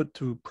be put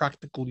to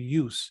practical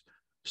use.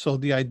 So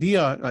the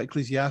idea,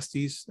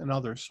 Ecclesiastes and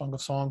others, Song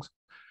of Songs.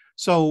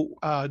 So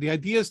the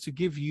idea is to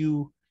give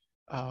you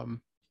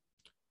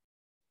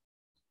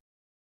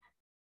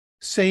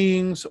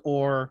sayings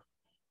or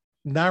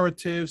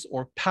narratives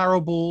or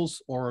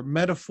parables or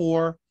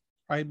metaphor,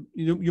 right?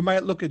 You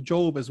might look at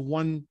Job as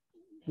one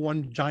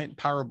giant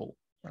parable,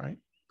 right?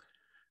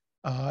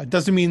 It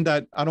doesn't mean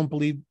that I don't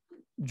believe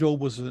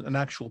Job was an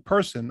actual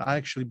person. I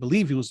actually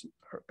believe he was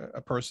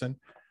a person.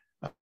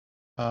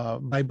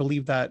 I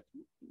believe that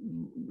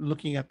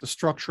looking at the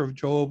structure of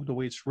Job, the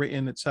way it's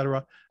written,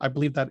 etc., I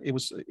believe that it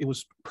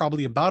was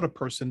probably about a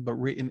person, but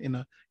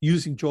written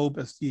using Job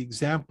as the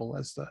example,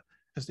 as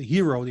the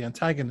hero, the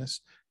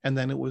antagonist, and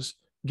then it was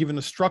given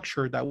a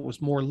structure that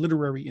was more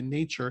literary in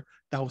nature,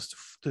 that was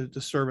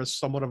to serve as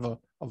somewhat of a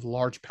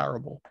large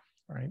parable,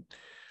 right?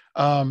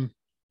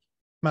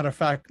 Matter of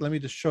fact, let me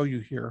just show you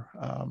here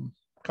a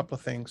couple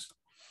of things.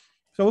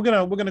 So we're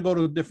gonna go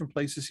to different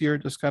places here,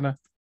 just kind of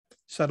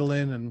settle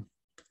in, and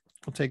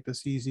we'll take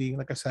this easy.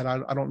 Like I said,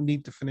 I don't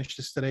need to finish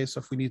this today, so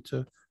if we need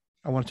to,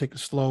 I want to take it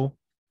slow,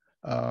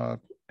 and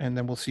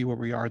then we'll see where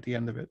we are at the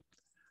end of it.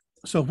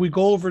 So if we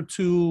go over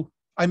to,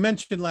 I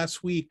mentioned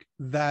last week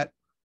that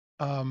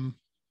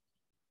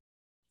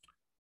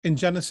in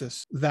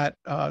Genesis that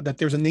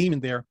there's a name in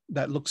there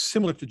that looks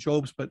similar to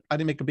Job's, but I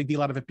didn't make a big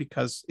deal out of it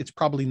because it's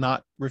probably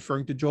not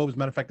referring to Job. As a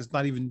matter of fact, it's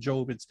not even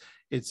Job. It's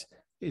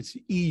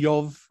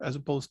Eov as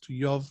opposed to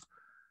Yov.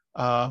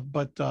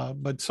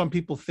 But some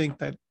people think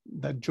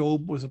that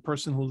Job was a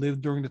person who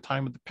lived during the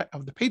time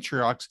of the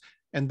patriarchs,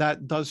 and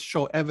that does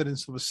show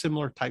evidence of a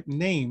similar type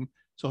name.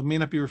 So it may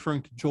not be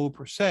referring to Job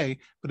per se,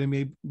 but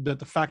that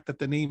the fact that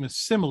the name is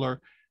similar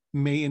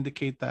may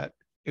indicate that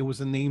it was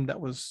a name that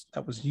was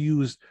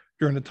used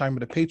during the time of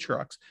the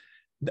patriarchs.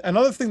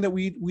 Another thing that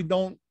we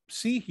don't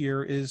see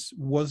here is,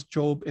 was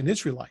Job an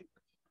Israelite?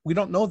 We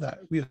don't know that.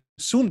 We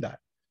assume that,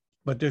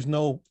 but there's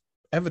no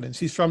evidence.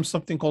 He's from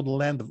something called the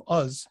land of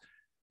Uz,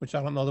 which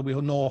I don't know that we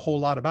know a whole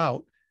lot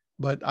about,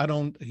 but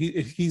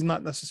he's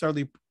not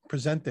necessarily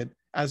presented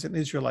as an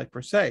Israelite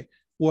per se.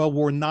 Well,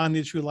 were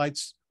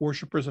non-Israelites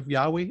worshipers of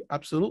Yahweh?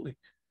 Absolutely.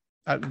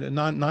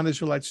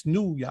 Non-Israelites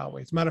knew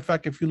Yahweh. As a matter of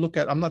fact, if you look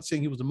at, I'm not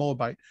saying he was a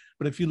Moabite,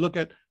 but if you look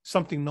at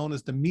something known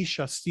as the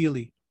Mesha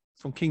stele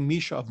from King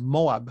Mesha of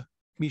Moab,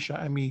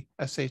 Mesha,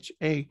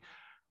 M-E-S-H-A,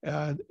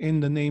 in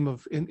the name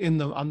of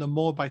on the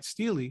Moabite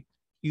stele,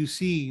 you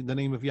see the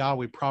name of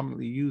Yahweh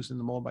prominently used in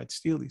the Moabite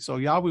stele. So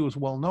Yahweh was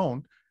well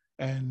known,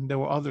 and there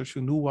were others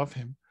who knew of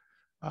him.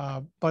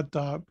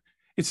 But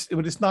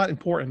it's not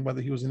important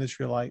whether he was an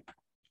Israelite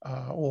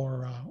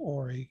or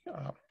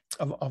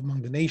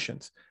among the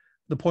nations.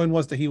 The point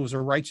was that he was a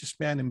righteous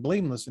man and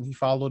blameless, and he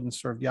followed and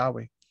served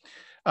Yahweh.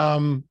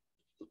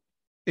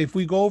 If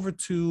we go over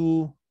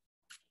to,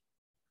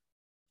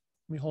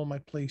 let me hold my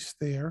place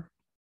there,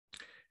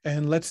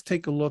 and let's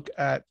take a look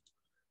at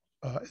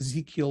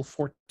Ezekiel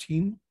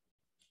 14,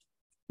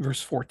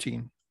 verse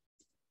 14.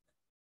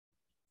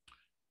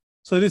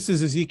 So this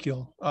is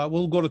Ezekiel.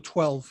 We'll go to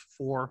 12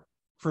 for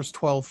verse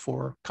 12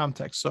 for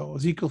context. So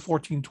Ezekiel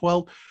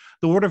 14:12,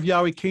 the word of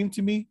Yahweh came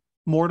to me,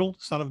 mortal,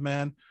 son of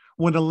man,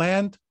 when a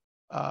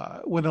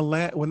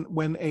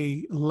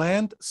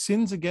land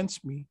sins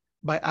against me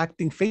by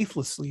acting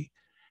faithlessly,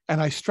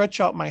 and I stretch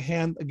out my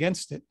hand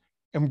against it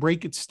and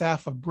break its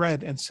staff of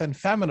bread and send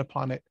famine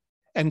upon it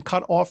and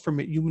cut off from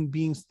it human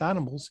beings and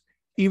animals,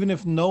 Even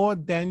if Noah,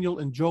 Daniel,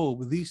 and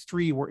Job, these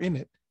three were in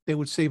it, they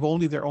would save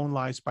only their own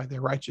lives by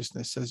their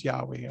righteousness, says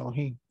Yahweh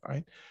Elohim,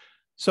 right?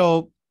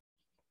 So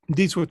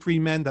these were three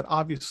men that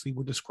obviously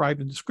were described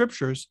in the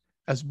scriptures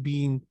as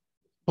being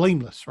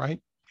blameless,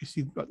 right?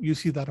 You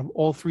see that of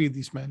all three of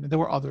these men, and there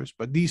were others,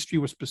 but these three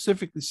were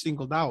specifically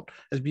singled out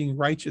as being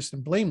righteous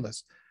and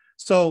blameless.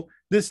 So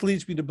this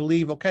leads me to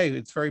believe, okay,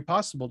 it's very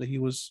possible that he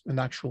was an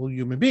actual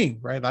human being,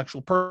 right? An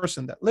actual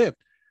person that lived.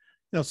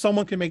 You know,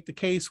 someone can make the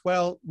case,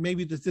 well,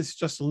 maybe this is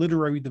just a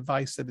literary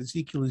device that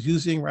Ezekiel is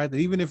using, right? That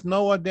even if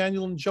Noah,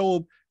 Daniel, and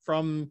Job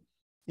from,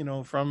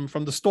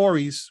 from the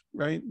stories,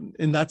 right,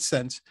 in that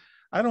sense,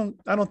 I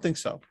don't think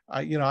so.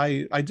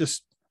 I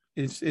just,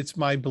 it's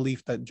my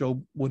belief that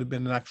Job would have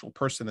been an actual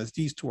person, as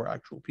these two are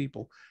actual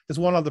people. There's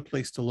one other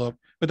place to look,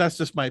 but that's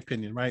just my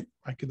opinion, right?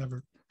 I could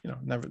never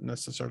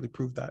necessarily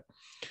prove that.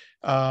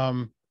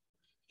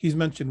 He's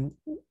mentioned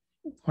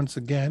once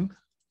again,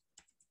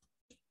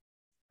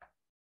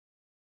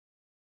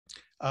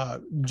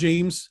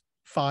 James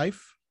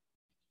 5.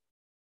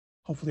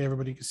 Hopefully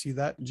everybody can see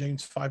that.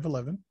 James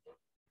 5:11.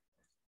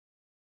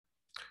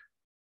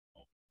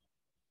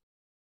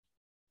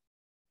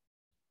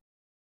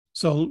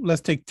 So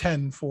let's take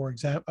 10 for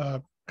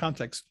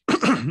context.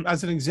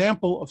 As an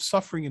example of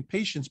suffering and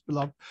patience,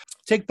 beloved,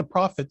 take the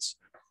prophets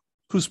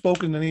who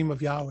spoke in the name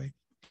of Yahweh.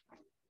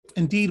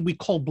 Indeed, we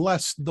call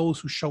blessed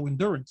those who show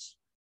endurance.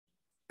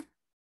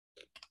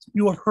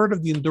 You have heard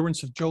of the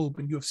endurance of Job,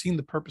 and you have seen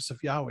the purpose of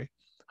Yahweh,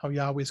 how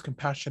Yahweh is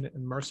compassionate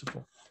and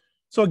merciful.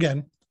 So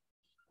again,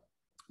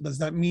 does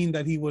that mean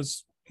that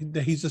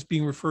he's just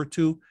being referred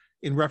to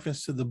in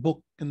reference to the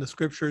book in the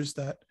scriptures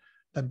that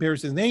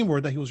bears his name, or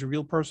that he was a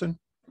real person?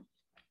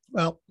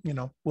 Well,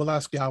 we'll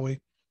ask Yahweh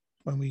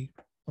when we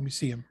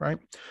see him, right?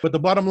 But the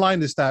bottom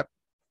line is that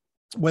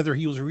whether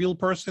he was a real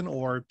person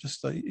or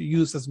just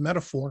used as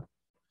metaphor,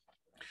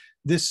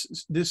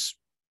 this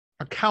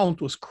account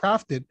was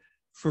crafted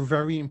for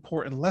very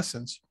important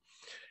lessons.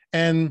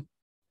 And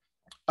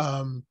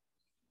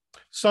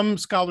some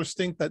scholars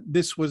think that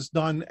this was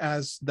done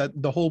as that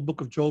the whole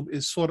book of Job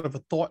is sort of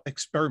a thought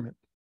experiment,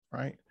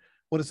 right?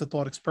 What is a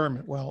thought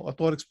experiment? Well, a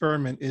thought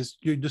experiment is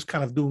you're just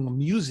kind of doing a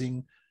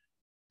musing,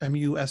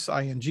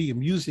 M-U-S-I-N-G, a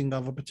musing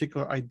of a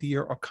particular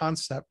idea or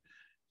concept,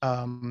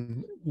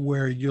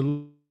 where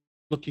you're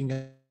looking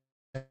at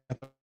the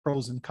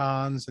pros and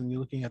cons, and you're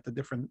looking at the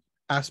different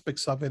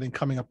aspects of it and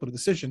coming up with a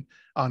decision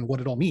on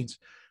what it all means.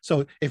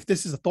 So if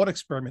this is a thought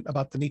experiment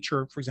about the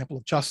nature, for example,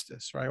 of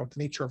justice, right, or the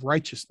nature of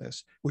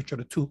righteousness, which are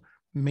the two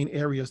main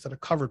areas that are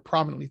covered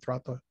prominently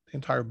throughout the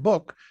entire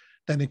book,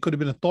 then it could have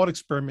been a thought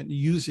experiment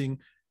using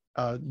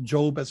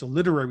Job as a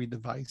literary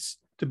device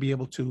to be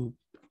able to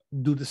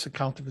do this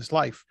account of his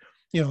life.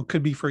 It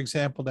could be, for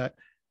example, that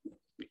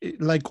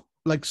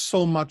like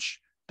so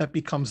much that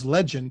becomes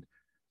legend,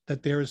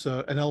 that there's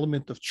an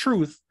element of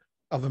truth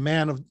of a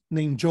man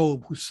named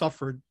Job who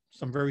suffered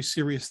some very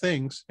serious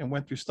things and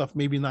went through stuff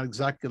maybe not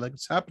exactly like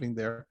it's happening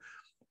there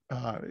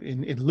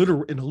in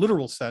a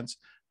literal sense,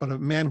 but a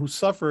man who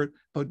suffered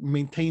but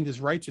maintained his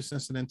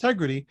righteousness and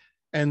integrity.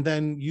 And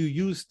then you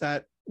use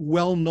that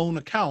well-known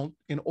account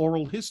in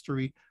oral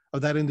history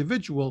of that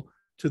individual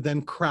to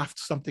then craft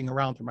something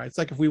around him, right? It's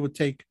like if we would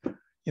take,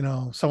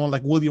 someone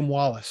like William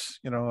Wallace,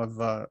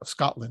 of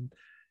Scotland,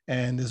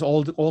 and there's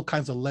all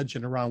kinds of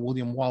legend around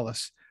William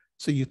Wallace.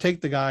 So you take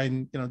the guy,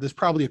 and there's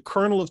probably a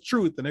kernel of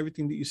truth in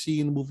everything that you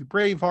see in the movie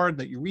Braveheart,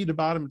 that you read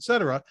about him,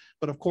 etc.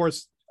 But of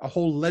course, a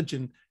whole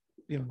legend,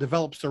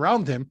 develops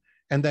around him,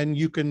 and then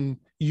you can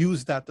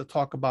use that to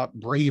talk about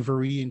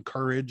bravery and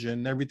courage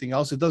and everything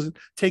else. It doesn't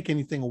take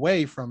anything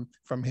away from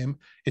him.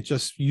 It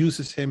just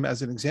uses him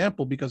as an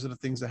example because of the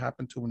things that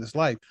happened to him in his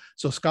life.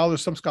 So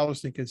some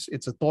scholars think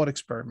it's a thought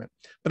experiment.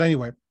 But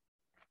anyway,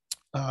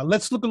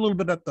 let's look a little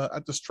bit at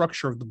the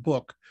structure of the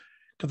book,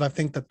 because I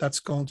think that's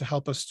going to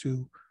help us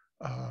to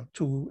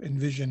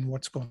envision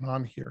what's going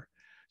on here.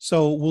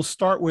 So we'll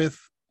start with,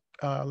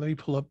 let me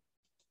pull up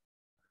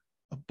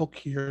a book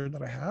here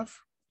that I have.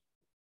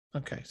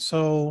 Okay,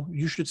 so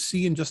you should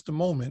see in just a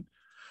moment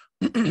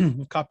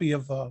a copy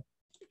of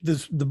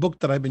the book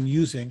that I've been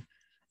using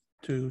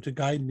to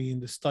guide me in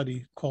the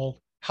study, called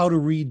How to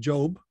Read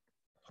Job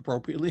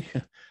Appropriately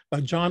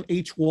by John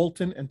H.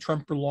 Walton and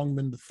Tremper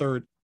Longman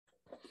III.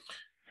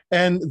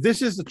 And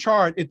this is the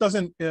chart. It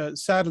doesn't,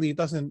 sadly, it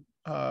doesn't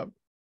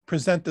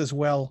present as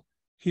well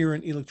here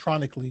in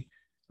electronically.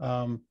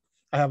 I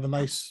have a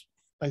nice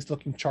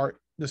looking chart.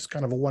 This is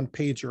kind of a one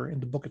pager in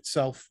the book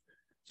itself.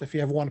 So if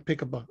you ever want to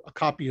pick up a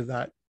copy of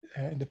that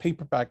in the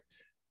paperback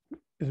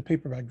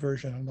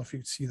version, I don't know if you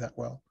can see that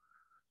well.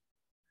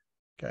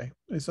 Okay,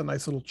 it's a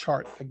nice little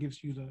chart that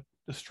gives you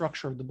the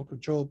structure of the book of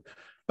Job,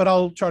 but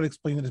I'll try to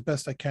explain it as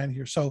best I can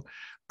here. So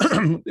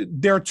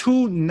there are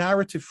two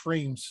narrative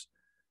frames.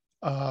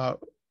 A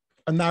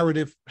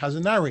narrative has a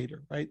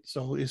narrator, right?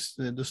 So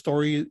the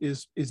story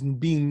is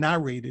being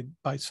narrated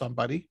by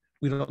somebody.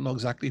 We don't know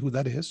exactly who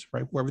that is,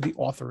 right? Whoever the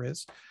author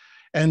is.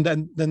 And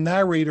then the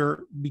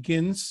narrator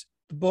begins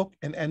the book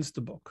and ends the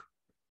book.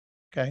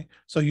 Okay,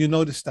 so you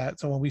notice that.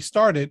 So when we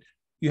started,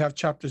 you have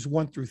chapters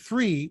 1 through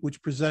 3,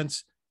 which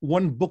presents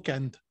one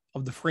bookend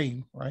of the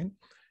frame, right?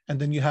 And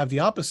then you have the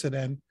opposite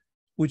end,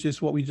 which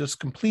is what we just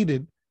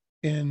completed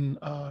in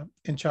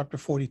chapter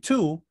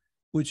 42,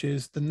 which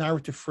is the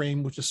narrative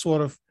frame, which is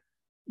sort of,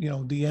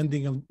 the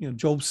ending of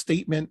Job's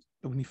statement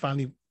when he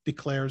finally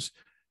declares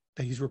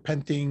that he's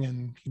repenting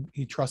and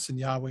he trusts in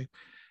Yahweh,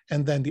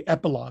 and then the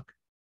epilogue.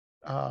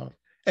 And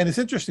it's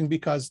interesting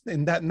because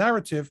in that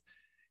narrative,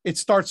 it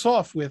starts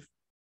off with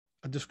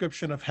a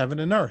description of heaven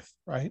and earth,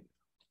 right?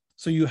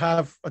 So you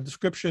have a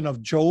description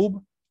of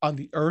Job on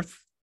the earth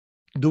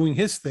doing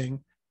his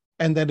thing,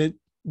 and then it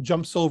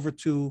jumps over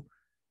to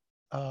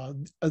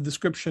a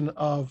description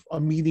of a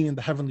meeting in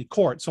the heavenly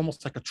court. It's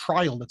almost like a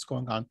trial that's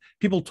going on.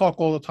 People talk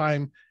all the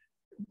time,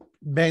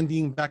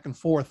 bandying back and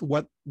forth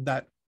what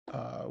that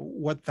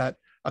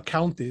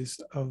account is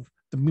of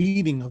the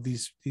meeting of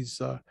this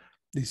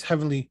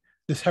heavenly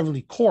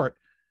court.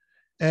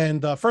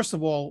 And first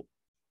of all,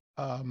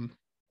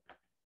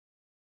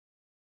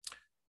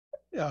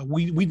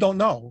 we don't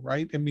know,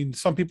 right? I mean,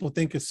 some people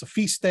think it's a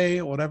feast day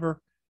or whatever,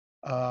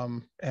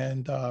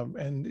 and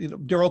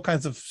there are all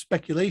kinds of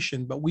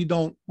speculation, but we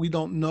don't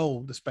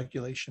know the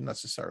speculation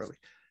necessarily.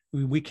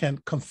 We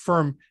can't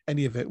confirm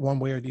any of it one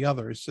way or the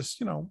other. It's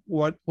just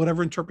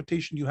whatever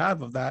interpretation you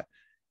have of that,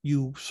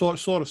 you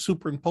sort of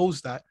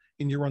superimpose that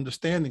in your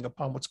understanding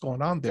upon what's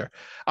going on there.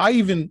 I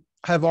even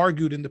have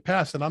argued in the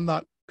past, and I'm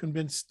not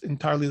convinced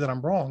entirely that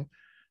I'm wrong,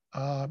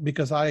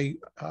 because I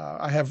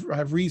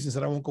have reasons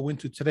that I won't go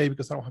into today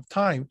because I don't have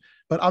time.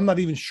 But I'm not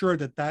even sure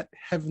that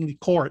heavenly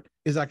court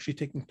is actually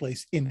taking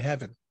place in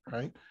heaven,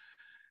 right?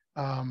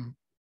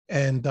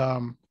 Because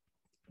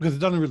it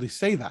doesn't really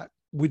say that.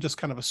 We're just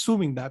kind of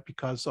assuming that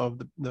because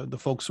of the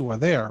folks who are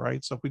there,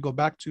 right? So if we go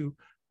back to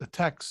the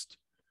text,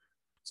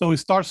 so he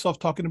starts off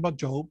talking about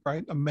Job,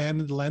 right? A man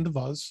in the land of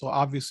Uz. So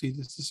obviously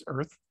this is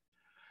earth.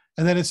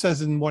 And then it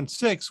says in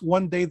 1:6,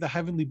 one day the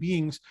heavenly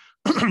beings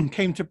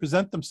came to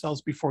present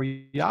themselves before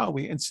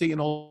Yahweh, and Satan,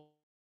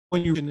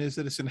 when you is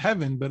that it's in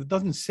heaven, but it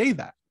doesn't say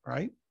that,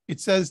 right? It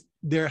says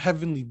they're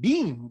heavenly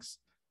beings.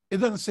 It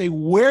doesn't say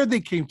where they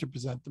came to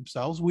present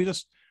themselves. We're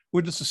just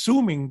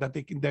assuming that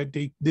they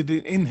did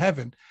it in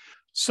heaven.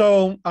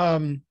 So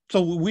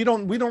we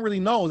don't really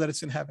know that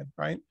it's in heaven,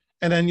 right?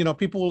 And then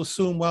people will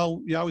assume,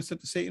 well, Yahweh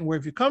said to Satan, where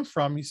have you come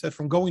from? He said,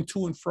 from going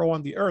to and fro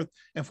on the earth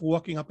and for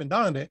walking up and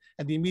down it.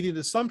 And the immediate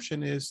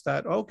assumption is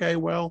that, okay,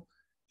 well,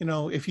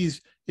 if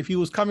he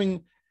was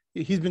coming,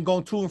 he's been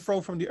going to and fro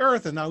from the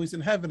earth, and now he's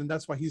in heaven, and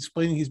that's why he's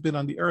explaining he's been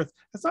on the earth.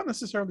 That's not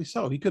necessarily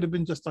so. He could have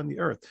been just on the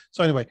earth.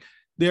 So anyway,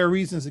 there are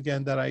reasons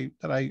again that I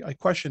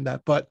question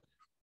that, but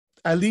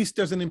at least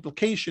there's an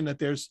implication that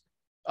there's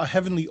a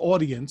heavenly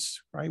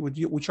audience, right?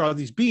 Which are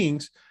these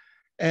beings.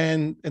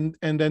 And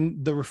then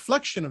the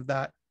reflection of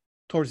that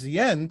towards the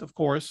end, of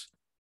course,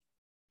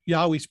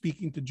 Yahweh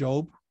speaking to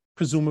Job,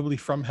 presumably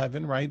from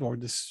heaven, right? Or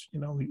this,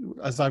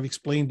 as I've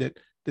explained it,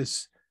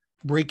 this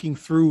breaking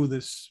through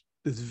this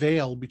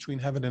veil between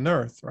heaven and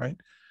earth, right?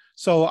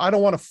 So I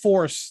don't want to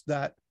force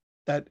that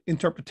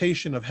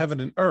interpretation of heaven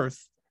and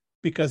earth,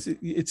 because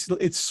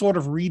it's sort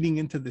of reading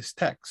into this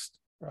text,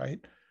 right?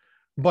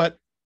 But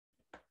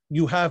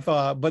you have,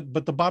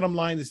 but the bottom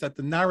line is that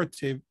the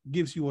narrative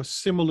gives you a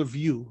similar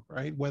view,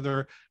 right?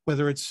 Whether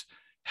it's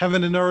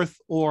heaven and earth,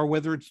 or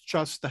whether it's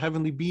just the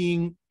heavenly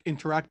being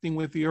interacting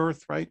with the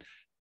earth, right?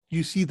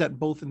 You see that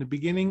both in the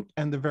beginning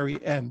and the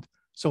very end.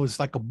 So it's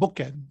like a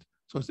bookend.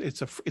 So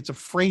it's a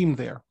frame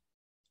there.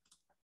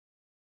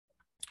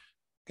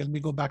 Okay, let me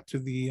go back to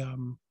the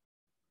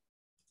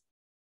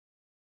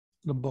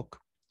book.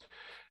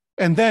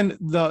 And then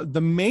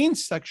the main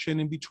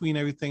section in between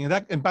everything,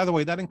 and by the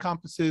way, that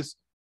encompasses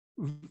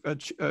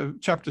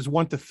chapters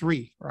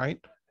 1-3, right?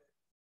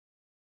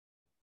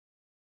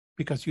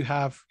 Because you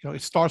have,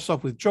 it starts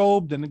off with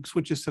Job, then it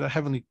switches to the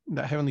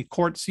heavenly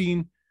court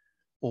scene,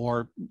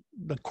 or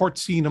the court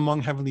scene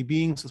among heavenly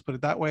beings, let's put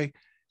it that way,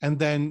 and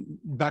then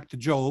back to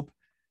Job.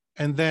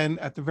 And then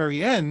at the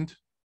very end,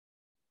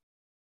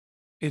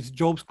 it's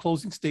Job's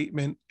closing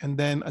statement, and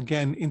then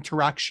again,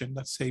 interaction,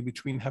 let's say,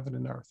 between heaven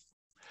and earth.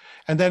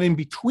 And then in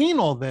between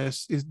all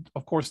this is,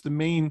 of course, the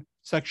main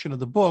section of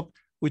the book,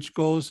 which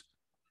goes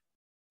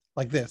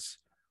like this.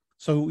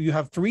 So you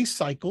have 3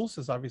 cycles,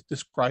 as I've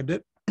described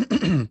it,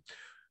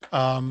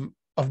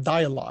 of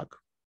dialogue,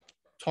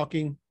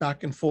 talking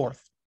back and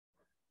forth.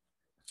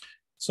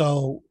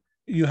 So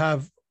you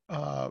have,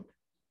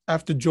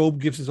 after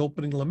Job gives his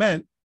opening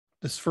lament,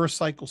 this first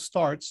cycle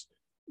starts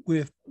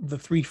with the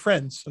 3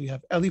 friends. So you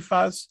have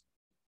Eliphaz,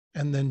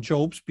 and then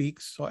Job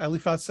speaks. So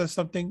Eliphaz says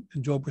something,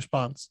 and Job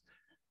responds.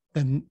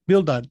 Then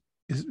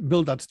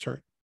Bildad's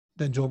turn.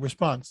 Then Job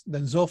responds.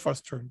 Then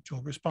Zophar's turn.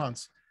 Job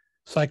responds.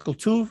 Cycle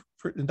 2,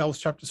 and that was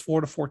chapters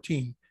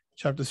 4-14.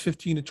 Chapters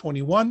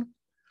 15-21,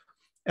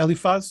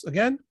 Eliphaz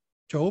again,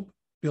 Job,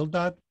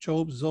 Bildad,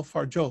 Job,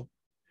 Zophar, Job.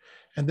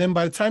 And then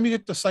by the time you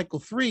get to cycle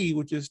 3,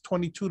 which is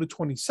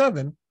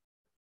 22-27,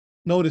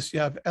 notice you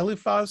have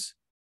Eliphaz,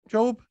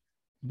 Job,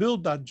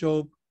 Bildad,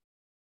 Job.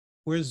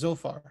 Where's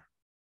Zophar?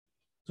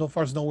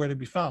 Zophar's nowhere to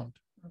be found.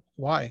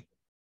 Why?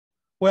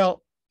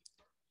 Well,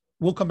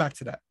 we'll come back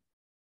to that.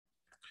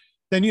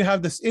 Then you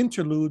have this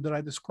interlude that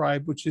I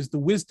described, which is the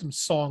wisdom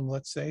song,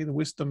 let's say, the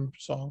wisdom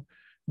song,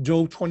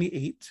 Job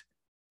 28,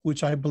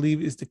 which I believe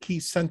is the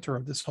key center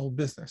of this whole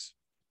business.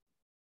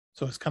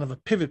 So it's kind of a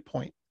pivot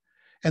point.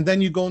 And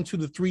then you go into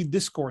the three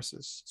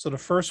discourses. So the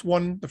first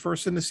one, the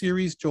first in the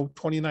series, Job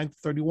 29 to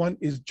 31,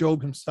 is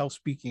Job himself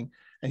speaking.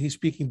 And he's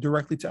speaking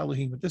directly to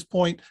Elohim. At this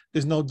point,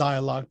 there's no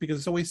dialogue because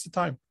it's a waste of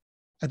time.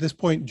 At this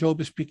point,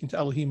 Job is speaking to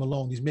Elohim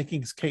alone. He's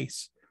making his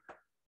case.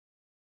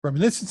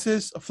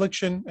 Reminiscences,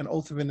 affliction, and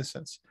oath of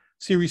innocence.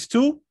 Series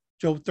 2,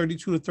 Job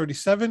 32 to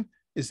 37,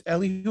 is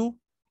Elihu,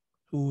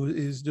 who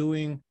is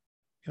doing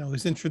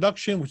his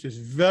introduction, which is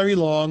very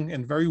long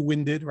and very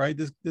winded, right?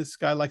 This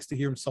guy likes to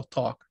hear himself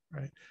talk,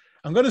 right?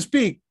 I'm going to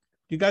speak.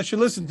 You guys should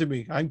listen to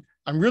me. I'm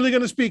really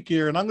going to speak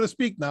here, and I'm going to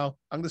speak now.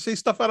 I'm going to say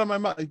stuff out of my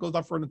mouth. It goes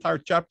on for an entire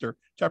chapter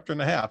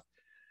and a half.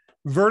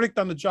 Verdict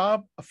on the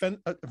job,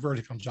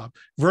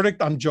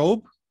 verdict on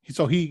Job.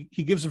 So he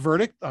gives a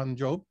verdict on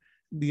Job.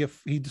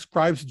 He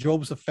describes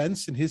Job's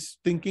offense in his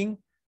thinking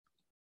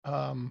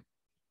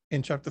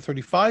in chapter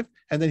 35,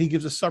 and then he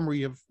gives a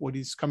summary of what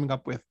he's coming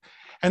up with.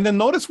 And then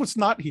notice what's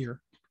not here,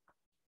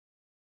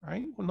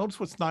 right? Well, notice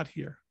what's not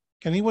here.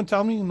 Can anyone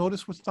tell me,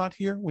 notice what's not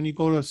here when you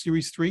go to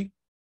series 3?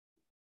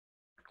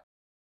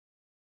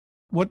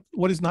 What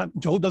is not?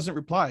 Job doesn't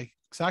reply.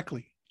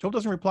 Exactly. Job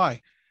doesn't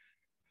reply.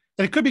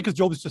 And it could be because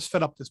Job is just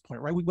fed up at this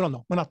point, right? We don't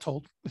know. We're not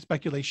told. It's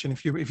speculation.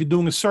 If you're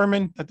doing a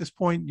sermon at this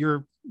point,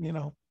 you're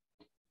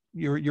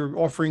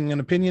offering an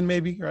opinion,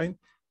 maybe, right?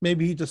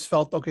 Maybe he just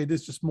felt, okay,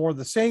 this is just more of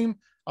the same.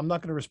 I'm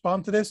not going to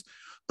respond to this.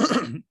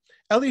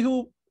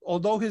 Elihu,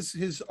 although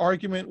his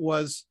argument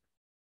was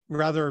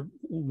rather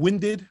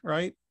winded,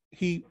 right?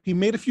 He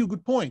made a few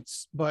good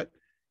points, but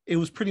it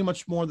was pretty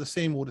much more the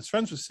same what his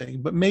friends were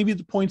saying. But maybe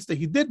the points that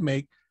he did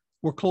make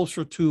were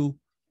closer to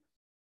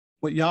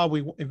what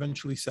Yahweh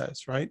eventually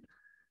says, right?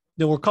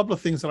 There were a couple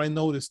of things that I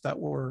noticed that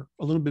were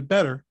a little bit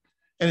better.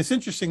 And it's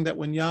interesting that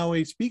when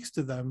Yahweh speaks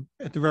to them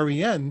at the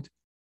very end,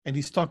 and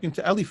he's talking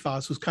to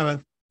Eliphaz, who's kind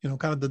of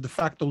the de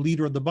facto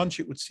leader of the bunch,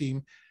 it would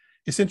seem.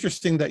 It's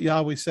interesting that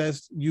Yahweh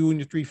says, you and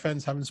your three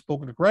friends haven't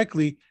spoken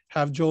correctly,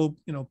 have Job,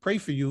 pray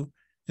for you.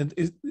 And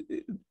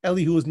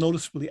Elihu is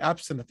noticeably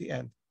absent at the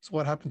end. So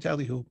what happened to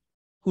Elihu?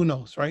 Who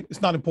knows, right?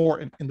 It's not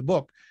important in the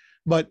book.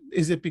 But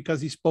is it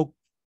because he spoke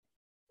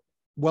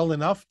well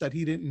enough that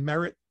he didn't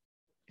merit,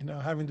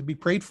 having to be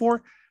prayed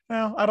for?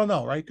 Well, I don't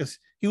know, right? Because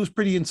he was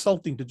pretty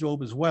insulting to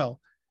Job as well.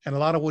 And a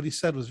lot of what he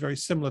said was very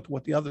similar to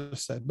what the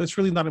others said. But it's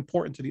really not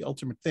important to the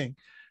ultimate thing.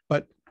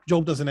 But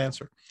Job doesn't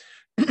answer.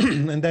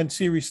 And then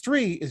series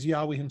 3 is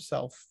Yahweh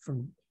himself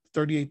from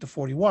 38 to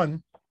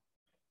 41,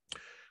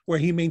 where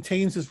he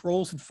maintains his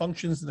roles and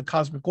functions in the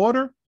cosmic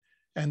order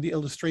and the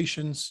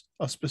illustrations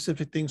of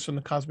specific things from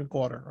the cosmic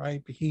order,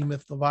 right?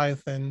 Behemoth,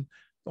 Leviathan,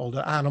 all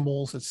the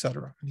animals,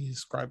 etc. And he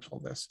describes all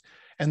this.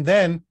 And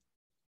then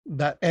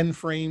that end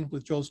frame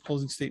with Job's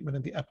closing statement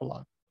and the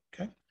epilogue.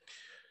 Okay.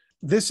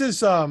 There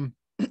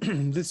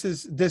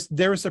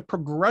is a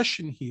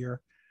progression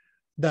here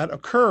that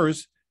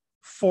occurs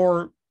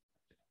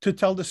to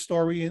tell the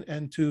story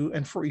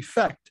and for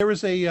effect. There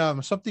is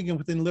a something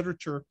within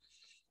literature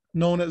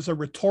known as a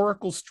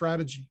rhetorical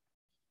strategy,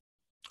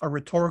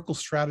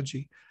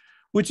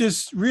 which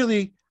is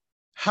really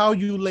how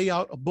you lay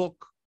out a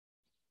book,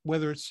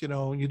 whether it's,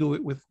 you do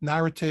it with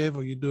narrative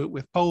or you do it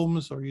with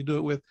poems or you do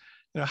it with,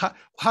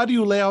 how do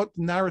you lay out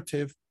the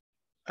narrative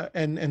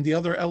and the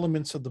other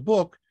elements of the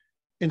book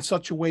in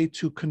such a way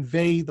to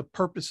convey the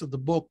purpose of the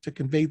book, to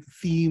convey the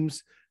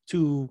themes,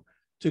 to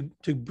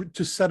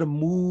set a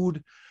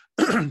mood,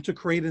 to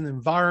create an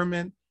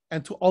environment,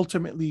 and to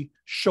ultimately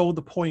show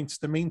the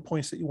main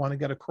points that you want to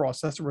get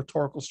across. That's a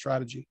rhetorical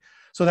strategy.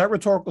 So that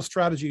rhetorical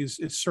strategy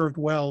is served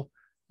well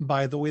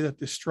by the way that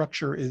the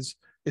structure is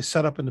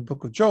set up in the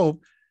book of Job.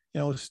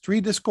 It's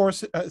 3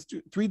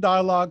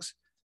 dialogues,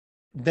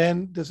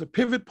 then there's a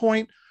pivot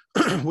point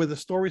where the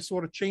story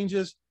sort of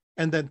changes,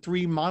 and then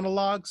 3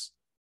 monologues,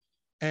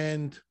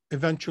 and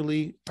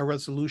eventually a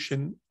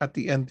resolution at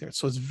the end there.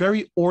 So it's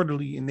very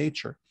orderly in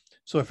nature.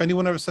 So if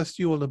anyone ever says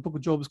to you, well, the book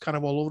of Job is kind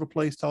of all over the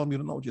place, tell them you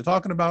don't know what you're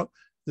talking about.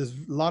 There's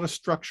a lot of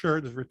structure,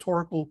 there's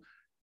rhetorical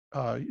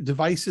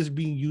devices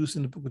being used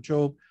in the book of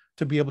Job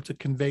to be able to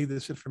convey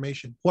this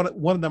information.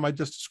 One of them I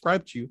just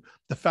described to you,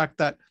 the fact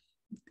that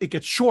it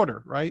gets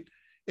shorter, right?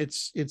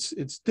 It's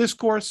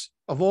discourse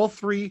of all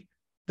 3,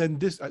 then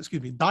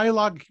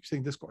dialogue, I keep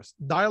saying discourse,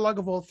 dialogue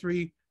of all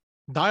 3,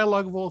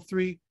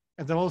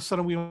 and then all of a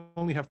sudden we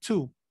only have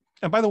 2.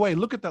 And by the way,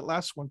 look at that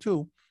last one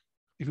too,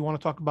 if you want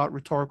to talk about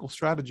rhetorical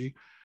strategy.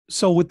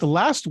 So with the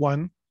last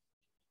one,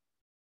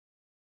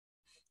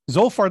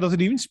 Zophar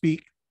doesn't even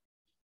speak.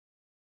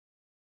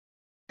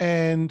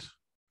 And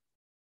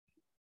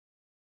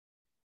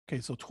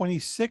okay, so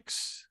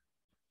 26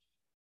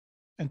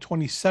 and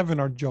 27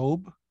 are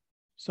Job.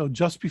 So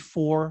just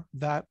before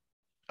that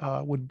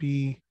would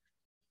be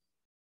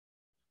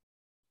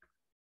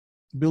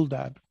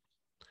Bildad.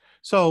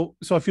 So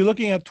if you're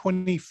looking at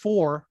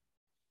 25,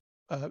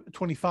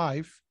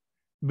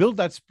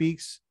 Bildad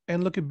speaks,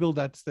 and look at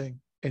Bildad's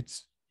thing.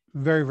 it's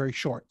very, very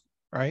short,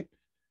 right?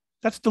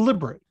 That's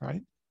deliberate,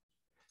 right?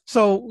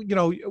 So,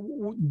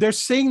 they're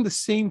saying the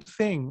same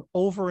thing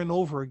over and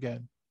over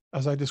again,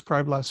 as I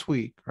described last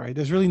week, right?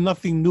 There's really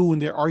nothing new in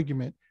their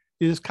argument.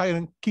 They just kind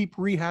of keep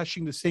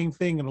rehashing the same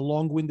thing in a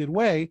long-winded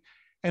way.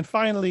 And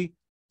finally,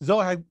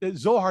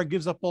 Zohar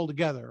gives up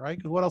altogether, right?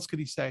 Because what else could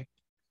he say?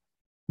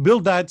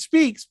 Bildad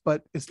speaks,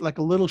 but it's like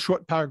a little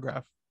short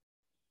paragraph.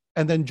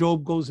 And then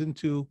Job goes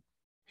into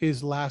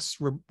his last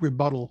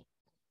rebuttal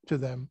to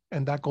them.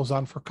 And that goes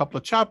on for a couple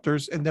of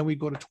chapters. And then we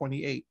go to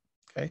 28.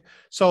 Okay.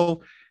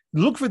 So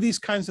look for these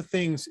kinds of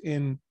things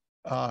in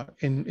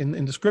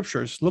the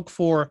scriptures. Look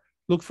for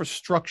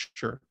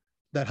structure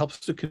that helps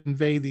to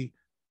convey the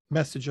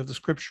message of the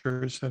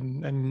scriptures,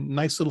 and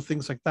nice little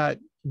things like that.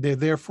 They're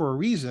there for a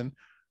reason.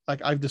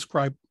 Like I've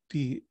described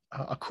the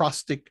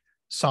acrostic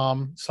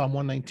Psalm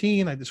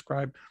 119. I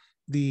described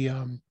the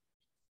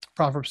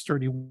Proverbs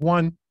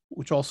 31,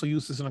 which also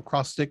uses an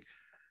acrostic.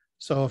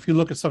 So if you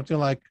look at something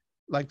like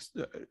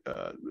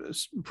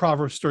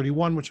Proverbs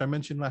 31, which I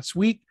mentioned last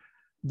week,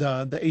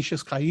 the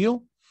Eshes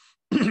Chayil,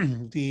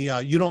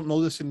 you don't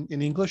know this in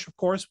English, of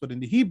course, but in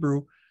the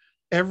Hebrew,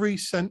 every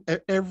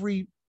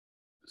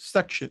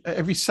section,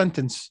 every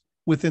sentence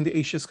within the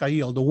Eshes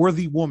Chayil, the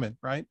worthy woman,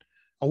 right?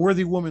 A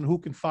worthy woman who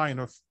can find,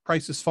 or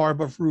prices far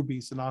above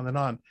rubies, and on and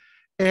on.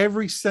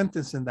 Every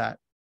sentence in that,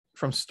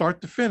 from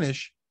start to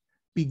finish,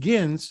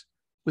 begins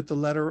with the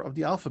letter of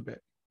the alphabet,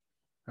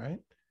 right?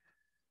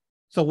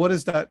 So what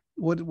is that?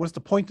 What's the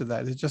point of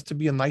that? Is it just to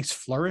be a nice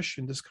flourish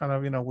and just kind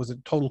of, was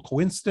it total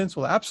coincidence?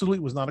 Well, absolutely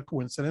it was not a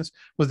coincidence.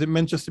 Was it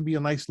meant just to be a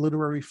nice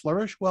literary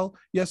flourish? Well,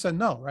 yes and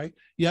no, right?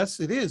 Yes,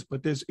 it is,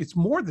 but it's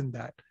more than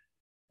that.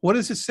 What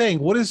is it saying?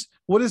 What is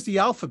the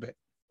alphabet?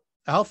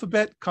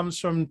 Alphabet comes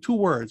from two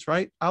words,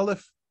 right?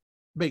 Aleph,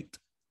 Beit.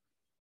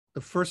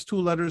 The first two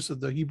letters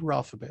of the Hebrew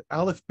alphabet.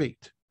 Aleph,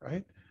 Beit,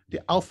 right?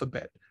 The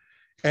alphabet.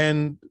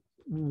 And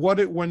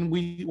when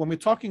we're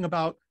talking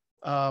about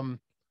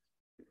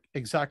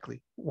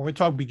exactly, when we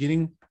talk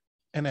beginning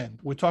and end,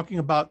 we're talking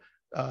about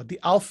the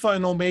Alpha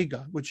and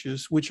Omega, which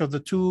are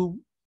the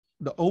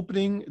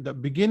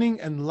beginning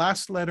and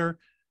last letter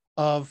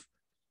of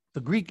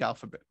the Greek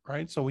alphabet,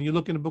 right? So when you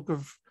look in the book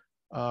of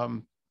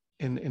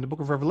in the book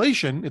of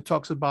Revelation, it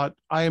talks about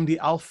I am the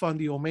Alpha and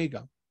the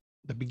Omega,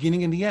 the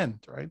beginning and the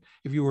end, right?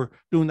 If you were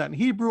doing that in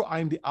Hebrew, I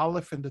am the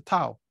Aleph and the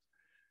Tau.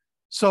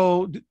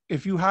 So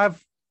if you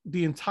have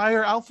the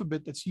entire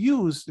alphabet that's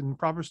used in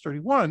Proverbs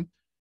 31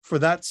 for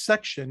that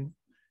section,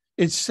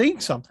 it's saying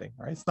something,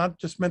 right? It's not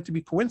just meant to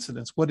be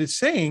coincidence. What it's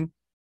saying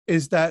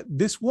is that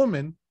this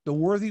woman, the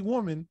worthy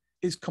woman,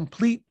 is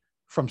complete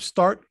from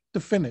start to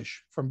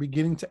finish, from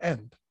beginning to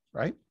end,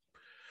 right?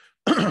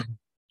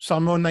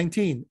 Psalm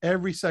 119,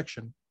 every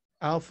section,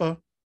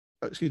 Aleph,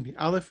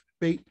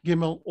 Beit,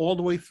 Gimel, all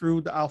the way through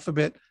the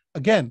alphabet.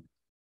 Again,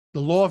 the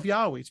law of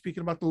Yahweh,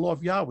 speaking about the law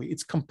of Yahweh,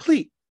 it's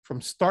complete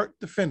from start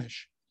to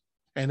finish.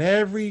 And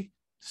every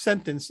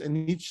sentence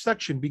in each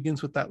section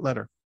begins with that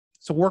letter.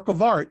 It's a work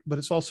of art, but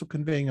it's also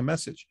conveying a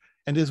message.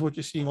 And this is what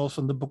you're seeing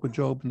also in the book of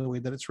Job and the way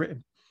that it's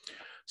written.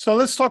 So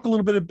let's talk a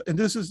little bit, and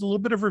this is a little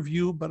bit of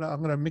review, but I'm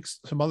going to mix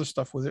some other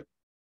stuff with it.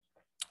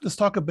 Let's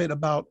talk a bit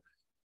about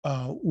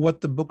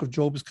what the book of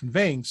Job is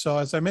conveying. So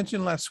as I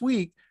mentioned last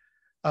week,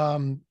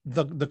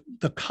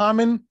 the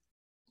common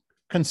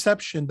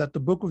conception that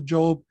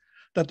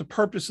the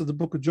purpose of the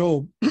book of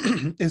Job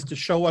is to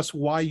show us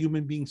why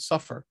human beings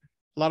suffer.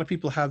 A lot of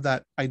people have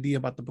that idea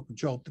about the book of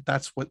Job, that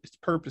that's what its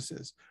purpose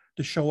is,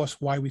 to show us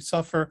why we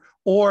suffer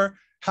or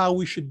how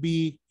we should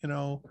be,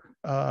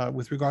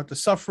 with regard to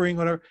suffering,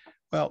 whatever.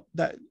 Well,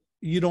 that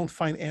you don't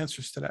find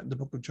answers to that in the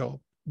book of Job.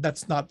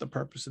 That's not the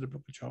purpose of the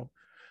book of Job.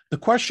 The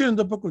question in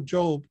the book of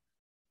Job,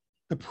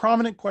 the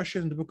prominent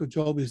question in the book of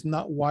Job is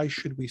not why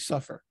should we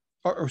suffer,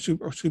 or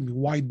excuse me,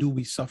 why do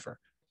we suffer?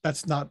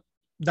 That's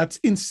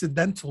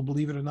incidental,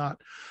 believe it or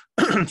not,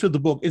 to the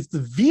book. It's the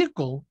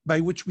vehicle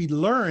by which we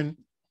learn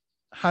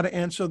how to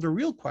answer the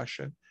real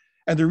question.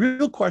 And the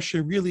real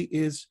question really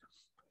is,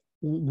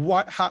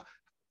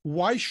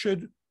 why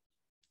should,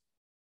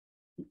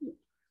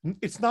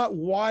 it's not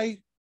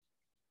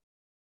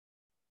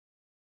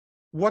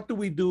what do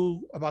we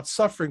do about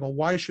suffering, or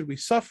why should we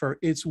suffer?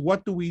 It's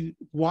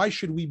why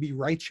should we be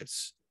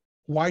righteous?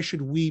 Why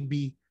should we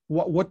be,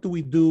 what do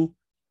we do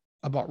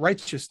about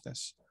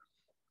righteousness?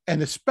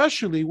 And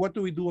especially, what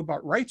do we do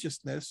about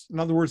righteousness? In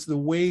other words, the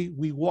way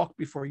we walk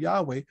before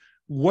Yahweh,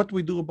 what do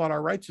we do about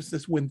our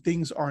righteousness when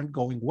things aren't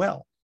going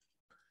well?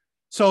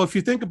 So if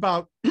you think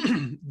about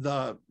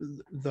the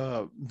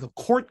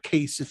court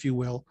case, if you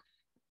will,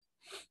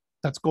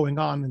 that's going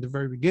on in the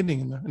very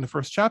beginning, in the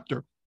first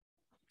chapter,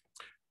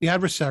 the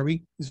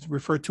adversary is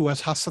referred to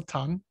as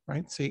Hasatan,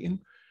 right? Satan.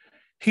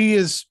 He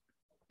is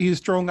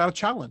throwing out a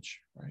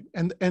challenge, right?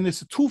 And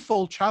it's a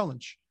twofold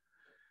challenge.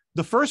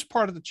 The first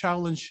part of the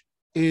challenge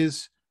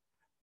is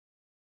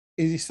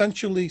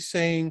essentially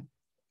saying,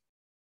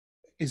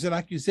 is an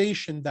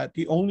accusation that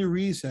the only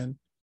reason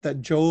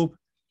that Job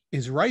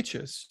is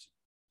righteous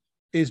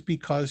is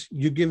because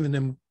you're giving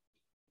him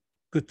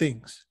good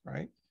things,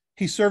 right?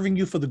 He's serving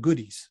you for the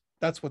goodies.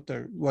 That's what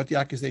the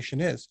accusation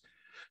is.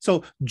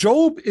 So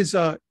Job is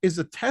a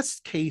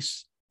test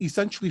case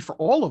essentially for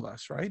all of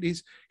us, right?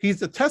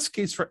 He's a test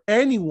case for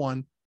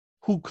anyone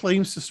who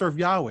claims to serve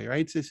Yahweh,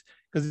 right? Because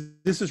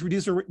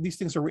these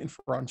things are written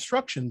for our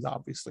instructions,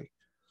 obviously.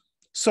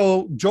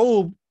 So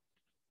Job,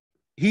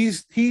 he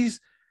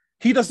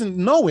doesn't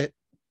know it,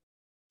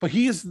 but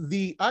he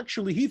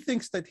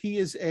thinks that he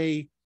is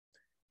a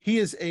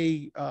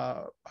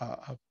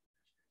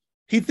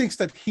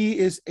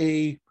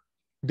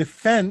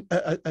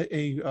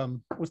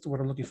what's the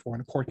word I'm looking for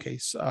in a court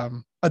case?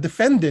 A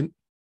defendant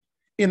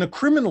in a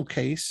criminal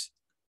case,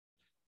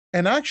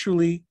 and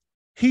actually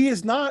he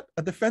is not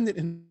a defendant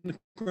in a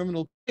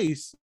criminal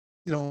case.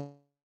 You know,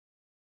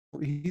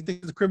 he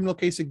thinks it's a criminal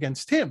case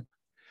against him.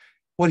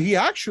 What he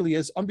actually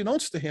is,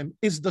 unbeknownst to him,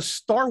 is the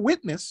star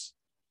witness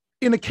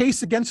in a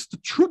case against the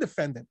true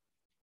defendant,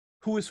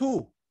 who is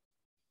who?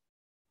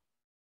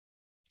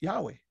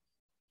 Yahweh.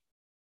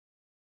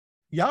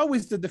 Yahweh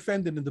is the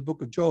defendant in the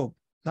book of Job,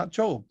 not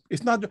Job.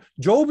 It's not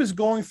Job is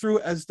going through,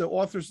 as the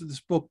authors of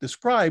this book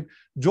describe,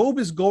 Job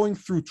is going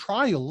through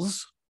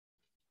trials,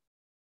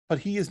 but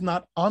he is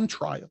not on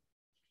trial.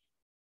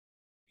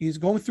 He is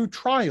going through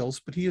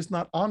trials, but he is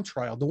not on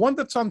trial. The one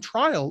that's on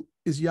trial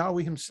is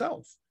Yahweh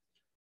himself.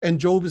 And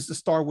Job is the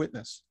star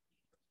witness.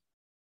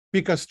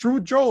 Because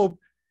through Job,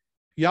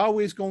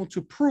 Yahweh is going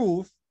to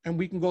prove, and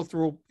we can go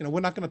through, we're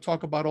not going to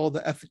talk about all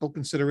the ethical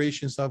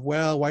considerations of,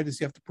 well, why does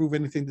he have to prove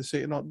anything to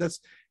say?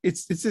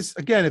 It's this,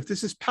 again, if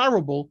this is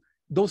parable,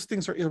 those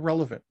things are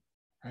irrelevant,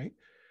 right?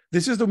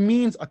 This is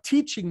a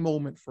teaching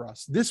moment for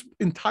us. This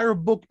entire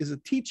book is a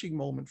teaching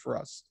moment for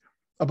us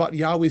about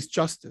Yahweh's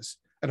justice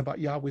and about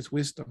Yahweh's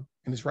wisdom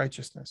and his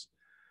righteousness.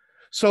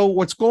 So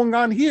what's going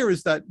on here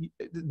is that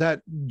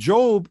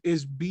Job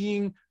is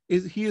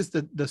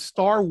the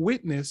star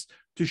witness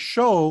to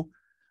show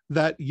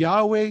that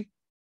Yahweh,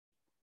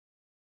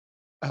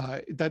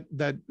 that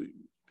the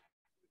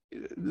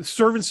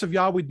servants of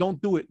Yahweh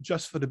don't do it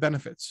just for the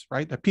benefits,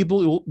 right? That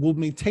people will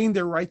maintain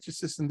their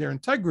righteousness and their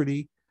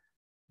integrity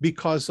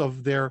because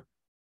of their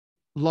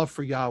love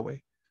for Yahweh,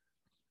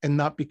 and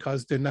not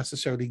because they're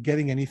necessarily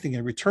getting anything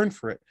in return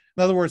for it.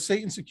 In other words,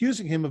 Satan's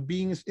accusing him of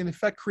being, in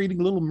effect, creating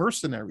little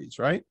mercenaries,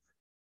 right?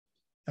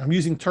 I'm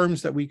using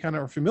terms that we kind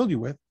of are familiar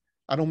with.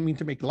 I don't mean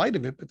to make light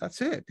of it, but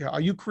that's it.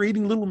 Are you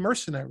creating little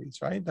mercenaries,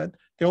 right? That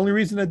the only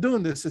reason they're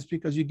doing this is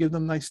because you give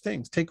them nice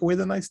things. Take away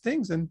the nice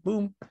things, and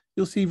boom,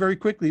 you'll see very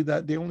quickly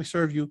that they only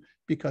serve you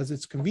because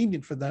it's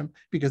convenient for them,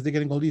 because they're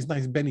getting all these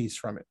nice bennies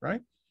from it,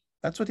 right?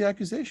 That's what the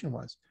accusation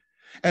was.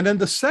 And then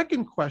the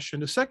second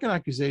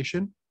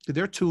accusation,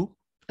 there are two,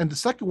 and the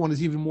second one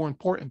is even more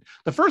important.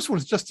 The first one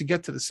is just to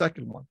get to the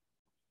second one.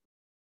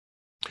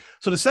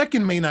 So the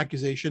second main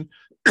accusation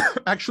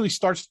actually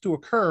starts to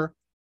occur.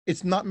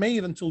 It's not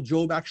made until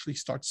Job actually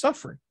starts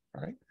suffering,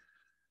 right?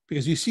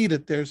 Because you see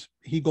that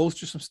he goes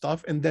through some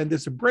stuff, and then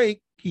there's a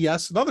break. He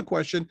asks another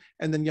question,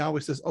 and then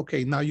Yahweh says,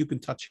 okay, now you can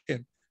touch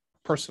him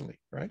personally,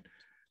 right?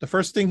 The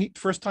first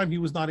time he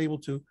was not able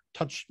to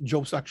touch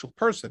Job's actual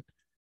person.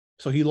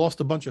 So he lost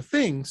a bunch of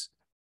things,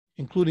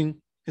 including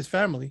his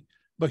family,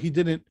 but he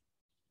didn't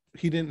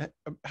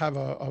have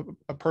a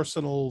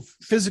personal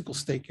physical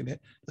stake in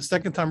it. The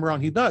second time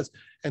around, he does.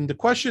 And the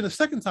question the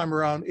second time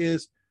around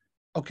is,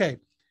 okay,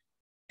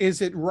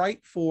 is it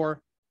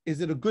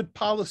a good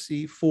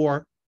policy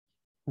for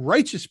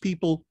righteous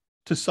people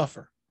to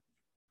suffer?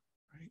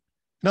 Right?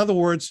 In other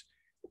words,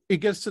 it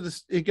gets to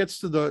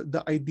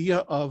the idea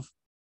of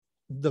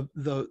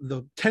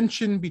the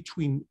tension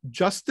between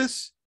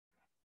justice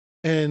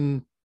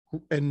and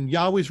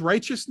Yahweh's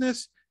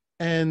righteousness,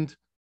 and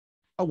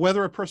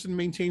whether a person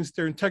maintains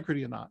their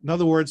integrity or not. In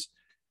other words,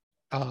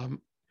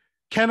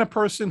 can a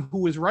person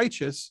who is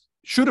righteous,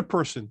 should a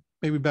person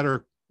who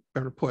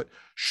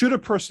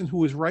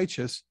is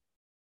righteous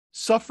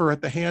suffer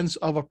at the hands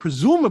of a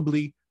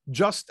presumably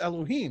just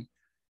Elohim?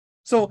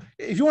 So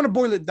if you want to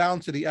boil it down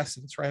to the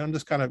essence, right? I'm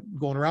just kind of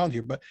going around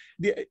here, but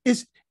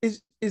is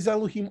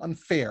Elohim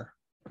unfair,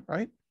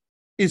 right?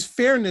 Is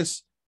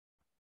fairness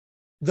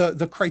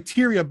the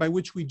criteria by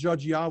which we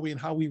judge Yahweh and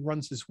how he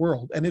runs his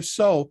world? And if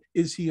so,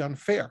 is he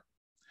unfair?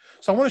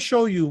 So I want to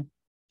show you,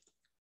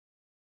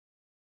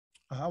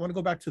 I want to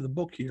go back to the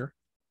book here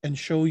and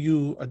show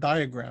you a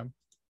diagram,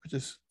 which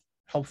is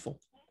helpful,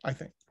 I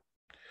think.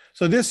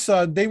 So this,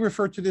 they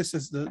refer to this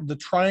as the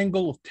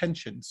triangle of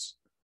tensions.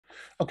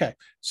 Okay,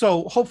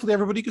 so hopefully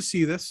everybody can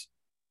see this.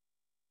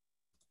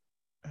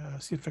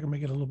 See if I can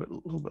make it a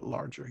little bit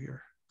larger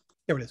here.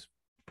 There it is.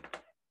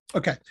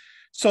 Okay,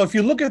 so if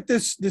you look at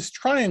this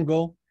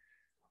triangle,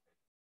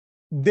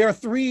 there are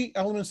three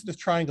elements of this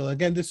triangle.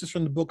 Again, this is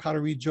from the book How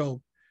to Read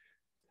Job.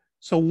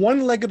 So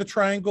one leg of the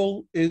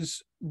triangle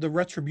is the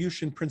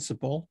retribution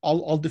principle.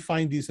 I'll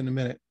define these in a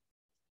minute.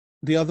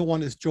 The other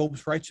one is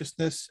Job's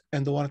righteousness,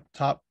 and the one at the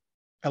top,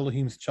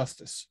 Elohim's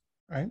justice,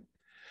 right?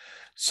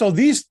 So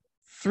these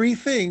three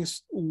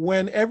things,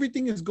 when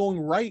everything is going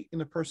right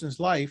in a person's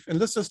life, and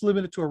let's just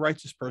limit it to a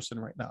righteous person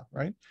right now,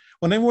 right?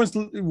 When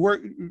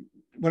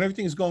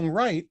everything is going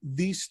right,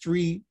 these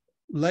three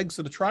legs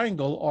of the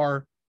triangle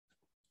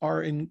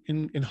are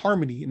in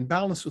harmony, in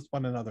balance with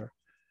one another.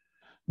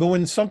 But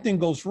when something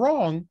goes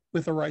wrong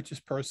with a righteous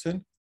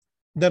person,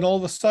 then all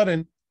of a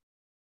sudden,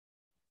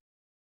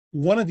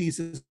 one of these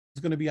is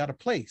going to be out of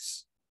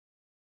place.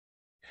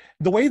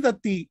 The way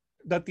that the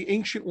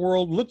ancient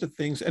world looked at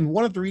things, and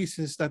one of the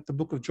reasons that the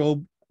book of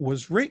Job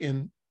was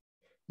written,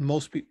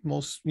 most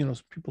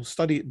people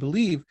study it,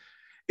 believe,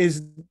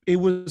 is it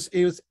was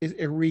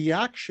a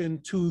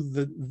reaction to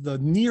the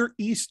Near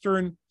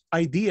Eastern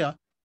idea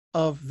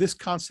of this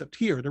concept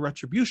here, the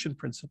retribution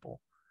principle.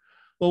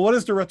 Well, what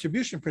is the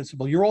retribution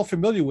principle? You're all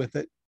familiar with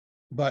it,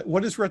 but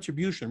what is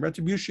retribution?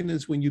 Retribution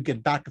is when you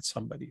get back at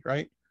somebody,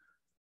 right?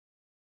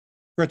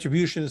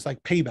 Retribution is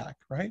like payback,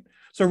 right?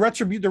 So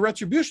the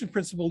retribution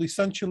principle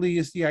essentially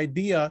is the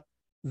idea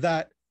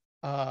that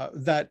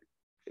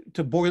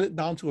to boil it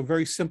down to a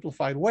very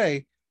simplified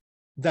way,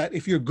 that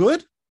if you're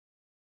good,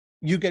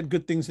 you get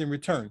good things in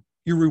return.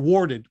 You're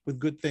rewarded with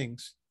good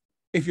things.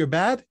 If you're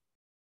bad,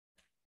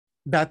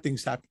 bad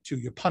things happen to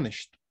you. You're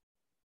punished.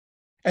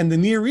 And the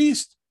Near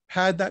East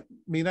had that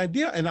main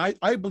idea. And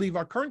I believe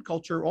our current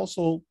culture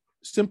also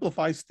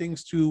simplifies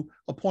things to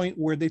a point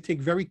where they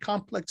take very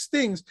complex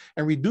things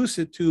and reduce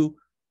it to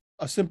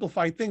a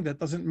simplified thing that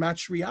doesn't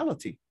match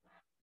reality.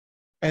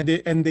 And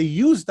they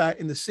use that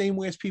in the same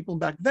way as people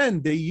back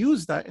then. They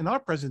use that in our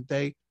present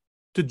day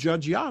to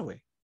judge Yahweh,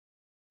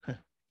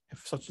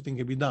 if such a thing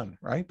can be done,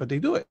 right? But they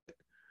do it.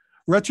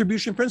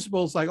 Retribution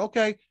principle is like,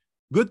 okay,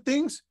 good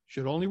things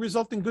should only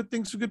result in good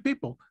things for good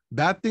people.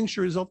 Bad things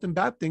should result in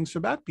bad things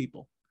for bad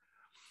people.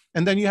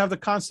 And then you have the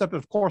concept,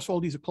 of course, all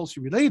these are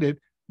closely related.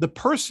 The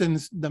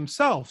persons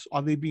themselves,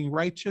 are they being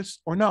righteous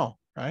or no,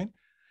 right?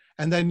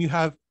 And then you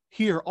have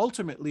here,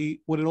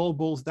 ultimately, what it all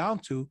boils down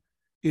to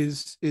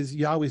is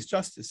Yahweh's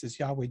justice. Is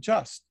Yahweh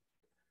just?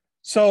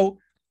 So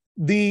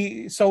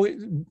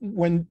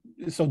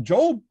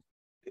Job,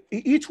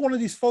 each one of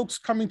these folks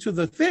coming to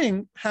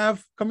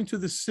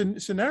the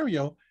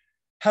scenario,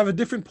 have a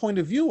different point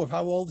of view of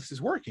how all this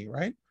is working,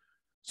 right?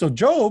 So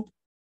Job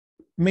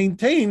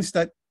maintains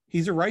that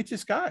he's a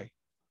righteous guy.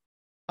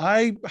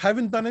 I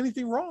haven't done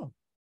anything wrong.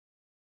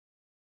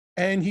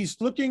 And he's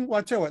looking, well,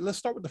 I'll tell you what, let's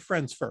start with the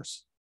friends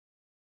first.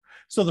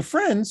 So the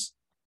friends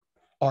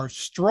are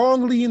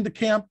strongly in the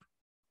camp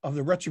of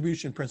the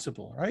retribution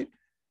principle, right?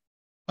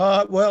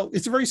 Well,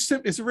 it's a very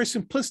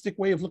simplistic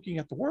way of looking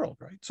at the world,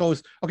 right? So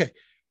it's okay.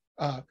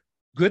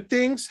 Good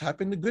things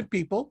happen to good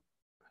people,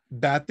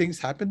 bad things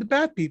happen to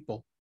bad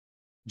people.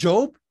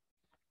 Job,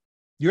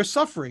 you're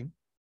suffering.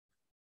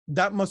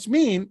 That must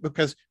mean,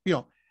 because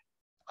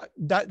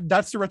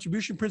that's the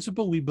retribution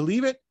principle. We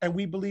believe it, and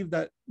we believe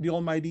that the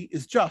Almighty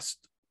is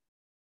just.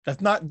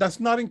 That's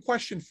not in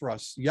question for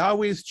us.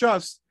 Yahweh is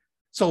just.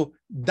 So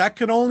that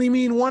can only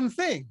mean one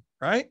thing,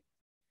 right?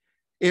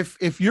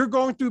 If you're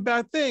going through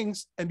bad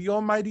things and the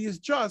Almighty is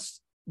just,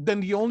 then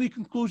the only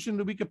conclusion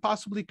that we could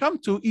possibly come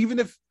to, even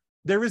if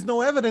there is no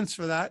evidence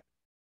for that,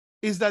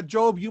 is that,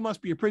 Job, you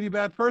must be a pretty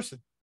bad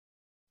person.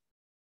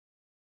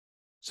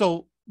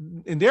 So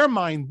in their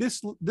mind,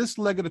 this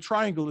leg of the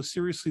triangle is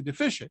seriously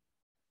deficient.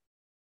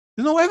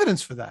 There's no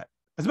evidence for that.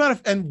 As a matter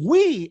of, and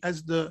we,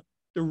 as the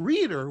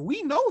reader,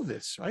 we know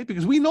this, right?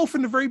 Because we know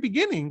from the very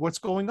beginning what's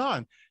going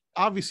on.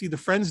 Obviously, the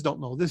friends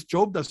don't know this.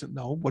 Job doesn't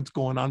know what's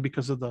going on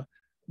because of the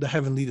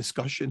heavenly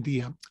discussion.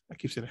 I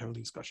keep saying the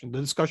heavenly discussion. The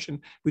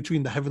discussion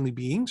between the heavenly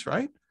beings,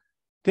 right?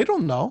 They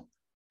don't know.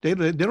 They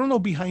don't know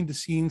behind the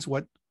scenes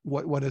what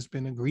has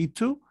been agreed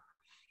to.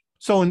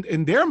 So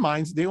in their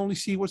minds, they only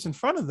see what's in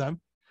front of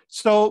them.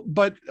 So,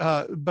 but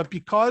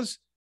because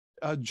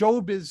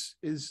Job is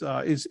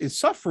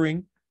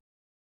suffering,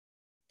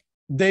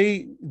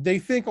 they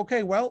think,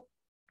 okay, well,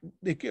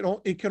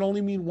 it can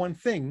only mean one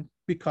thing,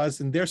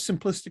 because in their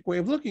simplistic way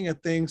of looking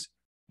at things,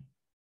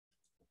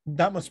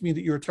 that must mean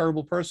that you're a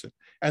terrible person.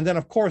 And then,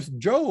 of course,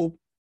 Job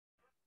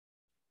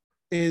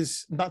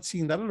is not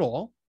seeing that at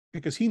all,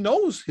 because he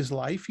knows his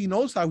life, he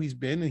knows how he's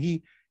been, and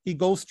he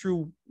goes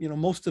through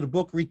most of the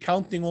book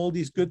recounting all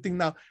these good things.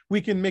 Now, we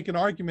can make an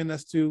argument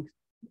as to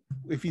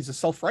if he's a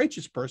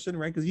self-righteous person,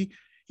 right? Because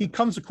he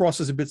comes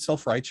across as a bit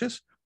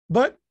self-righteous,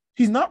 but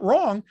he's not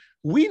wrong.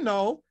 We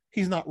know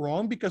he's not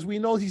wrong because we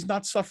know he's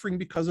not suffering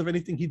because of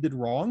anything he did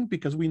wrong,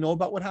 because we know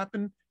about what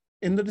happened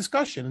in the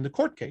discussion, in the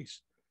court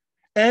case.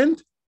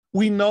 And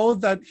we know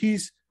that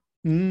he's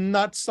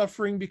not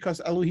suffering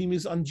because Elohim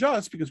is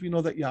unjust, because we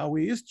know that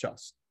Yahweh is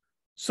just.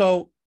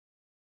 So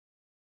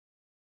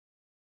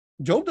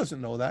Job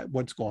doesn't know that,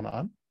 what's going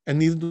on, and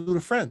neither do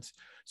the friends.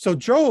 So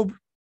Job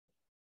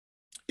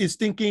is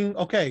thinking,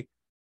 okay,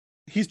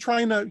 he's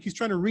trying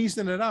to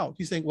reason it out.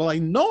 He's saying, well, I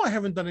know I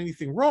haven't done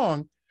anything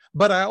wrong,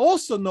 but I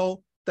also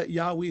know that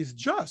Yahweh is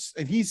just,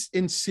 and he's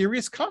in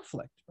serious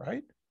conflict,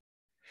 right?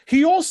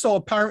 He also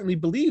apparently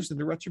believes in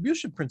the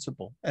retribution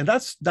principle, and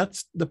that's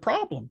the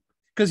problem,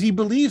 because he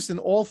believes in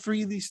all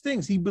three of these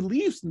things. He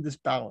believes in this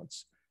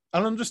balance,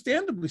 and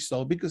understandably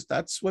so, because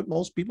that's what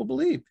most people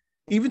believe.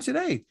 Even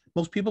today,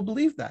 most people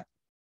believe that.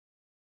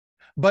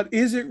 But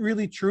is it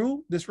really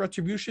true, this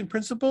retribution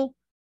principle?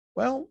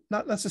 Well,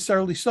 not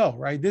necessarily so,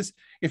 right? This,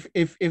 if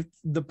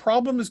the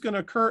problem is going to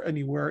occur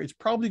anywhere, it's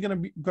probably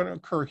going to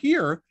occur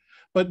here.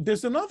 But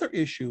there's another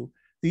issue,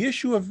 the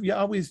issue of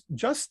Yahweh's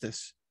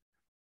justice.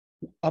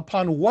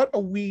 Upon what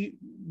are we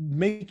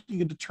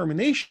making a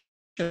determination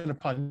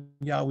upon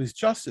Yahweh's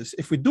justice?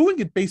 If we're doing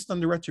it based on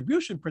the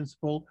retribution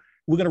principle,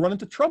 we're going to run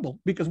into trouble,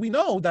 because we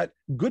know that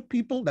good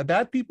people, that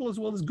bad people as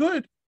well as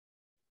good,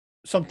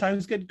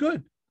 sometimes get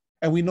good.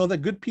 And we know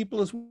that good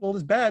people as well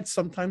as bad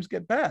sometimes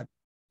get bad.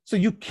 So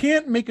you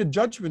can't make a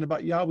judgment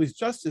about Yahweh's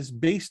justice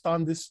based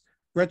on this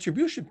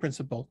retribution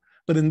principle.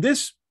 But in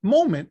this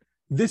moment,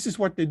 this is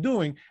what they're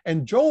doing.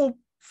 And Job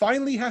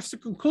finally has to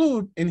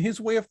conclude in his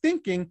way of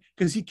thinking,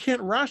 because he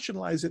can't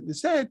rationalize it in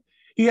his head.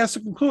 He has to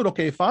conclude,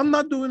 okay, if I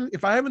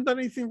haven't done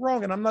anything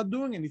wrong and I'm not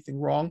doing anything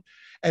wrong,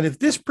 and if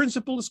this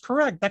principle is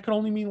correct, that can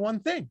only mean one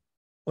thing.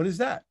 What is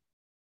that?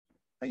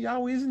 That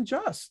Yahweh isn't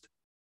just,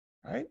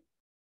 right?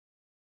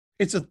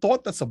 It's a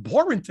thought that's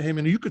abhorrent to him.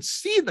 And you could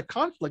see the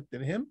conflict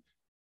in him.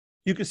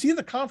 You can see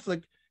the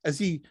conflict as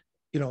he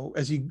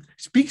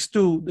speaks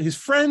to his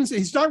friends.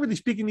 He's not really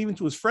speaking even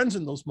to his friends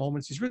in those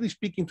moments. He's really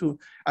speaking to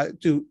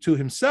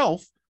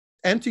himself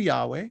and to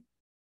Yahweh.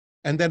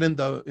 And then in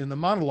the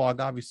monologue,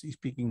 obviously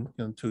speaking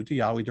to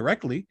Yahweh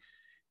directly.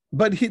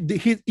 But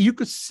you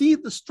could see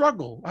the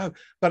struggle. I've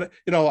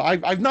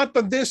not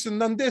done this and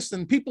done this,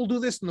 and people do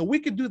this, and the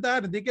wicked do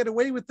that, and they get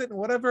away with it, and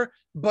whatever.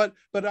 But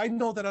I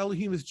know that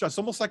Elohim is just,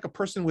 almost like a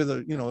person with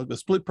a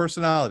split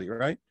personality,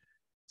 right?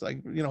 It's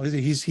like,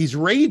 he's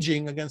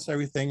raging against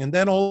everything, and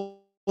then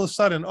all of a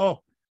sudden,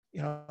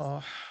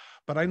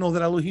 but I know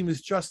that Elohim is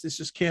just. This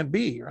just can't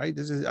be, right?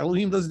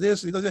 Elohim does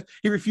this, he does that.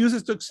 He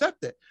refuses to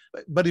accept it.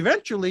 But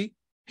eventually,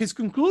 his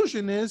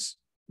conclusion is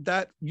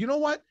that, you know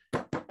what?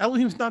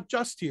 Elohim's not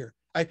just here.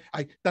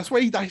 That's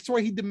why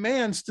he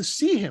demands to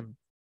see him.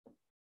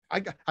 I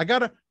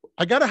gotta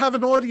have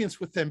an audience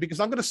with him, because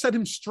I'm gonna set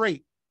him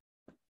straight.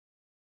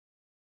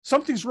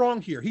 Something's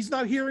wrong here. He's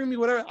not hearing me,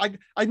 whatever.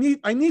 I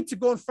need to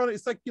go in front of,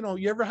 it's like,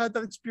 you ever had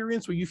that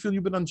experience where you feel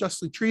you've been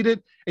unjustly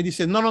treated and you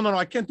say, no,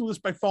 I can't do this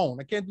by phone.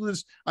 I can't do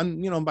this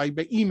on, by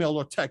email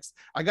or text.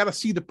 I got to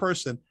see the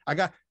person.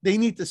 They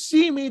need to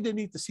see me. They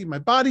need to see my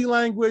body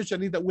language.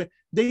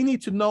 They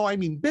need to know I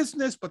mean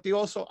business, but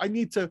I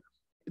need to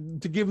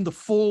give them the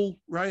full,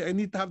 right? I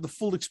need to have the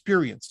full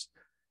experience.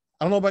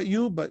 I don't know about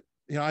you, but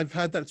I've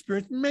had that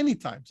experience many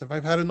times. If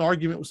I've had an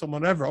argument with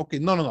someone ever, okay,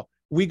 no.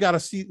 We got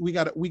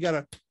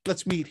to,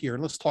 let's meet here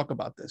and let's talk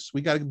about this.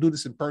 We got to do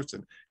this in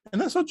person.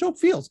 And that's how Job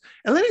feels.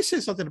 And let me say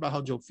something about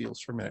how Job feels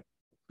for a minute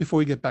before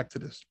we get back to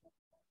this.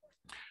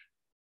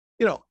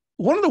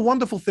 One of the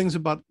wonderful things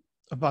about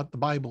the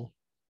Bible,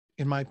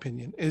 in my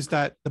opinion, is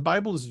that the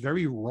Bible is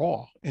very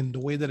raw in the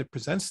way that it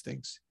presents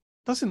things.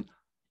 It doesn't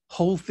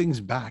hold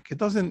things back. It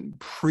doesn't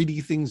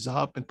pretty things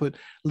up and put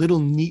little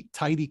neat,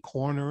 tidy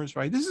corners,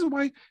 right? This is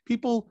why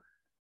people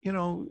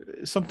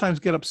sometimes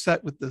get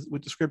upset with the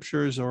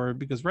scriptures, or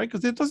because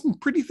it doesn't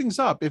pretty things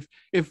up.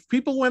 If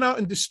people went out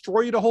and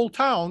destroyed a whole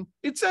town,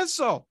 it says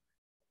so.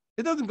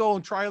 It doesn't go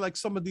and try like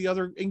some of the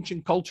other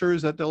ancient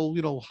cultures that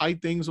they'll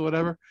hide things or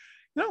whatever.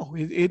 No,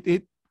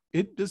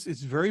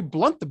 it's very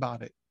blunt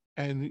about it,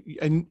 and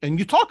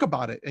you talk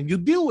about it and you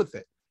deal with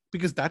it,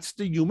 because that's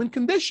the human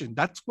condition.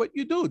 That's what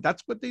you do.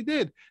 That's what they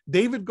did.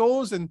 David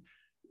goes and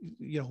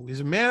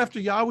he's a man after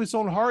Yahweh's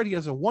own heart. He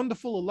has a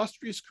wonderful,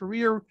 illustrious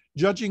career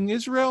judging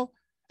Israel.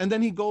 And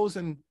then he goes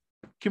and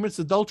commits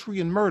adultery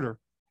and murder.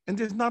 And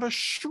there's not a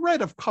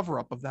shred of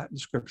cover-up of that in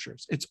the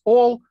scriptures. It's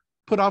all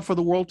put out for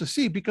the world to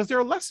see, because there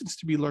are lessons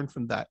to be learned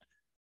from that,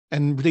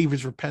 and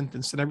David's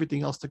repentance and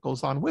everything else that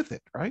goes on with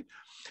it, right?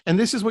 And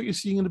this is what you're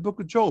seeing in the book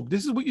of Job.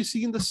 This is what you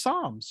see in the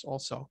Psalms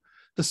also.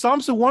 The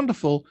Psalms are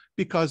wonderful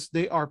because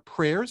they are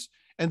prayers,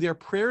 and they're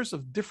prayers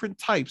of different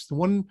types.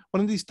 One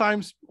of these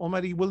times,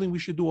 Almighty willing, we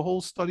should do a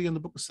whole study on the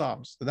book of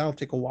Psalms. That'll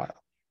take a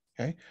while,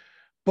 okay?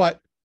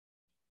 But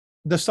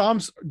the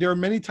Psalms, there are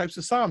many types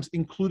of Psalms,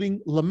 including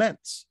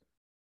laments.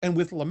 And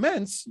with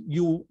laments,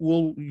 you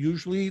will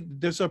usually,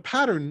 there's a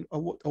pattern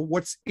of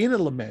what's in a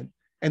lament.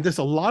 And there's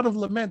a lot of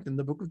lament in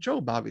the book of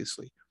Job,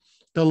 obviously.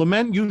 The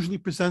lament usually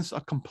presents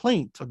a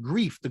complaint, a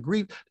grief.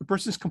 The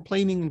person's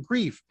complaining in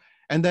grief.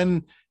 And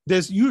then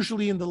there's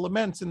usually in the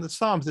laments in the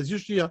Psalms, there's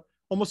usually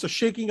almost a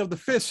shaking of the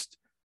fist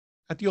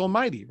at the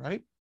Almighty,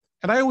 right?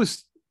 And I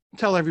always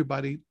tell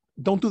everybody,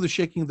 don't do the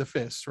shaking of the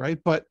fist, right?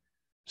 But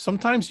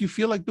sometimes you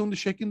feel like doing the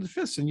shaking of the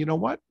fist. And you know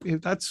what?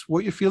 If that's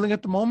what you're feeling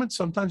at the moment,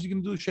 sometimes you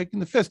can do shaking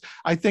the fist.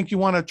 I think you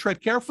want to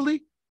tread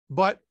carefully,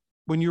 but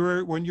when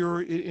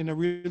you're in a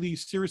really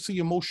seriously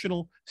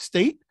emotional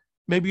state,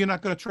 maybe you're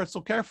not going to tread so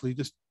carefully.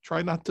 Just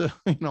try not to,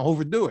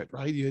 overdo it,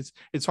 right?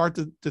 It's hard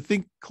to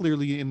think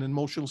clearly in an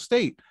emotional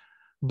state,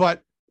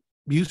 but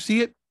you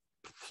see it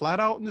flat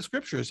out in the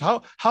scriptures.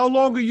 How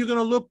long are you going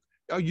to look?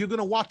 Are you going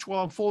to watch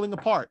while I'm falling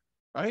apart,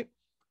 right?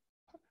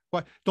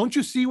 But don't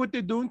you see what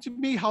they're doing to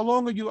me? How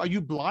long are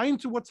you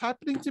blind to what's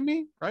happening to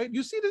me, right?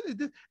 You see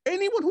that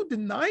anyone who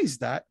denies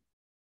that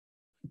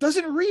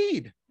doesn't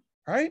read,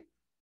 right?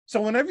 So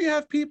whenever you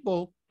have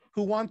people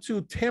who want to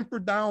tamper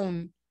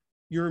down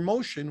your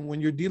emotion when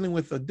you're dealing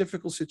with a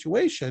difficult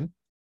situation,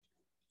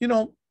 you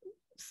know,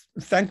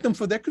 thank them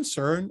for their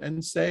concern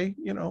and say,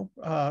 no,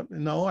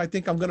 I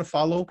think I'm going to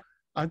follow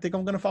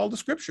the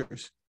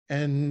scriptures.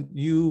 And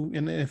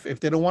if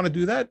they don't want to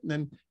do that,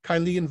 then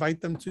kindly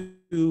invite them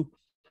to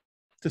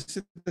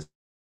sit,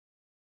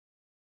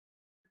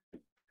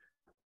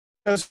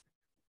 because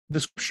the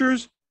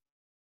scriptures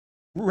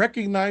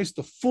recognize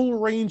the full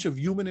range of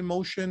human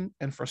emotion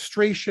and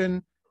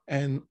frustration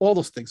and all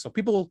those things. So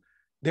people,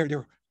 they're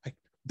like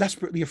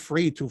desperately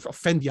afraid to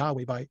offend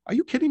Yahweh by, are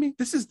you kidding me?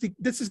 This is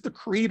the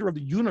creator of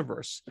the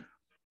universe.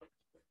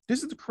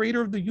 This is the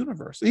creator of the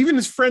universe. Even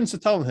his friends are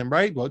telling him,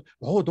 right? Well,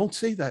 oh, don't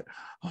say that.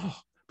 Oh,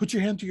 put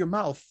your hand to your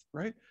mouth,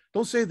 right?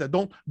 Don't say that.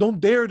 Don't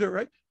dare to,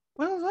 right?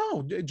 Well,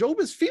 no, Job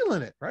is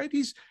feeling it, right?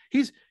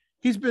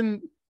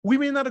 We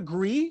may not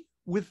agree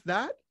with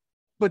that,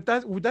 but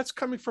that's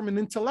coming from an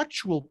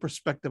intellectual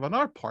perspective on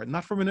our part,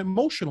 not from an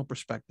emotional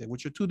perspective,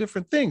 which are two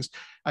different things.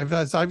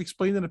 As I've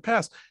explained in the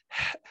past,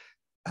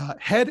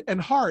 head and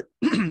heart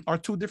are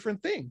two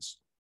different things.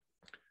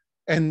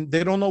 And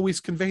they don't always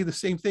convey the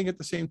same thing at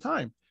the same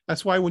time.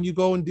 That's why when you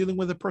go and dealing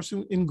with a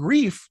person in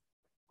grief,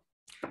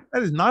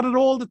 that is not at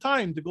all the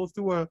time to go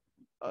through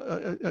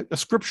a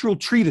scriptural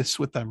treatise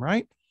with them,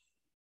 right?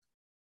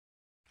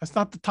 That's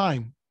not the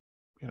time,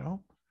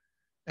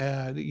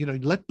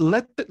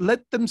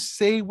 let them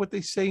say what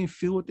they say and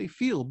feel what they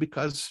feel,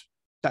 because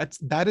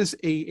that is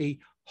a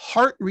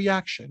heart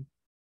reaction.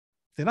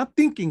 They're not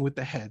thinking with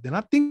the head. They're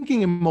not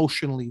thinking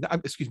emotionally.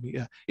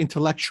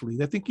 Intellectually.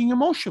 They're thinking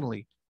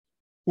emotionally.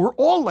 We're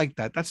all like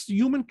that. That's the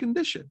human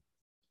condition.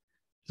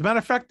 As a matter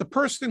of fact, the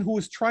person who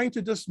is trying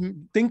to just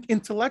think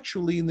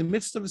intellectually in the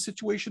midst of a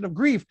situation of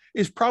grief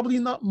is probably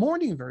not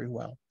mourning very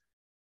well,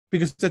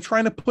 because they're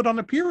trying to put on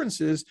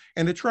appearances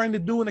and they're trying to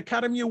do an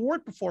Academy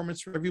Award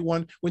performance for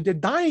everyone when they're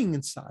dying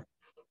inside,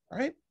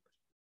 right?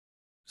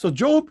 So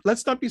Job,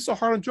 let's not be so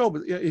hard on Job.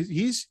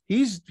 He's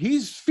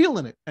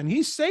feeling it and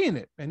he's saying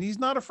it and he's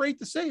not afraid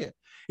to say it.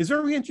 It's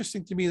very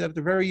interesting to me that at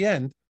the very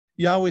end,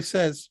 Yahweh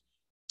says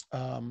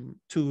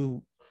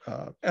to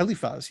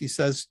Eliphaz, he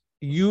says,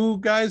 you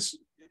guys,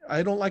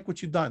 I don't like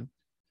what you've done.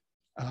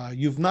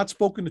 You've not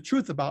spoken the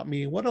truth about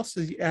me. What else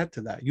does he add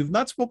to that? You've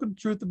not spoken the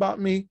truth about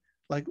me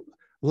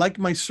like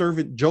my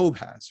servant Job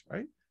has,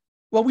 right?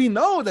 Well, we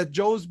know that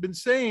Job's been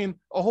saying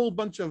a whole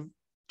bunch of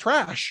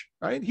trash,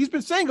 right? He's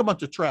been saying a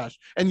bunch of trash,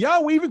 and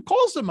Yahweh even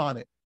calls him on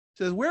it.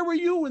 Says, where were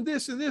you in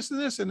this and this and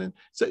this? And then,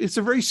 so it's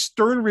a very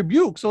stern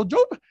rebuke. So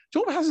Job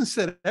hasn't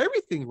said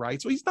everything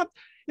right. So he's not,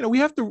 we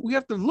have to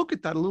look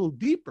at that a little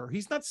deeper.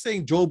 He's not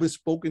saying Job has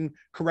spoken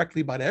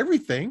correctly about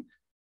everything,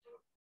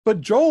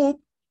 but Job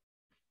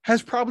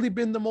has probably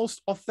been the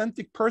most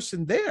authentic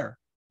person there,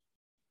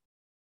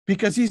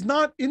 because he's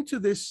not into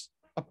this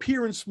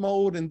appearance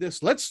mode and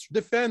this, let's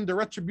defend the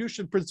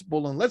retribution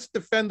principle and let's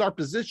defend our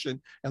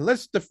position and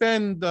let's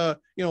defend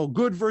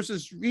good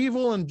versus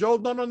evil. And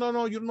Job, no, you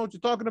don't know what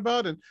you're talking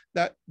about. And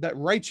that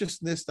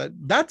righteousness,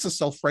 that's a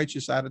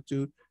self-righteous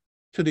attitude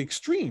to the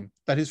extreme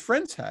that his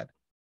friends had.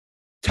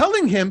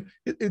 Telling him,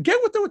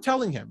 get what they were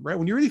telling him, right?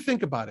 When you really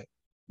think about it,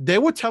 they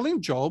were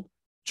telling Job,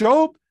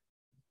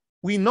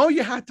 we know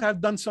you had to have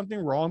done something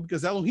wrong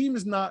because Elohim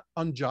is not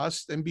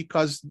unjust, and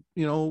because,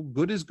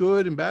 good is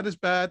good and bad is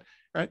bad,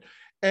 right?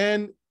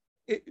 And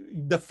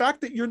the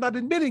fact that you're not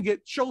admitting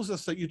it shows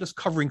us that you're just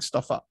covering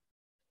stuff up.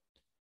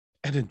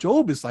 And then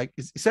Job is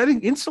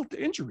adding insult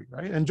to injury,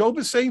 right? And Job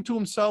is saying to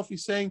himself,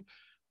 he's saying,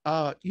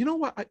 you know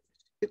what?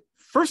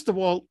 First of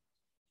all,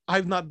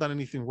 I've not done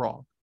anything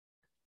wrong.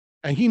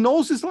 And he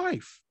knows his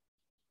life.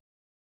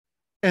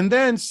 And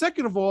then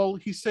second of all,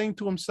 he's saying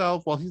to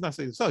himself, well, he's not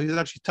saying himself, he's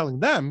actually telling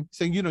them,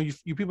 saying, you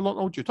people don't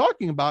know what you're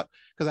talking about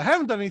because I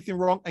haven't done anything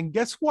wrong. And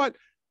guess what?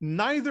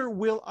 Neither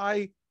will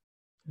I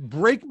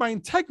break my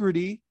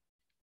integrity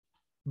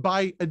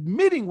by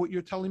admitting what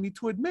you're telling me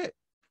to admit.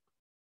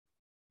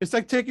 It's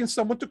like taking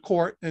someone to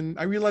court, and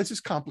I realize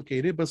it's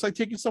complicated, but it's like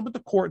taking someone to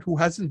court who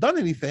hasn't done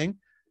anything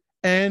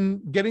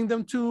and getting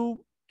them to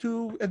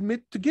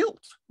admit to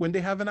guilt when they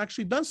haven't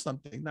actually done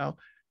something. Now,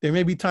 there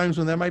may be times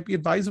when that might be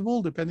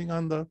advisable depending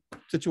on the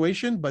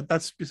situation, but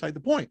that's beside the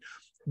point.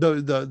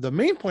 The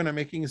main point I'm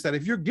making is that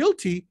if you're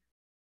guilty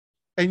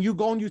and you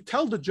go and you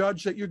tell the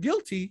judge that you're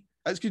guilty,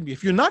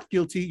 if you're not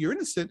guilty, you're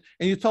innocent,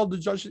 and you tell the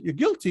judge that you're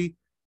guilty,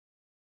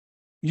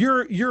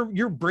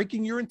 you're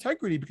breaking your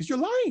integrity because you're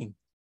lying.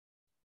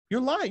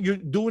 You're lying. You're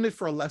doing it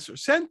for a lesser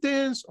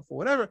sentence or for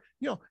whatever.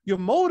 Your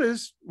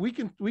motives, we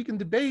can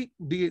debate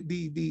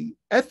the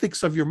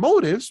ethics of your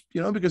motives,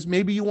 because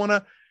maybe you want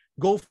to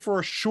go for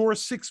a sure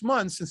 6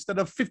 months instead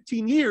of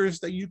 15 years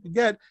that you could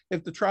get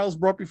if the trial is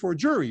brought before a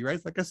jury,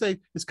 right? Like I say,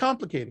 it's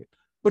complicated.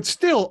 But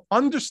still,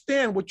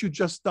 understand what you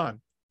just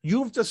done.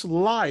 You've just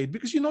lied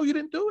because you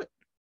didn't do it.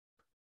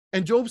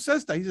 And Job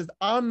says that. He says,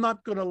 I'm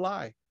not going to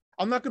lie.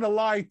 I'm not going to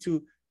lie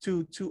to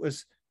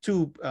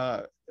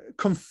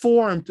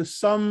conform to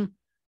some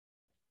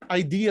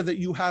idea that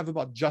you have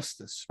about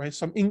justice, right?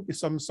 Some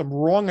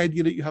wrong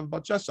idea that you have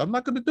about justice. I'm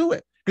not going to do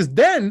it, because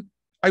then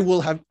I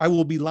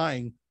will be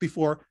lying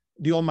before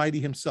the Almighty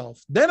himself.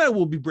 Then I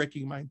will be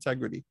breaking my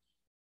integrity.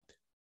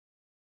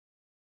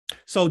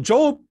 So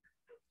Job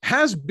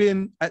has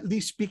been at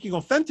least speaking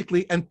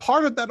authentically. And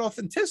part of that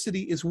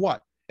authenticity is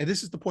what? And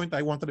this is the point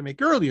I wanted to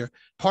make earlier.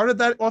 Part of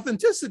that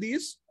authenticity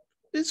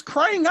is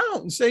crying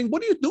out and saying,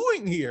 what are you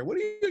doing here? What are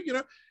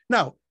you,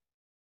 now,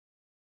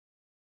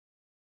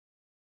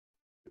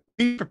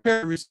 be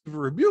prepared to receive a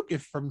rebuke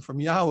from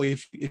Yahweh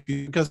if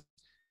you, because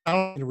I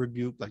don't need a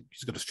rebuke like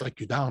he's going to strike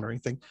you down or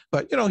anything,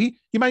 but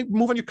he might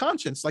move on your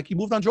conscience like he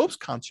moved on Job's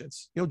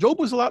conscience. Job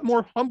was a lot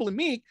more humble and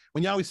meek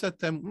when Yahweh said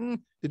to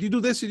him, did you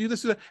do this? Did you do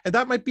this? And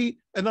that might be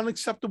an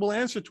unacceptable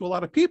answer to a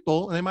lot of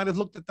people. And they might have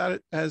looked at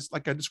that as,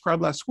 like I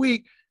described last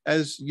week,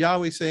 as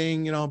Yahweh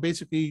saying,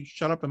 basically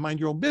shut up and mind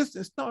your own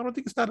business. No, I don't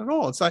think it's that at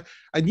all. It's like,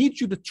 I need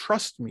you to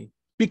trust me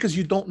because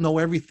you don't know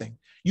everything.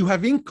 You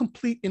have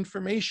incomplete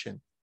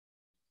information.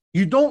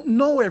 You don't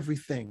know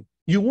everything.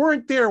 You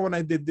weren't there when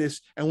I did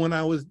this and when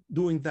I was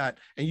doing that.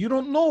 And you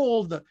don't know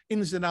all the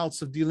ins and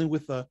outs of dealing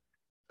with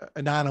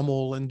an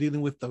animal and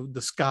dealing with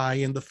the sky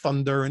and the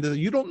thunder. And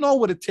you don't know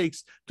what it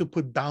takes to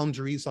put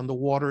boundaries on the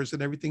waters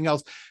and everything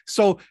else.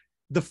 So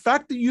the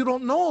fact that you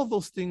don't know all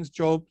those things,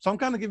 Job, so I'm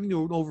kind of giving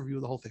you an overview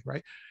of the whole thing,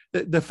 right?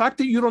 The fact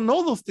that you don't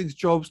know those things,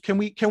 Job, can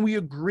we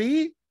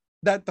agree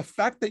that the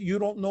fact that you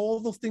don't know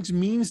all those things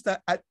means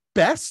that at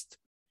best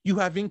you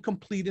have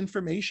incomplete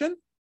information?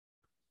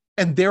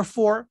 And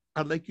therefore,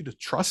 I'd like you to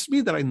trust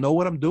me that I know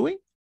what I'm doing.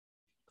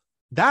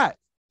 That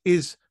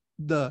is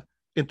the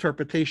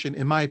interpretation,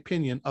 in my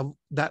opinion, of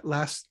that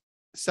last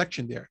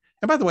section there.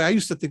 And by the way, I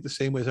used to think the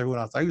same way as everyone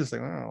else. I used to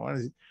think, oh, what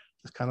is it?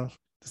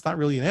 It's not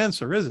really an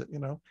answer, is it?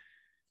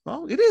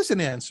 Well, it is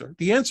an answer.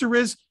 The answer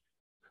is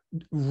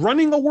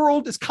running a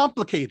world is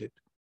complicated.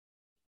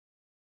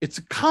 It's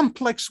a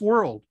complex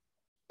world.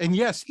 And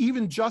yes,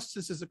 even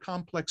justice is a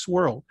complex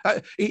world.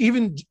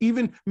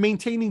 Even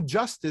maintaining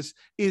justice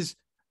is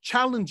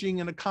challenging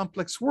in a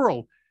complex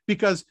world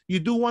because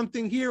you do one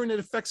thing here and it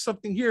affects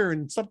something here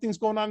and something's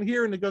going on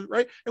here and it goes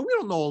right. And we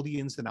don't know all the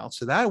ins and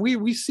outs of that.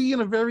 We see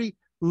in a very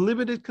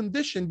limited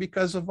condition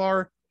because of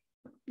our,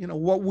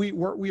 what we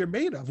are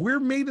made of. We're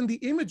made in the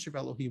image of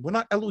Elohim. We're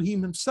not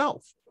Elohim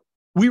himself.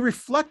 We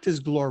reflect his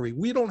glory.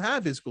 We don't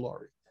have his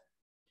glory.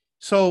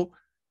 So,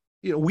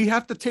 we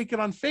have to take it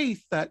on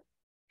faith that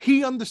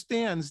he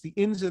understands the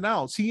ins and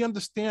outs. He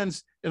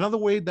understands, another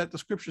way that the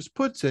scriptures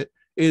puts it,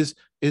 is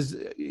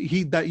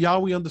that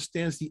Yahweh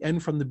understands the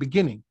end from the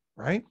beginning,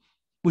 right?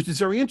 Which is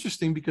very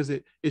interesting because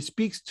it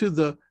speaks to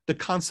the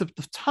concept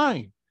of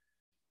time.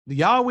 The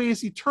Yahweh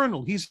is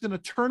eternal. He's an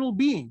eternal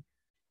being.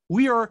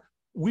 We are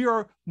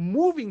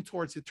moving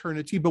towards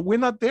eternity, but we're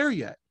not there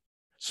yet.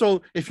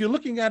 So if you're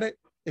looking at it,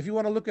 if you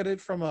want to look at it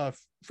from a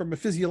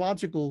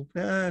physiological,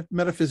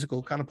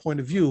 metaphysical kind of point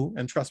of view,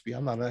 and trust me,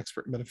 I'm not an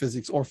expert in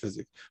metaphysics or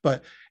physics,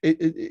 but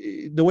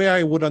the way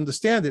I would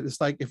understand it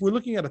is like if we're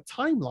looking at a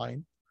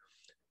timeline,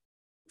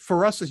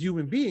 for us as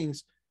human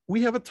beings,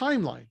 we have a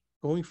timeline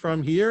going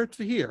from here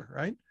to here,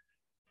 right?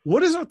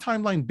 What is our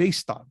timeline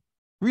based on,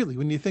 really,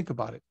 when you think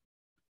about it?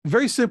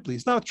 Very simply,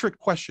 it's not a trick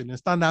question.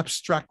 It's not an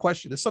abstract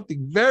question. It's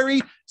something very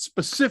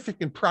specific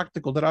and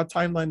practical that our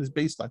timeline is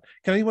based on.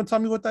 Can anyone tell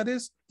me what that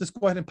is? Just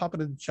go ahead and pop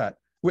it in the chat.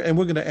 And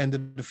we're going to end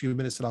in a few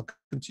minutes and I'll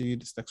continue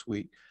this next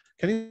week.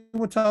 Can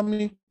anyone tell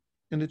me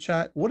in the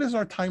chat, what is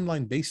our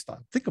timeline based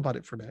on? Think about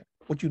it for a minute.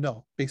 What you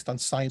know, based on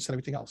science and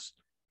everything else.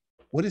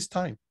 What is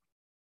time?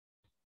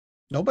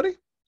 Nobody?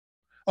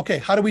 Okay,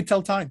 how do we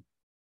tell time?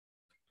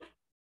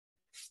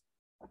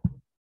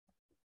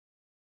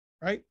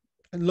 Right?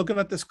 And looking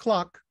at this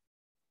clock,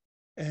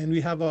 and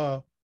we have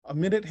a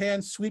minute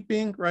hand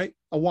sweeping, right?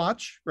 A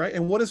watch, right?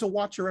 And what is a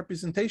watch a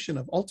representation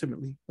of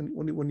ultimately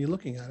when you're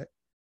looking at it?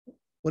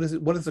 What is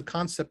it? What is the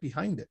concept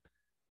behind it?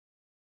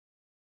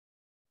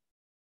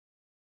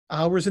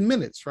 Hours and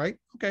minutes, right?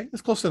 Okay,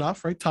 that's close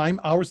enough, right? Time,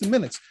 hours and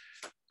minutes.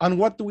 On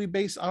what do we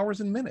base hours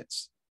and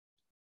minutes?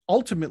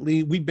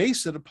 Ultimately, we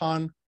base it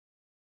upon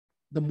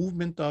the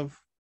movement of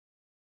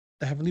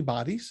the heavenly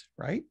bodies,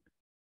 right?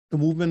 The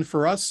movement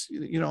for us,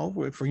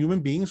 for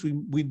human beings,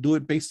 we do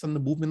it based on the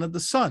movement of the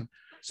sun.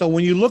 So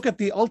when you look at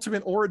the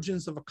ultimate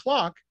origins of a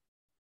clock,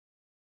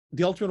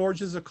 the ultimate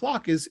origins of a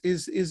clock is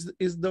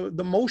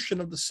the motion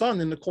of the sun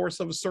in the course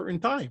of a certain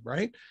time,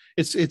 right?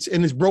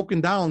 It's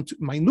broken down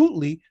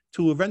minutely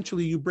to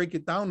eventually you break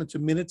it down into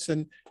minutes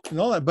and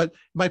all that. But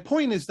my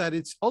point is that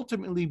it's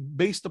ultimately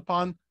based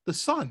upon the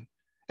sun.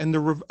 And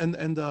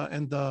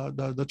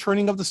the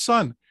turning of the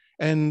sun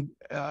and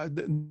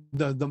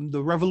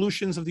the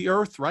revolutions of the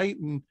earth, right?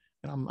 And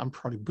I'm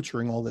probably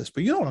butchering all this,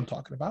 but you know what I'm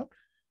talking about.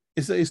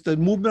 It's the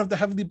movement of the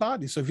heavenly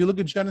body. So if you look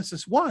at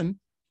Genesis 1,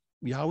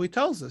 Yahweh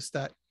tells us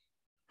that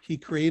he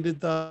created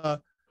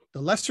the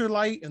lesser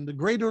light and the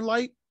greater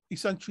light,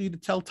 essentially to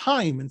tell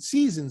time and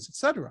seasons,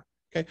 etc.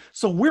 Okay,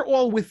 so we're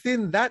all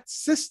within that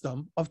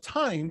system of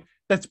time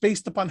that's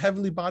based upon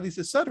heavenly bodies,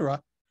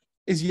 etc.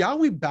 Is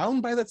Yahweh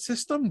bound by that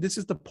system? This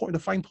is the point, the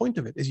fine point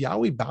of it. Is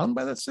Yahweh bound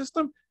by that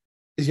system?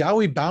 Is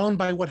Yahweh bound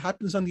by what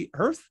happens on the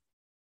earth?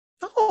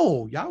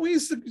 No, Yahweh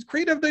is the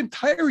creator of the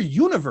entire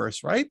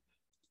universe, right?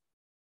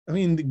 I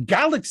mean,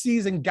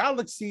 galaxies and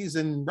galaxies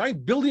and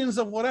right, billions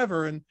of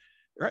whatever. And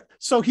right.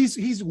 So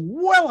he's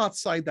well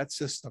outside that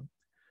system.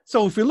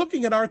 So if you're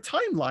looking at our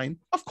timeline,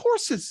 of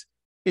course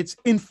it's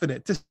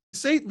infinite. To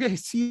say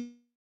see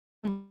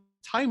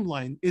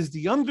timeline is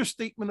the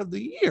understatement of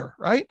the year,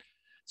 right?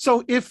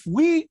 So if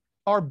we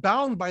are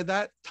bound by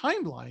that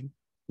timeline,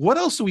 what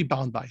else are we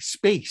bound by?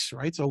 Space,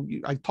 right? So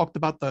I talked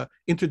about the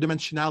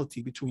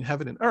interdimensionality between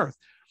heaven and earth.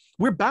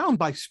 We're bound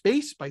by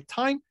space, by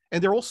time,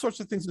 and there are all sorts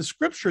of things in the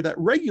scripture that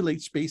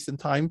regulate space and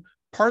time,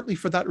 partly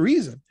for that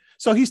reason.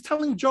 So he's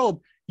telling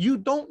Job, you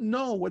don't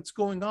know what's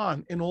going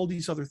on in all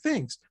these other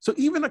things. So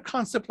even a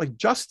concept like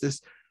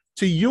justice,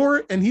 to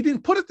your, and he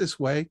didn't put it this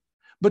way,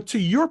 but to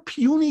your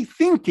puny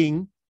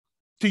thinking,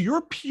 to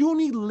your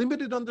puny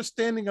limited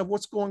understanding of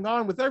what's going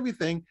on with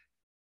everything,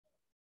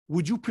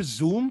 would you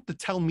presume to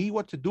tell me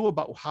what to do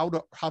about how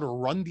to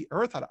run the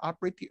earth, how to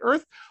operate the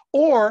earth?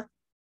 Or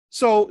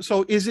so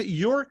is it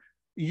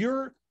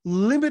your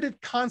limited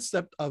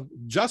concept of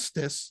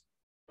justice?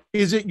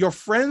 Is it your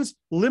friend's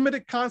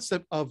limited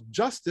concept of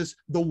justice,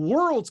 the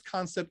world's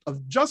concept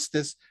of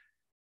justice,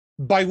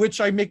 by which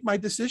I make my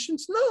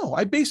decisions? No,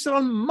 I base it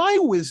on my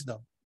wisdom.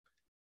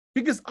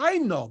 Because I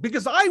know,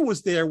 because I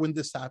was there when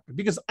this happened,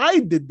 because I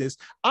did this,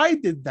 I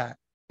did that,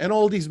 and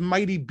all these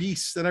mighty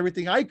beasts and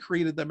everything, I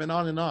created them, and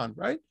on,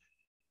 right?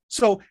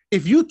 So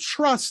if you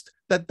trust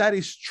that that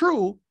is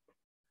true,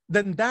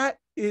 then that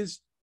is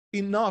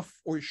enough,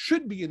 or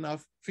should be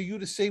enough, for you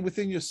to say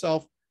within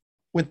yourself,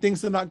 when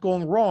things are not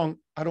going wrong,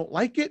 I don't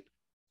like it,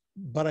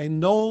 but I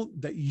know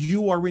that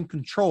you are in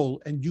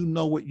control and you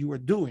know what you are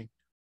doing,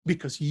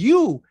 because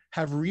you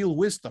have real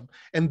wisdom.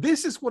 And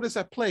this is what is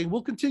at play.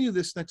 We'll continue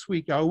this next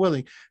week, God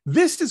willing.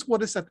 This is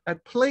what is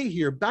at play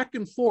here, back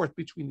and forth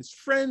between his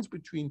friends,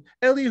 between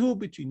Elihu,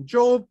 between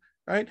Job,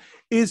 right?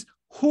 Is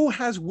who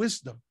has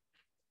wisdom?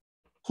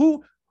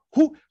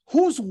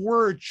 Whose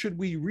word should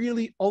we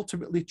really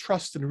ultimately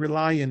trust and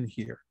rely in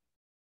here?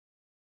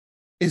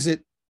 Is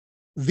it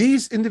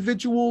these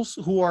individuals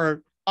who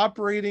are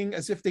operating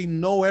as if they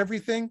know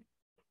everything?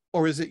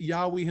 Or is it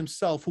Yahweh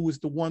himself who is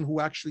the one who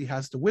actually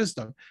has the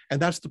wisdom?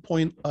 And that's the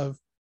point of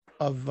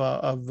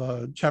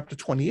chapter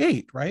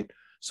 28, right?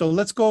 So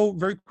let's go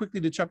very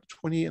quickly to chapter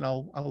 28, and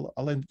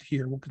I'll end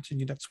here. We'll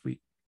continue next week.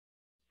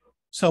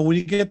 So when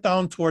you get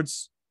down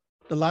towards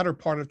the latter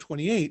part of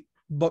 28,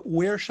 but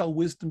where shall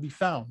wisdom be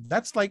found?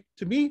 That's like,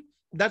 to me,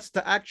 that's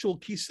the actual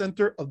key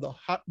center of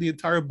the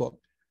entire book.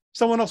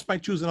 Someone else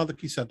might choose another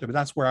key center, but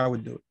that's where I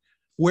would do it.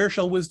 Where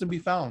shall wisdom be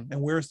found?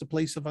 And where is the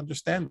place of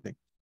understanding?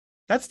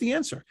 That's the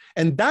answer.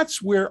 And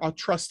that's where our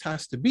trust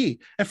has to be.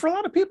 And for a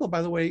lot of people,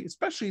 by the way,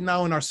 especially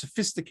now in our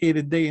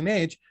sophisticated day and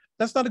age,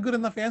 that's not a good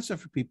enough answer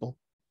for people.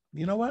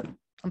 You know what?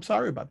 I'm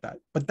sorry about that,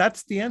 but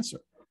that's the answer.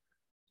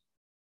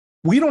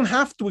 We don't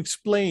have to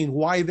explain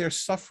why they're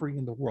suffering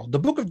in the world. The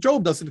book of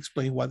Job doesn't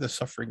explain why they're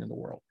suffering in the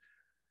world.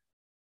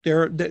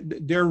 There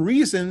are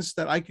reasons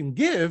that I can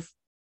give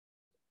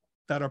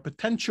that are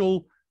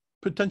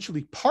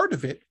potentially part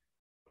of it,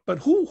 but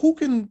who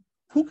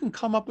can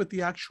come up with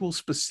the actual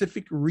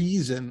specific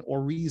reason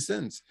or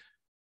reasons?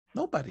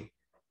 Nobody.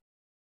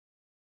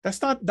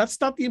 That's not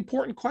the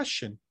important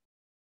question.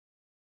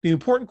 The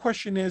important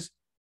question is,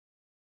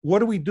 what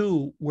do we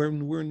do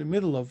when we're in the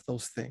middle of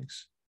those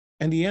things?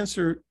 And the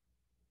answer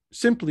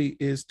simply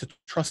is to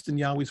trust in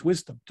Yahweh's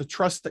wisdom, to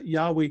trust that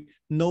Yahweh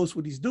knows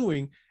what he's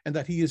doing and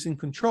that he is in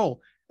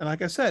control. And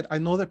like I said, I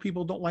know that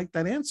people don't like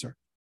that answer,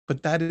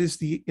 but that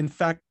is in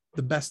fact,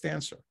 the best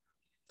answer.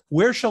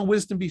 Where shall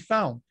wisdom be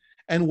found?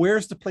 And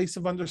where's the place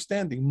of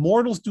understanding?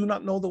 Mortals do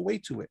not know the way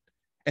to it,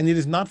 and it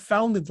is not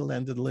found in the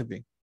land of the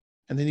living.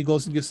 And then he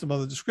goes and gives some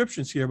other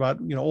descriptions here about,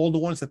 all the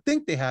ones that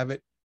think they have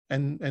it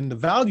and the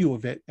value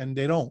of it, and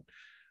they don't.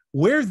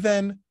 Where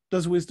then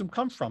does wisdom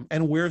come from?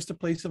 And where's the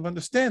place of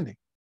understanding?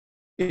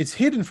 It's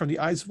hidden from the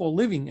eyes of all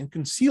living and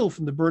concealed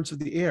from the birds of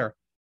the air.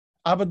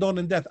 Abaddon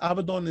and death.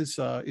 Abaddon is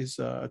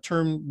a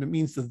term that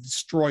means the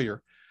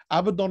destroyer.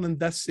 Abaddon and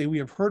death say, we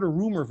have heard a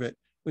rumor of it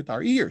with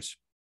our ears.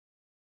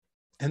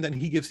 And then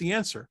he gives the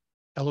answer.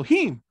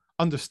 Elohim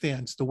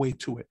understands the way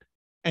to it,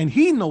 and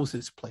he knows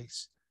his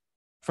place.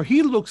 For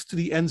he looks to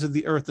the ends of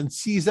the earth and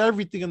sees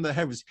everything in the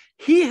heavens.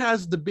 He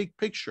has the big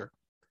picture.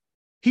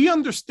 He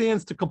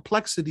understands the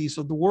complexities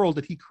of the world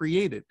that he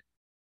created.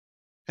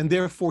 And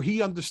therefore,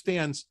 he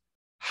understands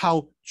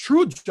how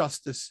true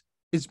justice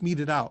is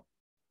meted out.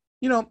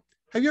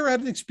 Have you ever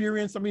had an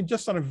experience,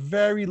 just on a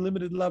very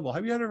limited level,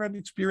 have you ever had an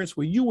experience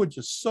where you were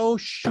just so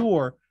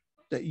sure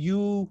that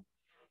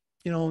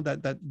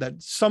that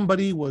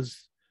somebody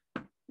was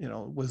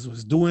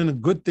doing a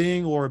good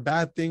thing or a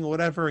bad thing or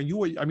whatever, and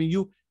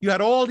you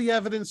had all the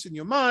evidence in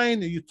your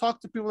mind, and you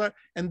talked to people there,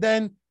 and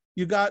then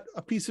you got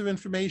a piece of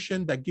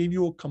information that gave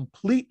you a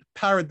complete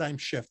paradigm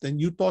shift, and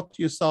you thought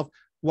to yourself,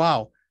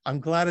 wow, I'm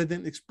glad I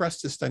didn't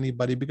express this to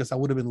anybody, because I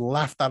would have been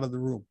laughed out of the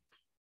room.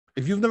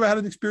 If you've never had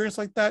an experience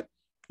like that,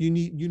 you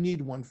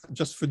need one,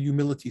 just for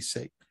humility's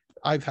sake.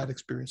 I've had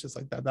experiences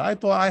like that I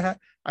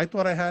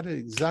thought I had it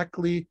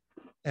exactly,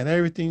 and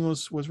everything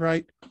was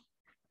right.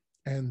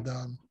 And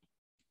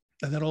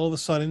And then all of a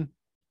sudden,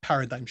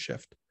 paradigm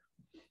shift.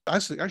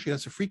 Actually,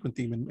 that's a frequent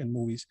theme in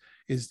movies,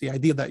 is the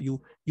idea that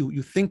you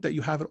think that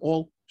you have it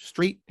all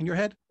straight in your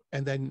head,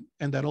 and then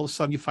all of a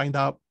sudden you find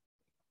out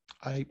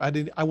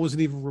I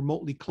wasn't even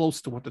remotely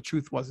close to what the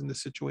truth was in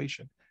this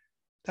situation.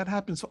 That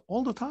happens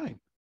all the time.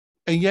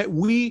 And yet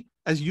we,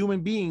 as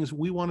human beings,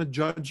 we want to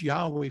judge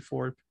Yahweh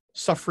for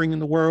suffering in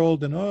the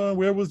world, and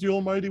where was the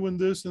Almighty when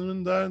this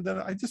and that? And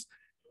then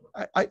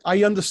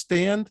I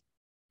understand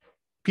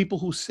people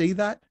who say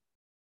that.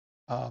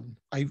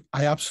 I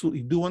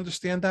absolutely do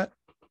understand that,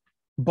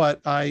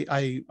 but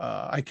I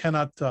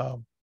cannot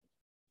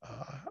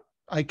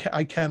I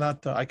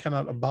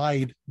cannot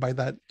abide by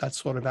that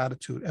sort of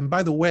attitude. And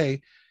by the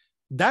way,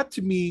 that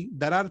to me,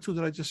 that attitude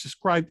that I just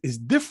described is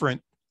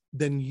different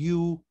than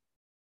you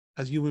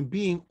as a human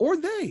being, or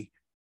they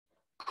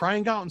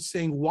crying out and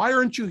saying, why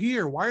aren't you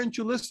here? Why aren't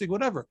you listening?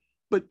 Whatever.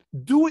 But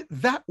do it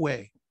that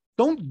way.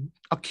 Don't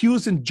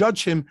accuse and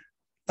judge him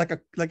like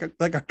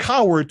a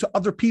coward to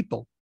other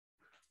people.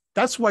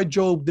 That's why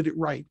Job did it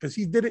right, because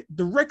he did it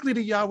directly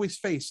to Yahweh's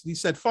face. He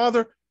said,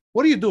 Father,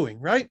 what are you doing?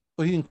 Right?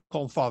 Well, he didn't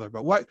call him Father,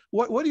 but what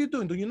are you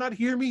doing? Do you not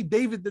hear me?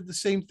 David did the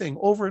same thing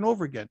over and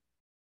over again.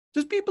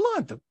 Just be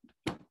blunt.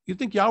 You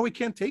think Yahweh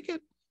can't take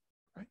it?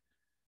 Right?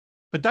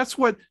 But that's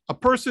what a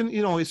person,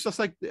 it's just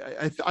like,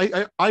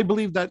 I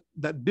believe that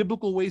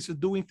biblical ways of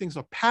doing things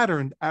are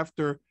patterned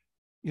after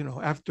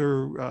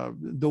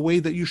the way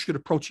that you should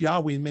approach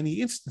Yahweh in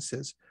many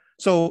instances.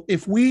 So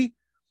if we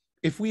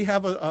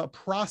have a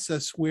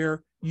process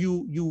where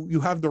you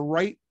have the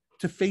right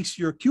to face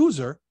your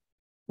accuser,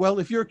 well,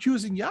 if you're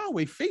accusing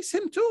Yahweh, face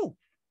him too.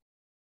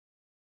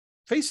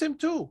 Face him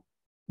too.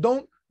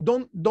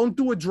 Don't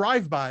do a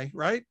drive-by,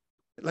 right?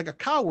 Like a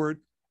coward,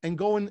 and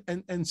go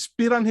and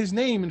spit on his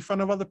name in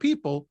front of other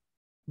people,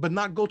 but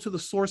not go to the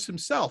source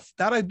himself.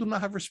 That I do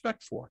not have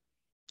respect for.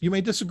 You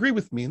may disagree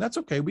with me, and that's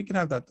okay. We can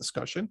have that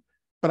discussion.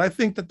 But I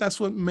think that that's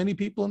what many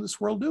people in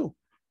this world do,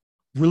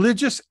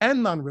 religious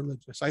and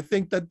non-religious. I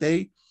think that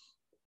they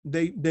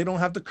don't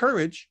have the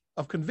courage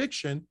of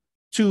conviction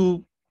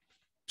to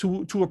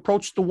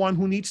approach the one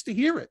who needs to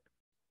hear it.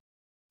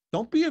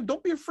 Don't be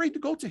afraid to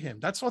go to him.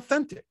 That's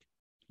authentic.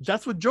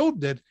 That's what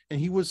Job did, and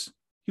he was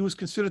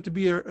considered to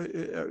be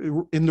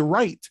in the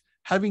right,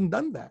 having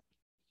done that.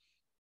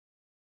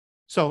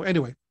 So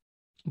anyway,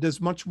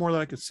 there's much more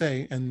that I could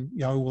say, and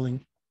Yahweh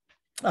willing,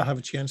 I'll have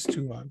a chance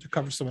to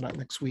cover some of that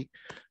next week.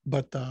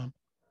 But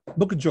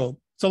Book of Job,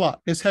 it's a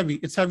lot. It's heavy.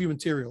 It's heavy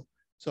material.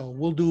 So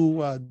we'll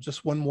do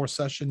just one more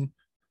session,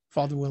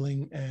 Father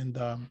willing, and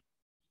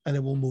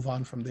then we'll move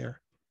on from there.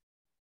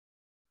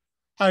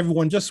 Hi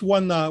everyone. Just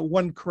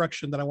one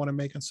correction that I want to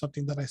make on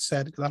something that I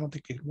said, because I don't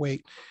think it can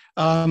wait.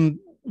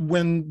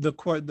 When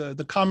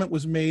the comment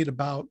was made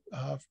about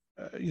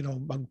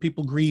about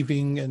people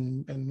grieving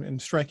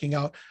and striking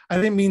out, I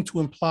didn't mean to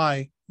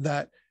imply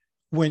that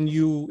when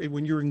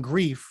you're in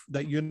grief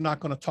that you're not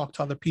going to talk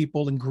to other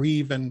people and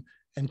grieve and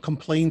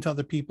complain to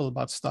other people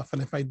about stuff.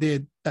 And if I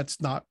did, that's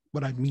not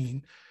what I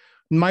mean.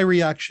 My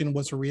reaction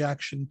was a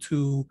reaction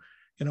to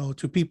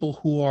people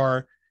who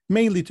are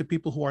mainly to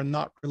people who are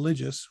not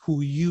religious, who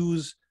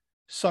use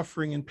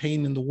suffering and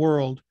pain in the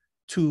world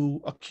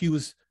to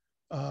accuse,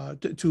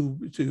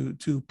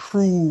 to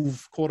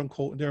prove, quote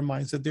unquote, in their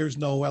minds that there's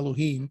no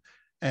Elohim,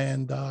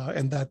 and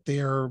that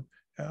there's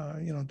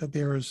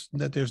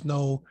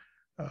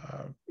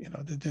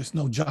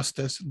no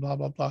justice, and blah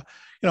blah blah.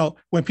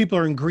 When people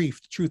are in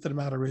grief, the truth of the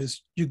matter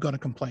is you're going to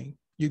complain,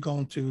 you're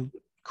going to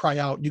cry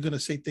out, you're going to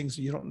say things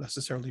that you don't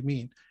necessarily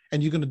mean,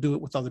 and you're going to do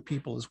it with other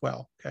people as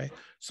well. Okay,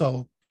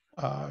 so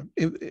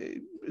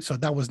so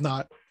that was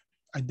not,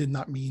 I did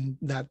not mean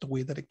that the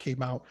way that it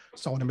came out.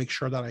 So I want to make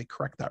sure that I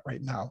correct that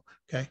right now.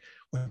 Okay.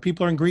 When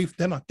people are in grief,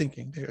 they're not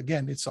thinking.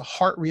 Again, it's a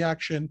heart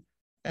reaction,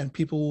 and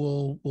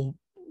people will,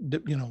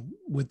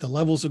 with the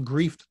levels of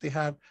grief that they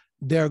have,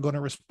 they're going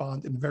to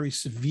respond in very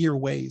severe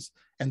ways.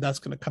 And that's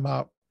going to come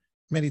out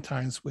many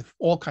times with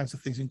all kinds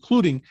of things,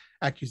 including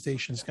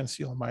accusations against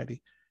the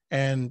Almighty.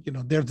 And,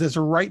 there's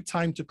a right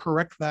time to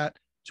correct that,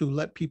 to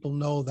let people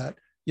know that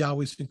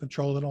Yahweh's in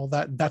control and all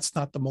that. That's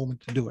not the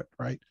moment to do it,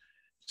 right?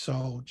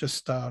 So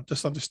just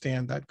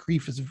understand that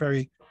grief is a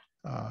very,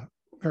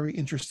 very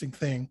interesting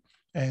thing,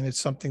 and it's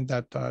something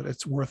that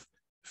it's worth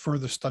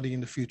further study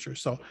in the future.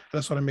 So I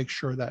just want to make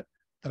sure that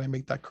I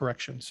make that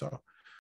correction. So